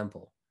 for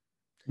example.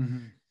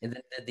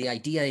 And the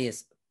idea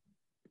is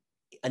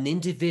an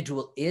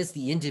individual is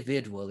the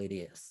individual it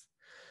is,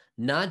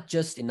 not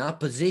just in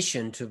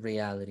opposition to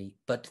reality,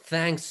 but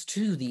thanks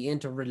to the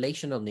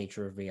interrelational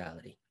nature of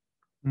reality.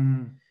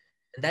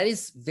 That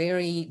is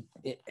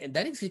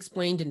that is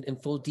explained in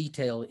full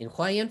detail in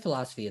Huayan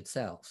philosophy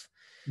itself.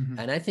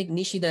 And I think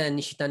Nishida and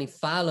Nishitani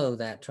follow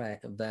that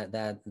track,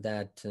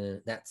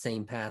 that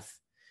same path,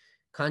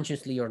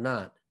 consciously or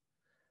not.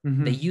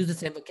 They use the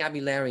same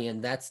vocabulary,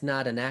 and that's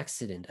not an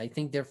accident. I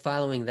think they're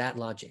following that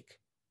logic.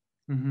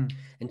 And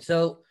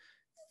so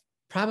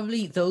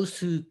probably those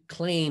who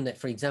claim that,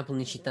 for example,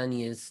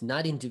 Nishitani is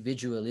not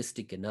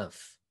individualistic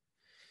enough,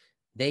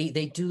 they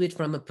do it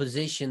from a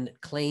position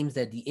that claims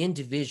that the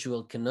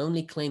individual can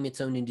only claim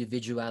its own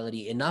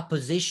individuality in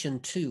opposition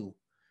to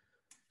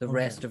the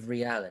rest of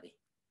reality.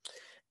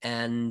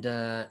 And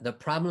the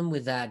problem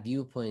with that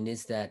viewpoint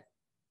is that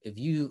if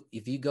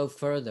you go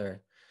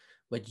further,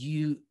 what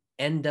you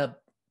end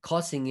up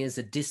causing is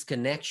a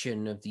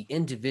disconnection of the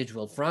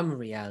individual from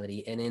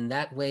reality, and in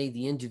that way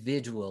the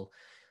individual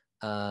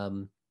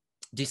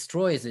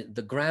destroys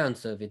the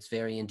grounds of its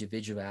very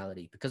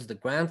individuality, because the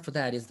ground for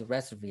that is the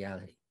rest of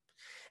reality.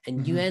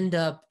 And you end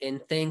up in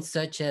things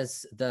such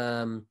as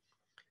the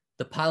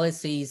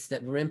policies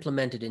that were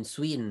implemented in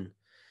Sweden,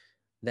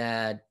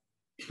 that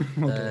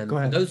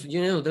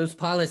those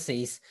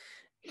policies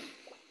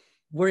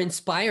were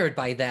inspired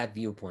by that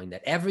viewpoint,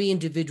 that every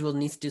individual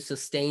needs to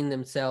sustain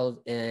themselves,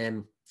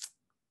 and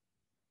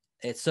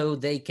so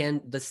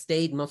the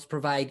state must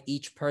provide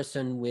each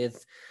person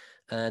with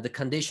the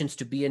conditions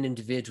to be an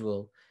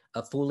individual,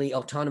 a fully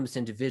autonomous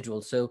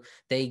individual. So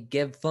they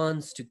give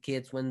funds to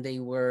kids when they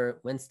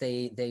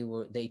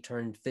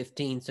turned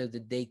 15, so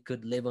that they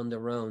could live on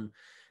their own,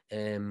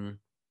 and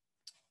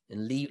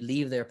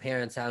leave their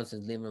parents' house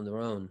and live on their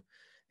own.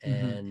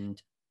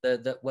 And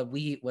what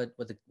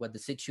the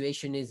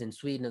situation is in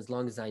Sweden, as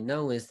long as I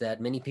know, is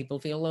that many people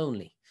feel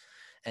lonely,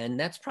 and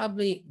that's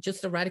probably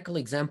just a radical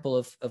example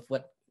of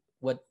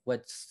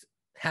what's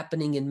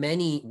happening in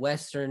many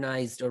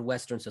westernized or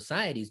Western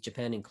societies,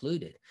 Japan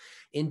included.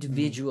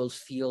 Individuals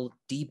feel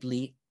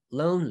deeply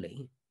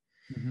lonely,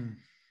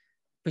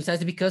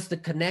 precisely because the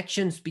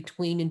connections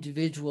between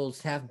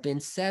individuals have been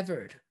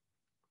severed.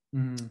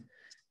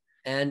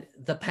 And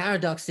the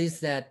paradox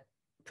is that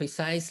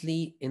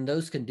precisely in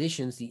those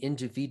conditions, the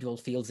individual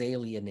feels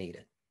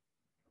alienated.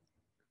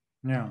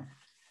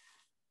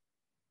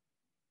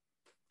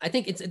 I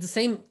think it's the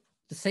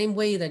same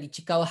way that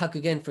Ichikawa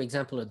Hakugen, for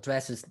example,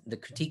 addresses the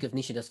critique of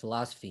Nishida's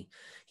philosophy.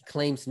 He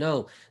claims,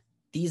 no,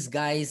 these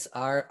guys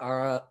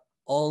are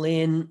all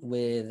in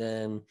with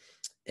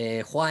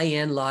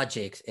Huayan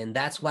logics, and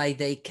that's why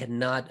they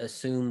cannot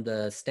assume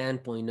the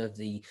standpoint of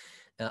the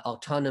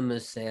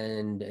autonomous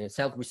and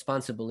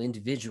self-responsible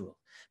individual.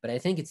 But I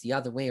think it's the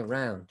other way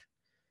around.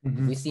 If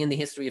we see in the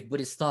history of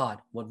Buddhist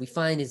thought, what we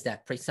find is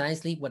that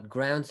precisely what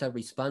grounds our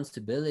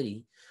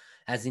responsibility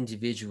as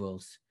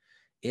individuals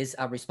is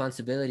our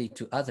responsibility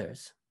to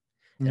others.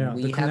 And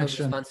we have a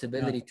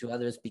responsibility to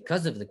others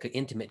because of the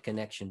intimate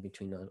connection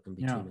between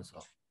us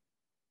all.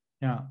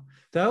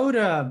 That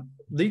would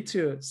lead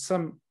to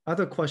some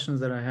other questions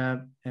that I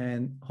have,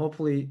 and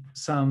hopefully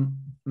some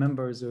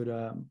members would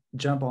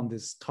jump on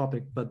this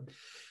topic. But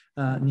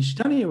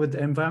Nishitani, with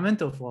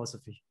environmental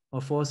philosophy or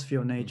philosophy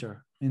of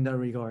nature, in that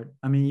regard,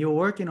 I mean, you're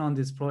working on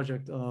this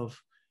project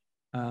of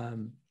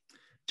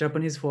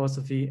Japanese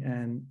philosophy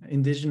and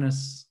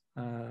indigenous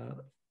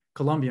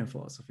Colombian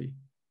philosophy,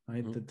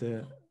 right?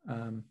 The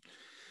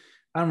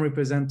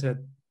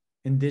unrepresented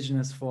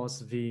indigenous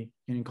philosophy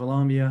in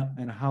Colombia,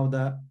 and how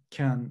that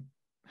can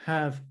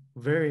have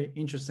very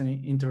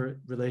interesting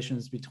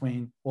interrelations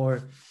between,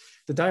 or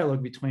the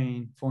dialogue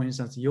between, for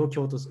instance, your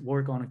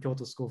work on a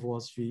Kyoto School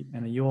philosophy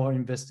and your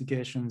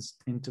investigations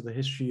into the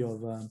history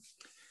of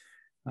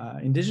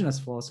indigenous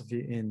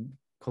philosophy in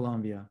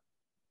Colombia.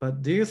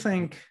 But do you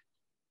think,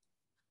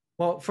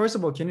 well, first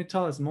of all, can you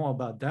tell us more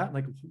about that?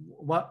 Like,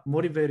 what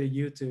motivated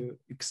you to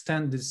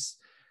extend this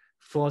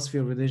philosophy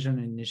of religion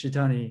in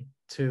Nishitani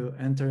to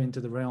enter into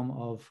the realm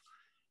of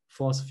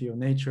philosophy of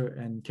nature?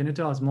 And can you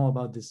tell us more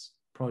about this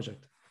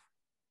project?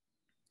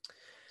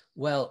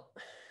 Well,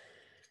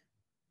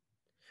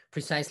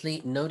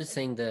 precisely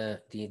noticing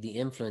the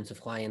influence of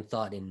Hawaiian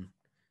thought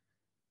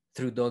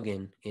through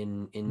Dogen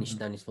in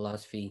Nishitani's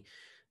philosophy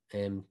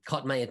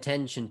caught my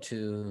attention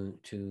to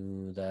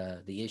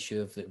the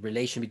issue of the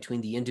relation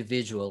between the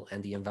individual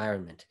and the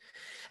environment.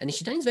 And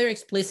Nishitani is very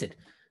explicit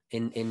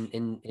in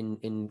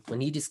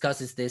when he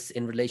discusses this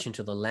in relation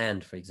to the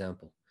land, for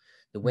example,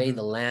 the way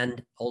the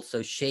land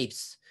also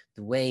shapes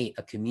the way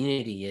a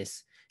community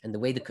is, and the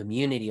way the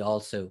community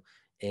also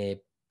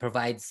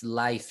provides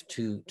life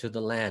to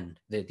the land,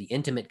 the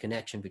intimate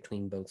connection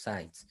between both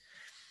sides.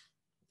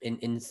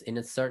 In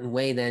a certain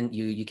way, then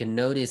you can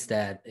notice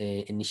that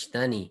in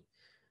Nishitani,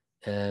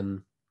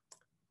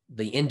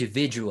 the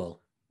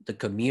individual, the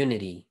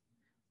community,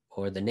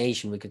 or the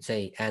nation, we could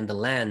say, and the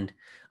land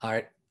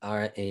are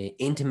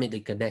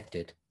intimately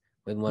connected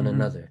with one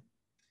another.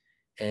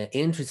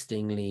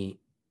 Interestingly,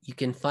 you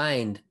can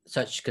find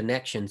such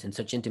connections and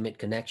such intimate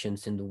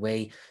connections in the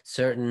way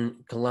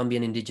certain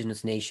Colombian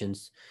indigenous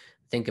nations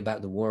think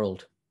about the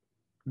world.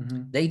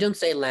 They don't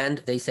say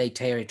land, they say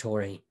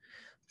territory.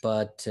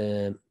 But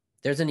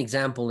there's an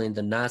example in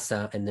the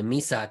Nasa and the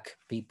Misak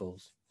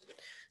peoples.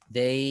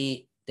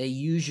 They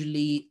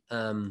usually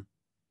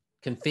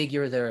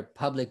configure their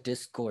public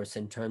discourse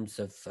in terms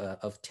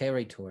of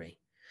territory.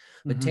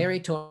 But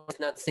territory is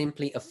not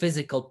simply a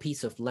physical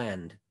piece of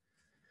land.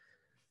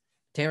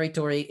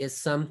 Territory is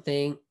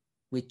something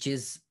which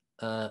is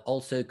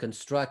also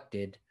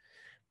constructed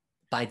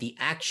by the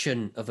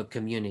action of a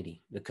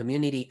community. The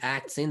community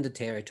acts in the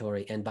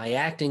territory, and by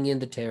acting in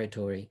the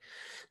territory,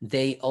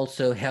 they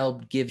also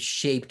help give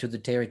shape to the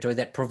territory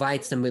that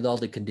provides them with all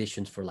the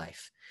conditions for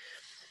life.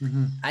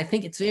 I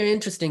think it's very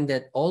interesting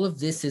that all of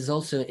this is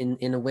also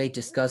in a way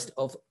discussed,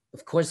 of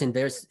course, in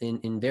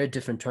very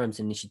different terms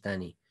in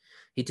Nishitani.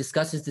 He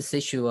discusses this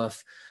issue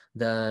of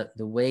the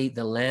way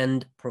the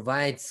land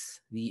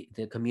provides the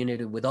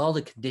community with all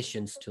the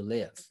conditions to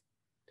live.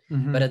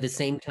 But at the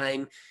same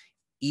time,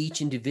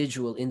 each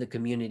individual in the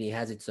community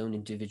has its own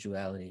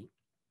individuality,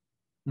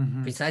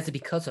 precisely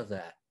because of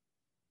that.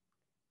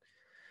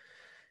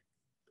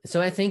 So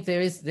I think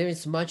there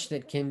is much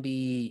that can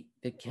be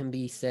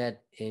said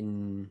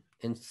in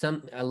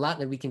a lot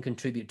that we can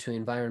contribute to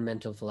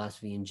environmental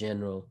philosophy in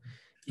general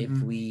if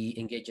we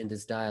engage in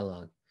this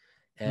dialogue.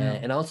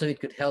 And also it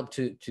could help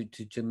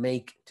to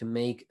make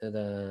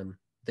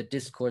the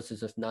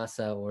discourses of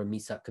NASA or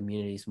Misak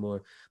communities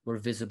more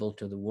visible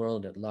to the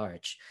world at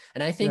large.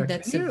 And I think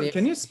that's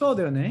can you spell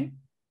their name?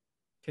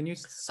 Can you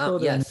spell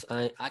their yes,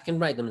 name? I can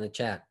write them in the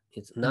chat.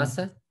 It's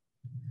NASA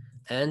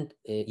and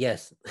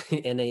yes,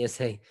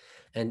 NASA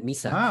and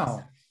Misak.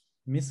 Wow,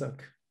 Misak.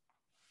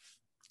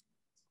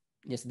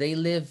 Yes, they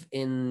live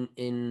in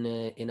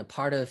a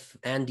part of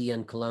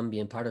Andean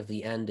Colombia, and part of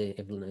the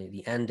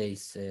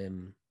Andes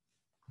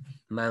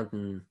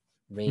mountain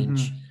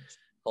range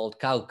called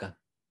Cauca.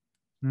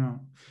 Yeah.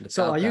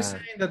 So Cauca. Are you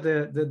saying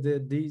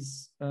that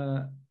these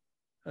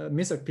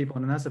Misak people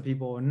and NASA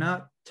people are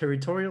not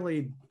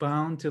territorially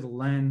bound to the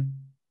land,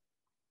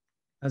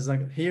 as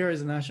like here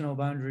is national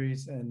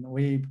boundaries and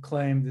we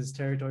claim this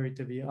territory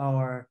to be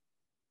our,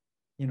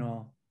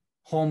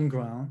 home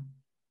ground?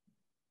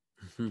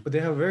 But they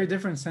have a very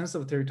different sense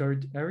of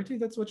territoriality.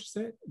 That's what you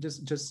said.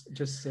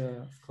 Just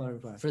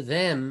clarify. For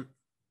them,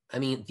 I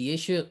mean, the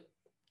issue,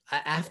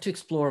 I have to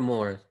explore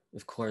more.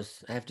 Of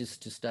course, I have to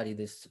study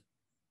this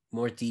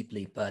more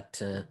deeply. But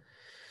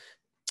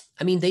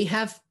I mean,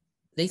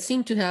 they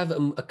seem to have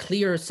a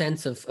clearer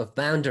sense of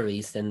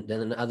boundaries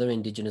than other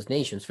indigenous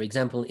nations. For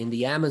example, in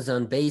the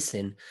Amazon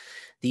basin,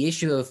 the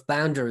issue of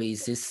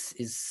boundaries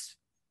is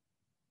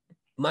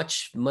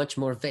much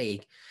more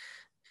vague.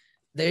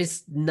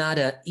 There's not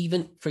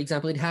even, for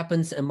example, it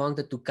happens among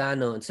the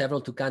Tucano and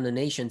several Tucano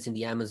nations in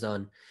the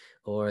Amazon,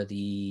 or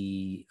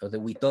the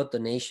Huitoto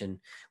nation,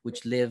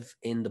 which live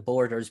in the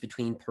borders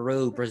between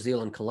Peru,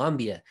 Brazil, and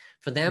Colombia.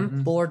 For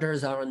them,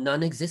 borders are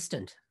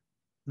non-existent.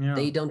 Yeah.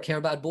 They don't care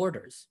about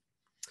borders.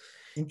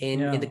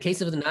 In the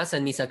case of the Nasa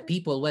and Misak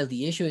people, well,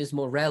 the issue is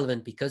more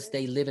relevant because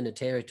they live in a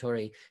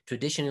territory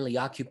traditionally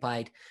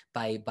occupied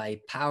by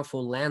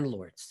powerful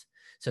landlords.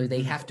 So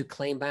they have to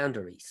claim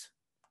boundaries.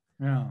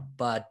 Yeah.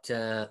 But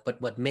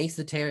what makes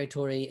the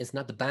territory is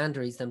not the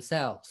boundaries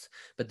themselves,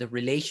 but the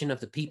relation of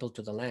the people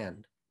to the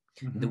land.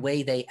 The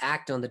way they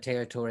act on the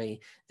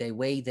territory, the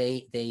way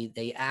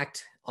they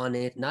act on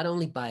it, not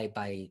only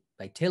by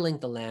tilling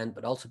the land,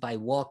 but also by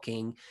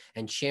walking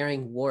and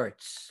sharing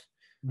words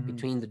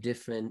between the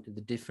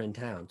different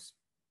towns,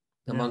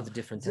 among the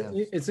different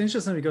towns. It's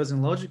interesting because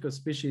in Logical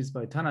Species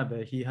by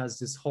Tanabe, he has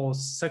this whole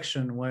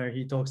section where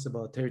he talks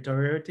about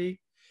territoriality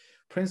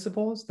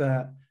principles,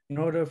 that in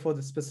order for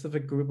the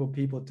specific group of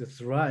people to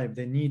thrive,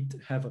 they need to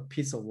have a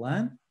piece of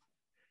land.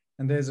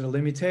 And there's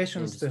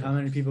limitations to how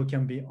many people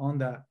can be on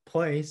that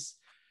place.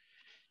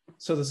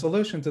 So the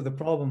solution to the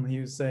problem, he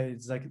would say,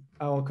 is like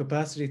our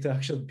capacity to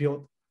actually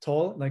build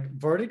tall, like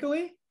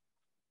vertically,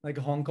 like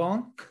Hong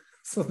Kong,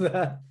 so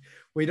that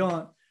we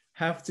don't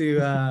have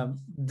to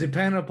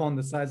depend upon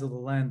the size of the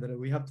land, that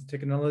we have to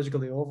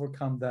technologically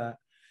overcome that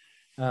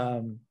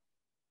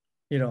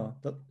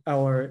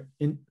our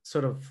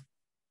sort of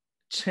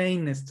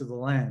chainness to the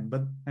land.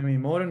 But I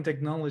mean, modern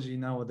technology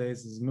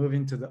nowadays is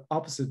moving to the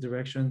opposite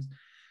directions,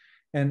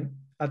 and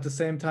at the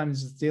same time,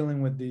 it's just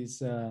dealing with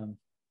these, like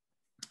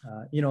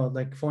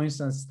for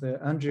instance,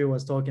 Andrew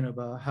was talking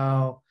about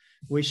how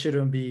we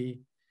shouldn't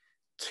be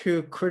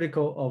too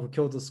critical of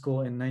Kyoto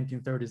School in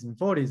 1930s and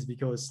 40s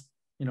because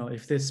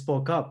if they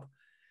spoke up,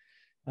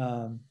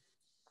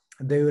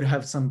 they would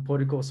have some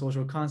political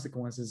social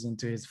consequences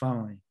into his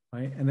family,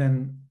 right? And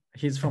then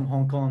he's from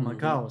Hong Kong and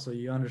Macau, so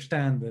you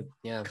understand the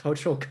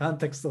cultural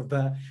context of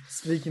that,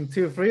 speaking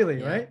too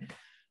freely, right?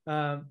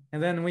 And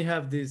then we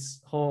have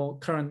this whole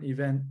current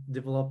event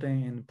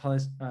developing in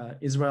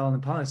Israel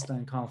and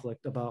Palestine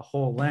conflict about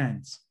whole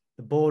lands,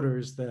 the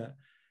borders that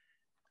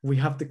we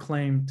have to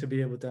claim to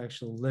be able to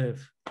actually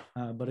live.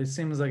 But it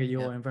seems like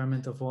your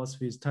environmental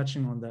philosophy is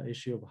touching on that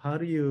issue of how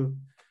do you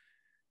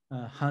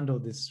handle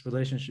this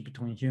relationship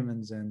between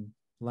humans and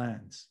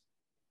lands?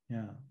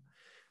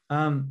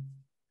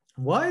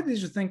 Why did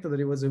you think that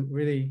it was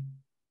really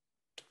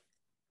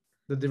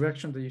the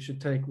direction that you should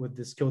take with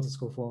this Kyoto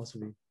School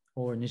philosophy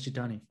or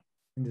Nishitani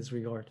in this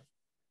regard?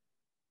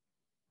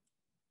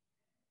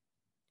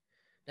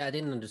 I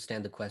didn't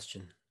understand the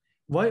question.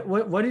 Why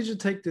did you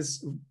take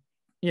this?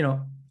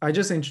 I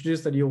just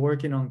introduced that you're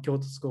working on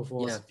Kyoto School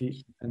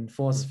philosophy and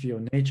philosophy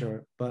of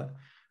nature, but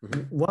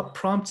what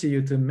prompted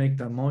you to make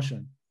that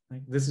motion?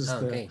 Like this is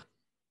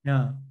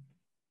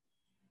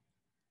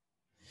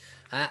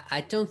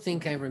I don't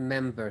think I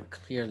remember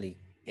clearly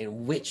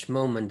in which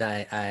moment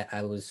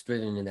I was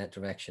driven in that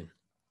direction,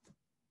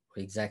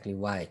 or exactly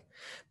why.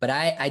 But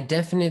I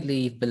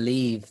definitely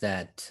believe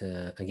that,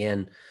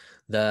 again,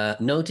 the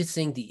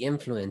noticing the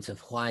influence of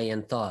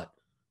Hawaiian thought,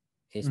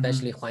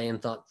 especially Hawaiian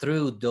thought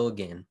through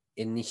Dogen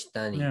in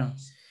Nishitani,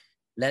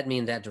 led me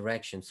in that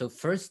direction. So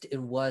first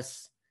it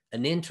was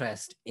an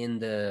interest in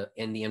the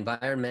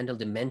environmental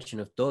dimension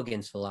of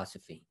Dogen's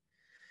philosophy.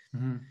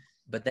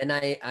 But then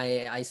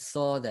I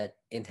saw that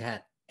it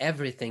had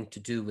everything to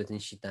do with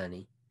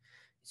Nishitani,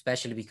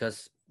 especially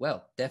because,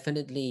 well,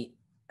 definitely,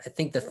 I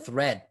think the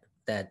thread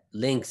that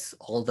links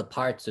all the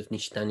parts of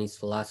Nishitani's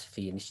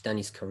philosophy and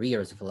Nishitani's career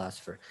as a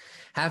philosopher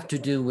have to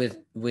do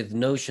with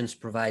notions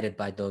provided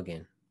by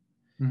Dogen.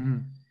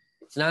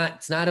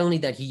 It's not only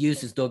that he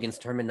uses Dogen's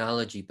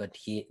terminology, but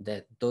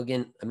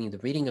the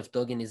reading of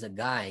Dogen is a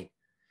guide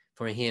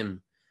for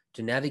him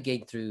to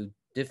navigate through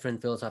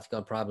different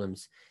philosophical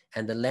problems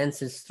and the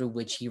lenses through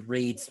which he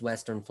reads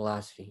Western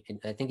philosophy. And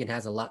I think it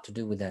has a lot to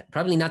do with that.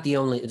 Probably not the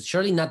only, it's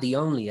surely not the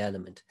only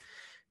element,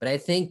 but I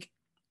think,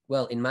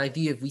 well, in my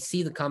view, if we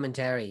see the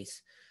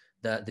commentaries,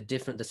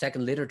 the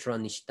second literature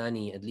on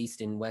Nishitani, at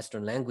least in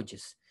Western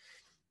languages,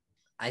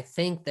 I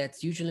think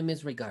that's usually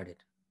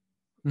misregarded.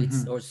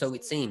 Or so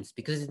it seems,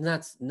 because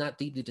it's not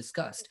deeply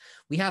discussed.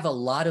 We have a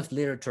lot of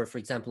literature, for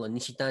example, on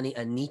Nishitani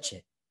and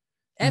Nietzsche.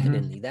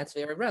 Evidently, that's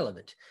very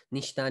relevant.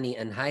 Nishitani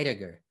and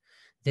Heidegger.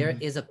 There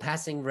is a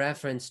passing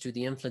reference to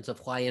the influence of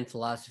Hawaiian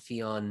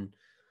philosophy on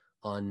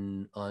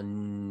Kyoto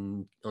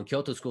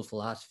School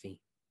philosophy.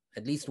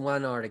 At least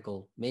one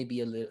article,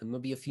 maybe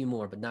a few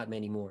more, but not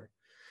many more.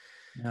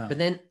 But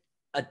then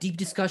a deep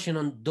discussion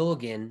on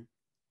Dogen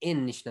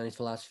in Nishitani's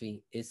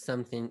philosophy is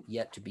something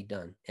yet to be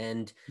done.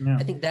 And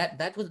I think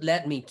that would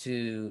lead me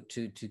to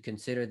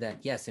consider that,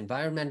 yes,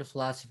 environmental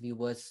philosophy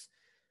was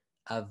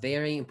a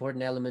very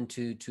important element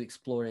to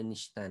explore in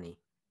Nishitani.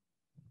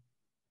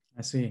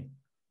 I see.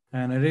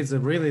 And it is a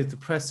really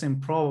depressing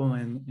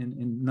problem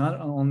in not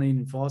only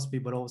in philosophy,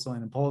 but also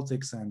in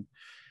politics. And,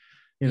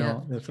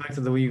 the fact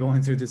that we're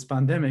going through this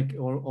pandemic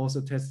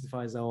also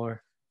testifies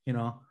our,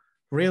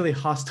 really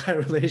hostile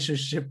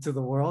relationship to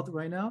the world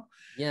right now.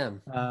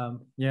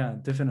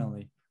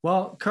 Definitely.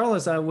 Well,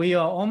 Carlos, we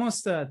are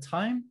almost at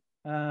time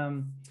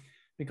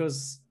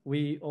because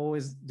we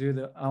always do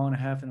the hour and a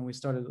half and we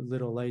started a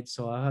little late,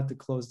 so I had to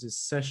close this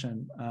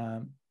session.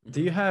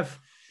 Do you have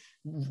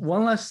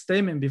one last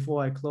statement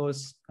before I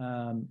close?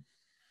 I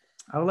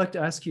would like to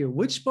ask you,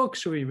 which book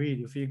should we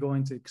read if you're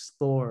going to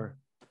explore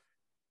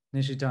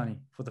Nishitani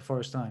for the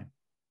first time?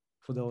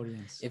 For the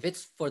audience? If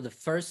it's for the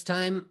first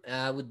time,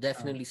 I would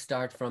definitely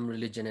start from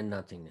Religion and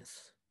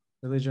Nothingness.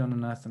 Religion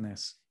and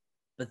Nothingness.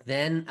 But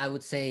then I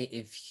would say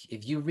if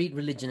you read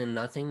Religion and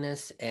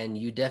Nothingness and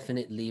you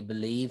definitely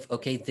believe,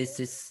 okay, this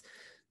is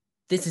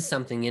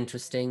something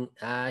interesting,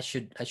 I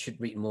should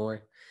read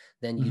more,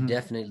 then you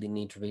definitely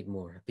need to read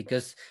more,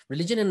 because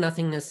Religion and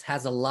Nothingness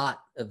has a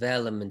lot of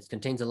elements,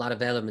 contains a lot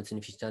of elements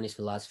in Nishitani's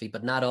philosophy,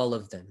 but not all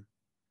of them.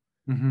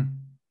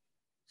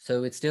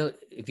 So it's still,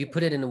 if you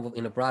put it in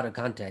a broader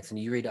context and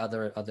you read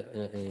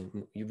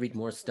you read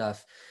more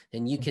stuff,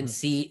 then you can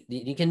see,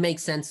 you can make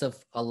sense of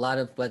a lot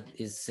of what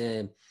is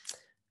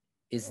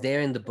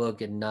there in the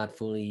book and not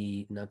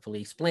fully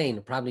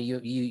explained. Probably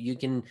you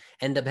can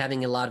end up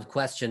having a lot of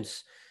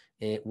questions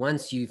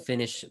once you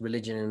finish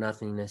Religion and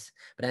Nothingness.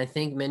 But I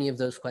think many of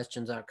those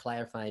questions are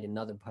clarified in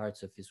other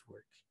parts of his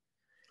work.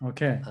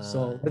 Okay,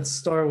 so let's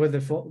start with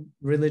the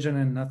Religion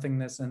and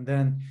Nothingness and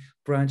then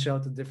branch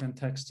out to different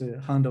texts to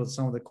handle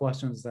some of the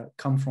questions that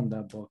come from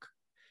that book.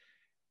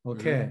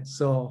 Okay,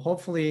 so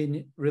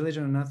hopefully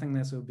Religion and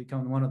Nothingness will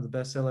become one of the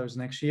bestsellers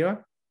next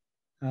year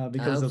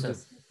because of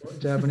this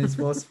Japanese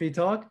philosophy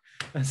talk.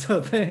 And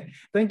so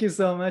thank you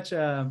so much,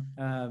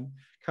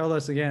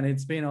 Carlos. Again,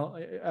 it's been,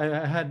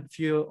 I had a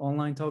few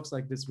online talks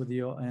like this with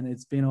you, and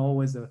it's been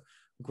always a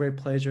great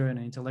pleasure and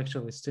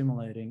intellectually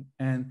stimulating.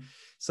 And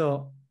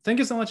so thank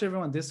you so much,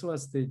 everyone. This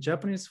was the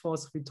Japanese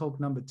philosophy talk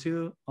number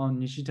 2 on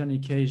Nishitani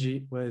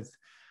Keiji with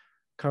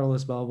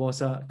Carlos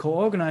Barbosa,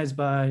 co-organized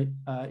by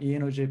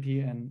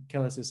ENOJP and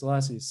Kelas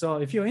Isolasi. So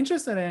if you're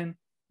interested in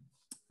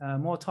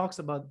more talks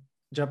about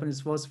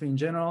Japanese philosophy in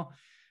general,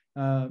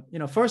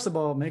 first of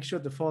all, make sure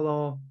to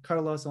follow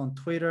Carlos on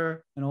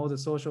Twitter and all the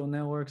social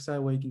networks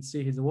where you can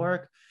see his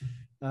work,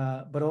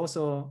 but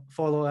also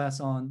follow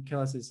us on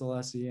Kelas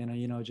Isolasi and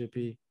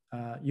ENOJP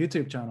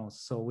YouTube channels.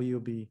 So we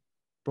will be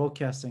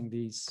broadcasting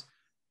these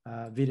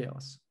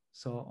videos.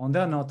 So on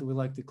that note, we'd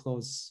like to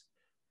close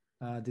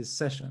this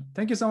session.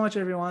 Thank you so much,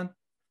 everyone.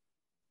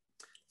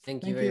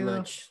 Thank you very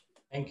much.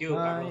 Thank you,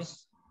 Bye.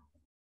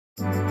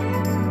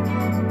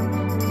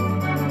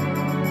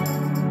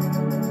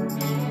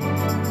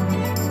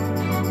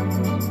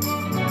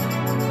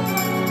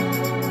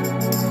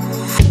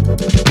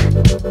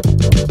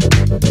 Carlos.